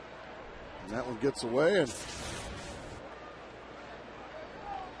 And that one gets away. And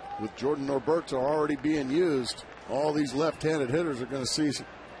with Jordan Norberto already being used, all these left-handed hitters are going to see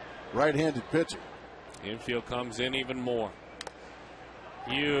right-handed pitching. Infield comes in even more.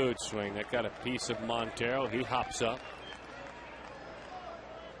 Huge swing. That got a piece of Montero. He hops up.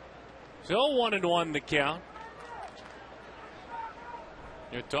 Still 1-1 the count.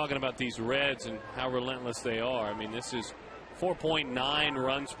 You're talking about these Reds and how relentless they are. I mean, this is 4.9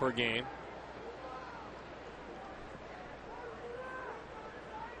 runs per game.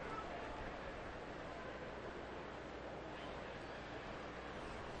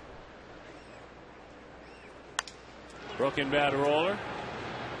 Broken bat roller.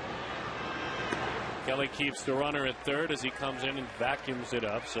 Kelly keeps the runner at third as he comes in and vacuums it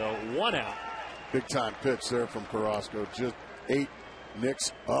up. So 1 out. Big time pitch there from Carrasco. Just 8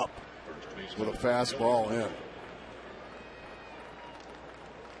 nicks up with a fastball in.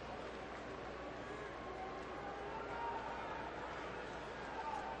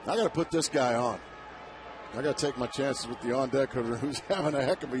 I got to put this guy on. I got to take my chances with the on-deck hitter who's having a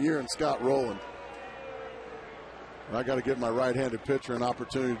heck of a year in Scott Rolen. I got to give my right-handed pitcher an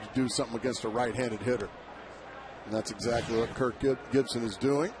opportunity to do something against a right-handed hitter. And that's exactly what Kirk Gibson is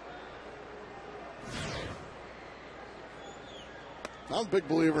doing. I'm a big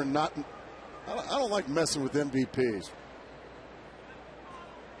believer in I don't like messing with MVPs.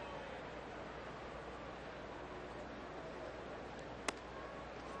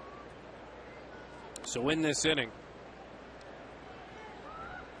 So in this inning,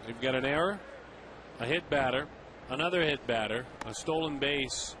 We've got an error, a hit batter, another hit batter, a stolen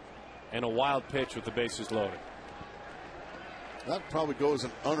base, and a wild pitch with the bases loaded. That probably goes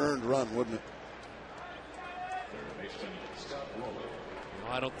an unearned run, wouldn't it? No,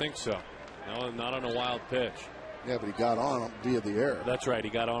 I don't think so. No, not on a wild pitch. Yeah, but he got on him via the air. That's right. He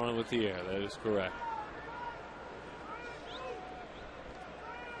got on it with the air. That is correct.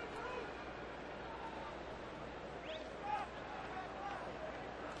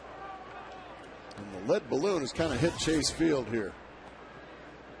 And the lead balloon has kind of hit Chase Field here.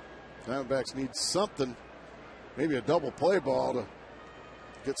 Diamondbacks need something, maybe a double play ball to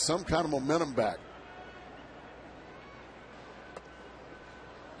get some kind of momentum back.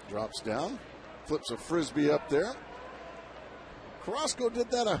 Drops down, flips a frisbee up there. Carrasco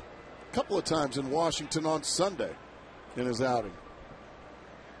did that a couple of times in Washington on Sunday in his outing.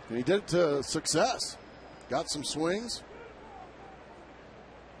 And he did it to success. Got some swings.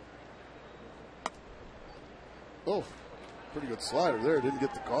 Oh, pretty good slider there. Didn't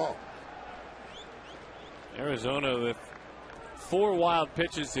get the call. Arizona with 4 wild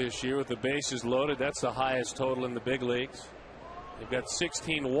pitches this year with the bases loaded. That's the highest total in the big leagues. They've got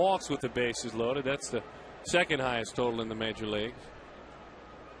 16 walks with the bases loaded. That's the second highest total in the major leagues.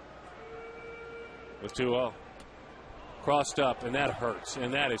 With 2-0. Crossed up, and that hurts,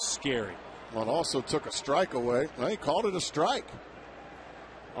 and that is scary. Well, it also took a strike away. Well, he called it a strike.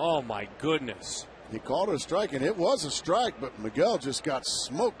 Oh, my goodness. He called it a strike, and it was a strike, but Miguel just got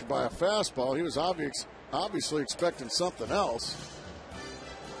smoked by a fastball. He was obviously expecting something else.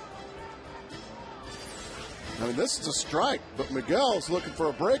 I mean, this is a strike, but Miguel's looking for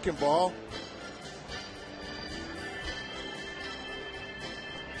a breaking ball.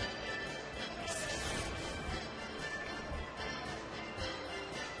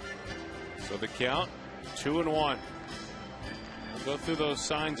 So the count, 2-1. We'll go through those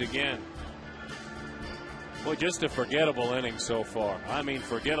signs again. Well, just a forgettable inning so far. I mean,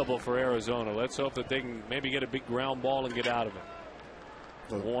 forgettable for Arizona. Let's hope that they can maybe get a big ground ball and get out of it.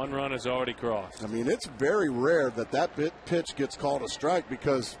 One run has already crossed. I mean, it's very rare that pitch gets called a strike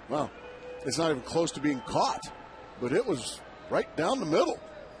because, well, it's not even close to being caught. But it was right down the middle.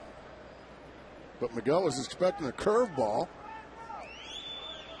 But Miguel was expecting a curveball.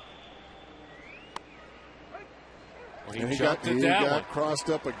 Well, and he got crossed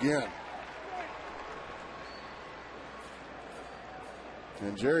up again.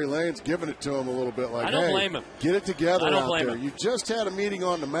 And Jerry Lane's giving it to him a little bit like, I don't blame him. Get it together I don't out blame there. him. You just had a meeting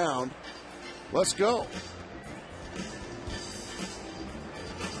on the mound. Let's go.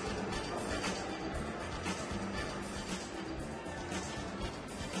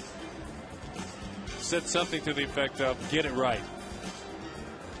 Said something to the effect of, get it right.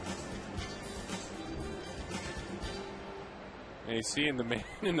 And you see the man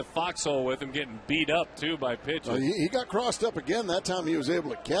in the foxhole with him getting beat up, too, by pitches. Well, he got crossed up again. That time he was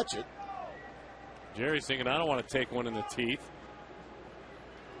able to catch it. Jerry's thinking, I don't want to take one in the teeth.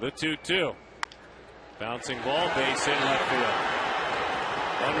 The 2-2. Bouncing ball, base hit left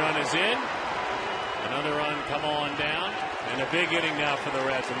field. One run is in. Another run come on down. And a big inning now for the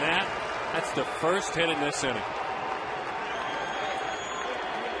Reds. And that's the first hit in this inning.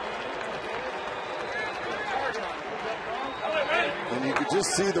 And you could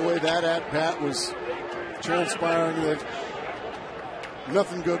just see the way that at-bat was transpiring, that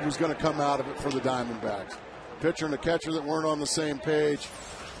nothing good was going to come out of it for the Diamondbacks. Pitcher and a catcher that weren't on the same page.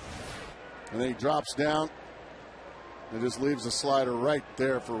 And then he drops down and just leaves the slider right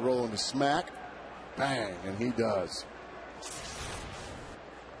there for Rolen to smack. Bang, and he does.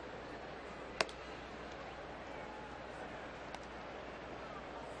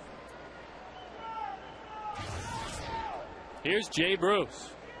 Here's Jay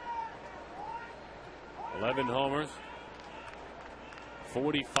Bruce. 11 homers.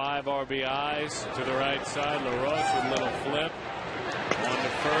 45 RBIs to the right side. LaRoche with a little flip. On the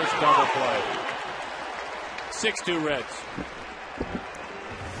first double play. 6-2 Reds.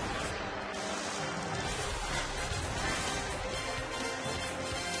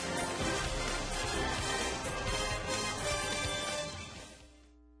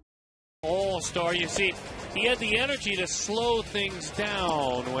 All-star, you see, he had the energy to slow things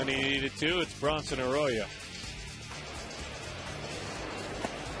down when he needed to. It's Bronson Arroyo.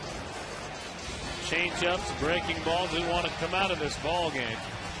 Change-ups, breaking balls, who want to come out of this ball game.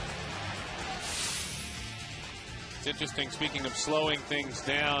 It's interesting, speaking of slowing things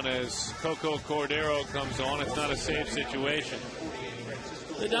down, as Coco Cordero comes on, it's not a safe situation.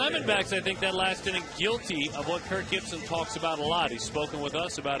 The Diamondbacks, I think that last inning, guilty of what Kirk Gibson talks about a lot. He's spoken with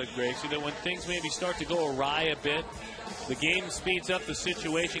us about it, Gracie, that when things maybe start to go awry a bit, the game speeds up, the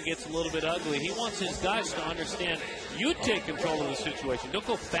situation gets a little bit ugly. He wants his guys to understand, you take control of the situation. Don't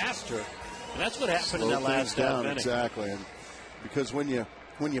go faster. And that's what happened in that last half inning. Exactly. And because when you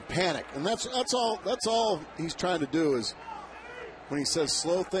panic, and that's all he's trying to do is when he says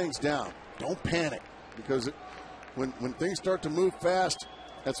slow things down, don't panic. Because when things start to move fast,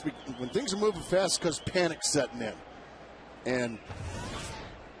 when things are moving fast, because panic's setting in. And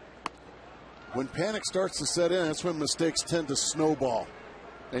when panic starts to set in, that's when mistakes tend to snowball.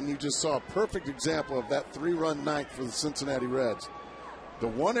 And you just saw a perfect example of that 3-run ninth for the Cincinnati Reds. The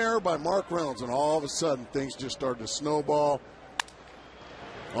one error by Mark Reynolds, and all of a sudden things just started to snowball.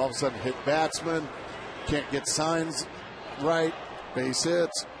 All of a sudden hit batsman, can't get signs right, base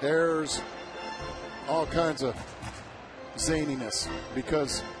hits, errors, all kinds of zaniness,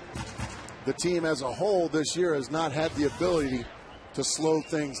 because the team as a whole this year has not had the ability to slow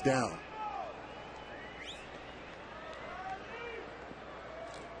things down.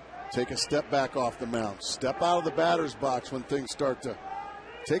 Take a step back off the mound. Step out of the batter's box when things start to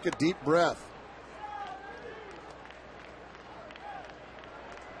take a deep breath.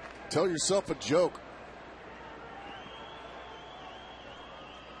 Tell yourself a joke.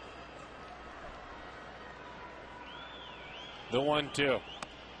 The 1-2.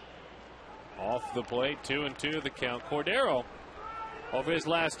 Off the plate, 2-2 the count. Cordero, over his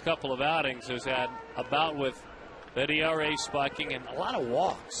last couple of outings, has had a bout with that ERA spiking and a lot of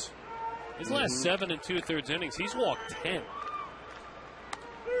walks. His last 7 2/3 innings, he's walked 10.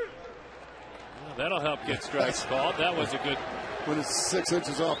 Well, that'll help get strikes called. That was a good. When it's 6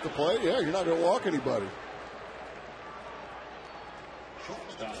 inches off the plate, yeah, you're not going to walk anybody.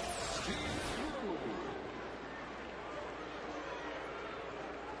 Shortstop, Steve.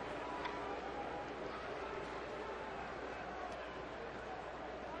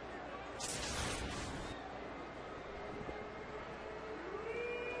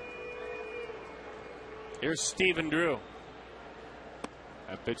 Here's Stephen Drew.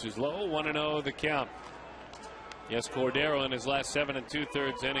 That pitch is low, 1-0 the count. Yes, Cordero in his last 7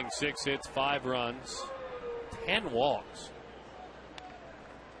 2/3 innings, 6 hits, 5 runs, 10 walks.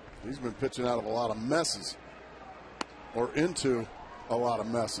 He's been pitching out of a lot of messes, or into a lot of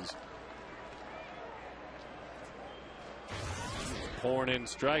messes. Pouring in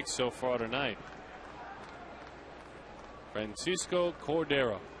strikes so far tonight. Francisco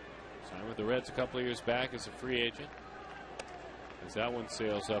Cordero. Signed with the Reds a couple of years back as a free agent. As that one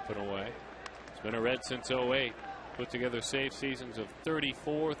sails up and away. He's been a Red since 08. Put together save seasons of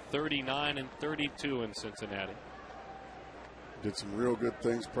 34, 39, and 32 in Cincinnati. Did some real good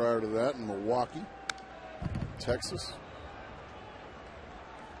things prior to that in Milwaukee, Texas.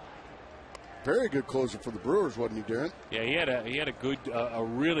 Very good closer for the Brewers, wasn't he, Darren? Yeah, he had a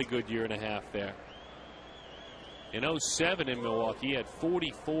really good year and a half there. In 07 in Milwaukee, he had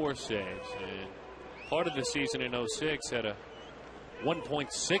 44 saves, and part of the season in 06 had a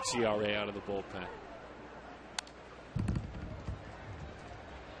 1.6 ERA out of the bullpen.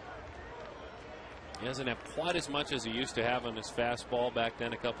 He doesn't have quite as much as he used to have on his fastball back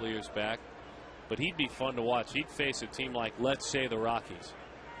then a couple of years back, but he'd be fun to watch. He'd face a team like, let's say, the Rockies,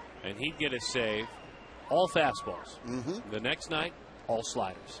 and he'd get a save, all fastballs. The next night, all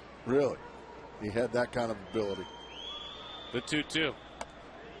sliders. Really? He had that kind of ability. The 2-2.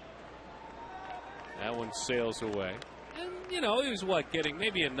 That one sails away. And, you know, he was, getting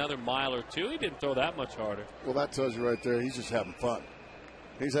maybe another mile or two. He didn't throw that much harder. Well, that tells you right there he's just having fun.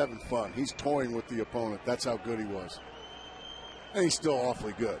 He's having fun. He's toying with the opponent. That's how good he was. And he's still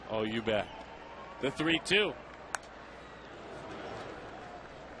awfully good. Oh, you bet. The 3-2.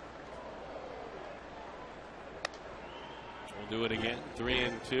 We'll do it again.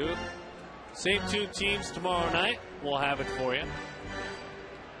 3-2. Same two teams tomorrow night. We'll have it for you.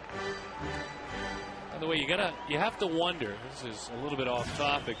 By the way, you have to wonder. This is a little bit off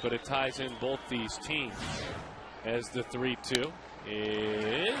topic, but it ties in both these teams. As the 3-2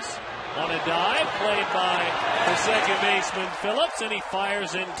 is on a dive, played by the second baseman Phillips, and he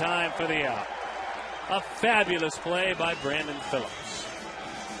fires in time for the out. A fabulous play by Brandon Phillips.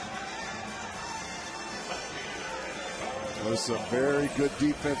 This is a very good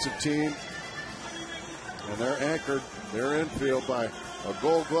defensive team. And they're anchored, their infield, by a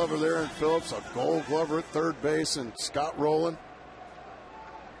Gold Glover there in Phillips, a Gold Glover at third base, and Scott Rolen.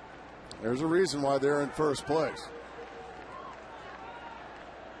 There's a reason why they're in first place.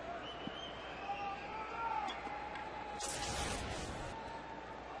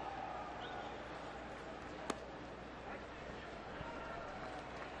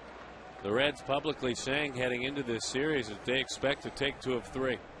 The Reds publicly saying heading into this series that they expect to take 2 of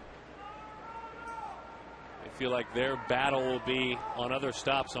 3. They feel like their battle will be on other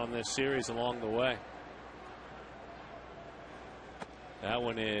stops on this series along the way. That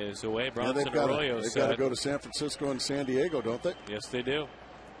one is away. Bronson Arroyo they've got to go to San Francisco and San Diego, don't they? Yes, they do.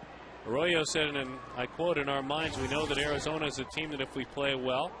 Arroyo said, and I quote, "In our minds, we know that Arizona is a team that if we play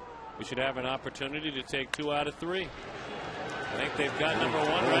well, we should have an opportunity to take 2 out of 3. I think they've got number 1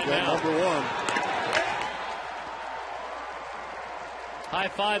 right now. Number 1. High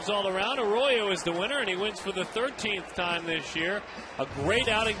fives all around. Arroyo is the winner, and he wins for the 13th time this year. A great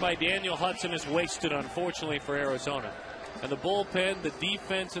outing by Daniel Hudson is wasted, unfortunately, for Arizona. And the bullpen, the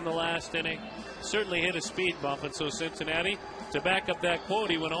defense in the last inning, certainly hit a speed bump. And so Cincinnati, to back up that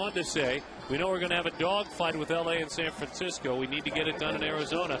quote, he went on to say, "We know we're going to have a dogfight with LA and San Francisco. We need to get it done in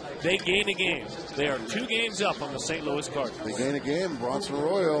Arizona." They gain a game. They are 2 games up on the St. Louis Cardinals. They gain a game. Bronson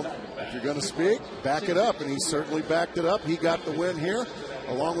Arroyo, if you're going to speak, back it up. And he certainly backed it up. He got the win here,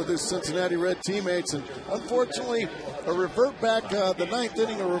 along with his Cincinnati Red teammates. And unfortunately, a revert back, the 9th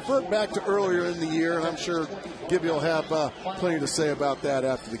inning, a revert back to earlier in the year. And I'm sure Gibby will have plenty to say about that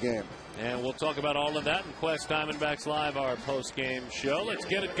after the game. And we'll talk about all of that in Quest Diamondbacks Live, our post-game show. Let's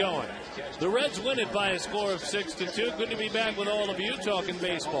get it going. The Reds win it by a score of 6-2. Good to be back with all of you talking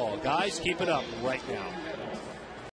baseball. Guys, keep it up right now.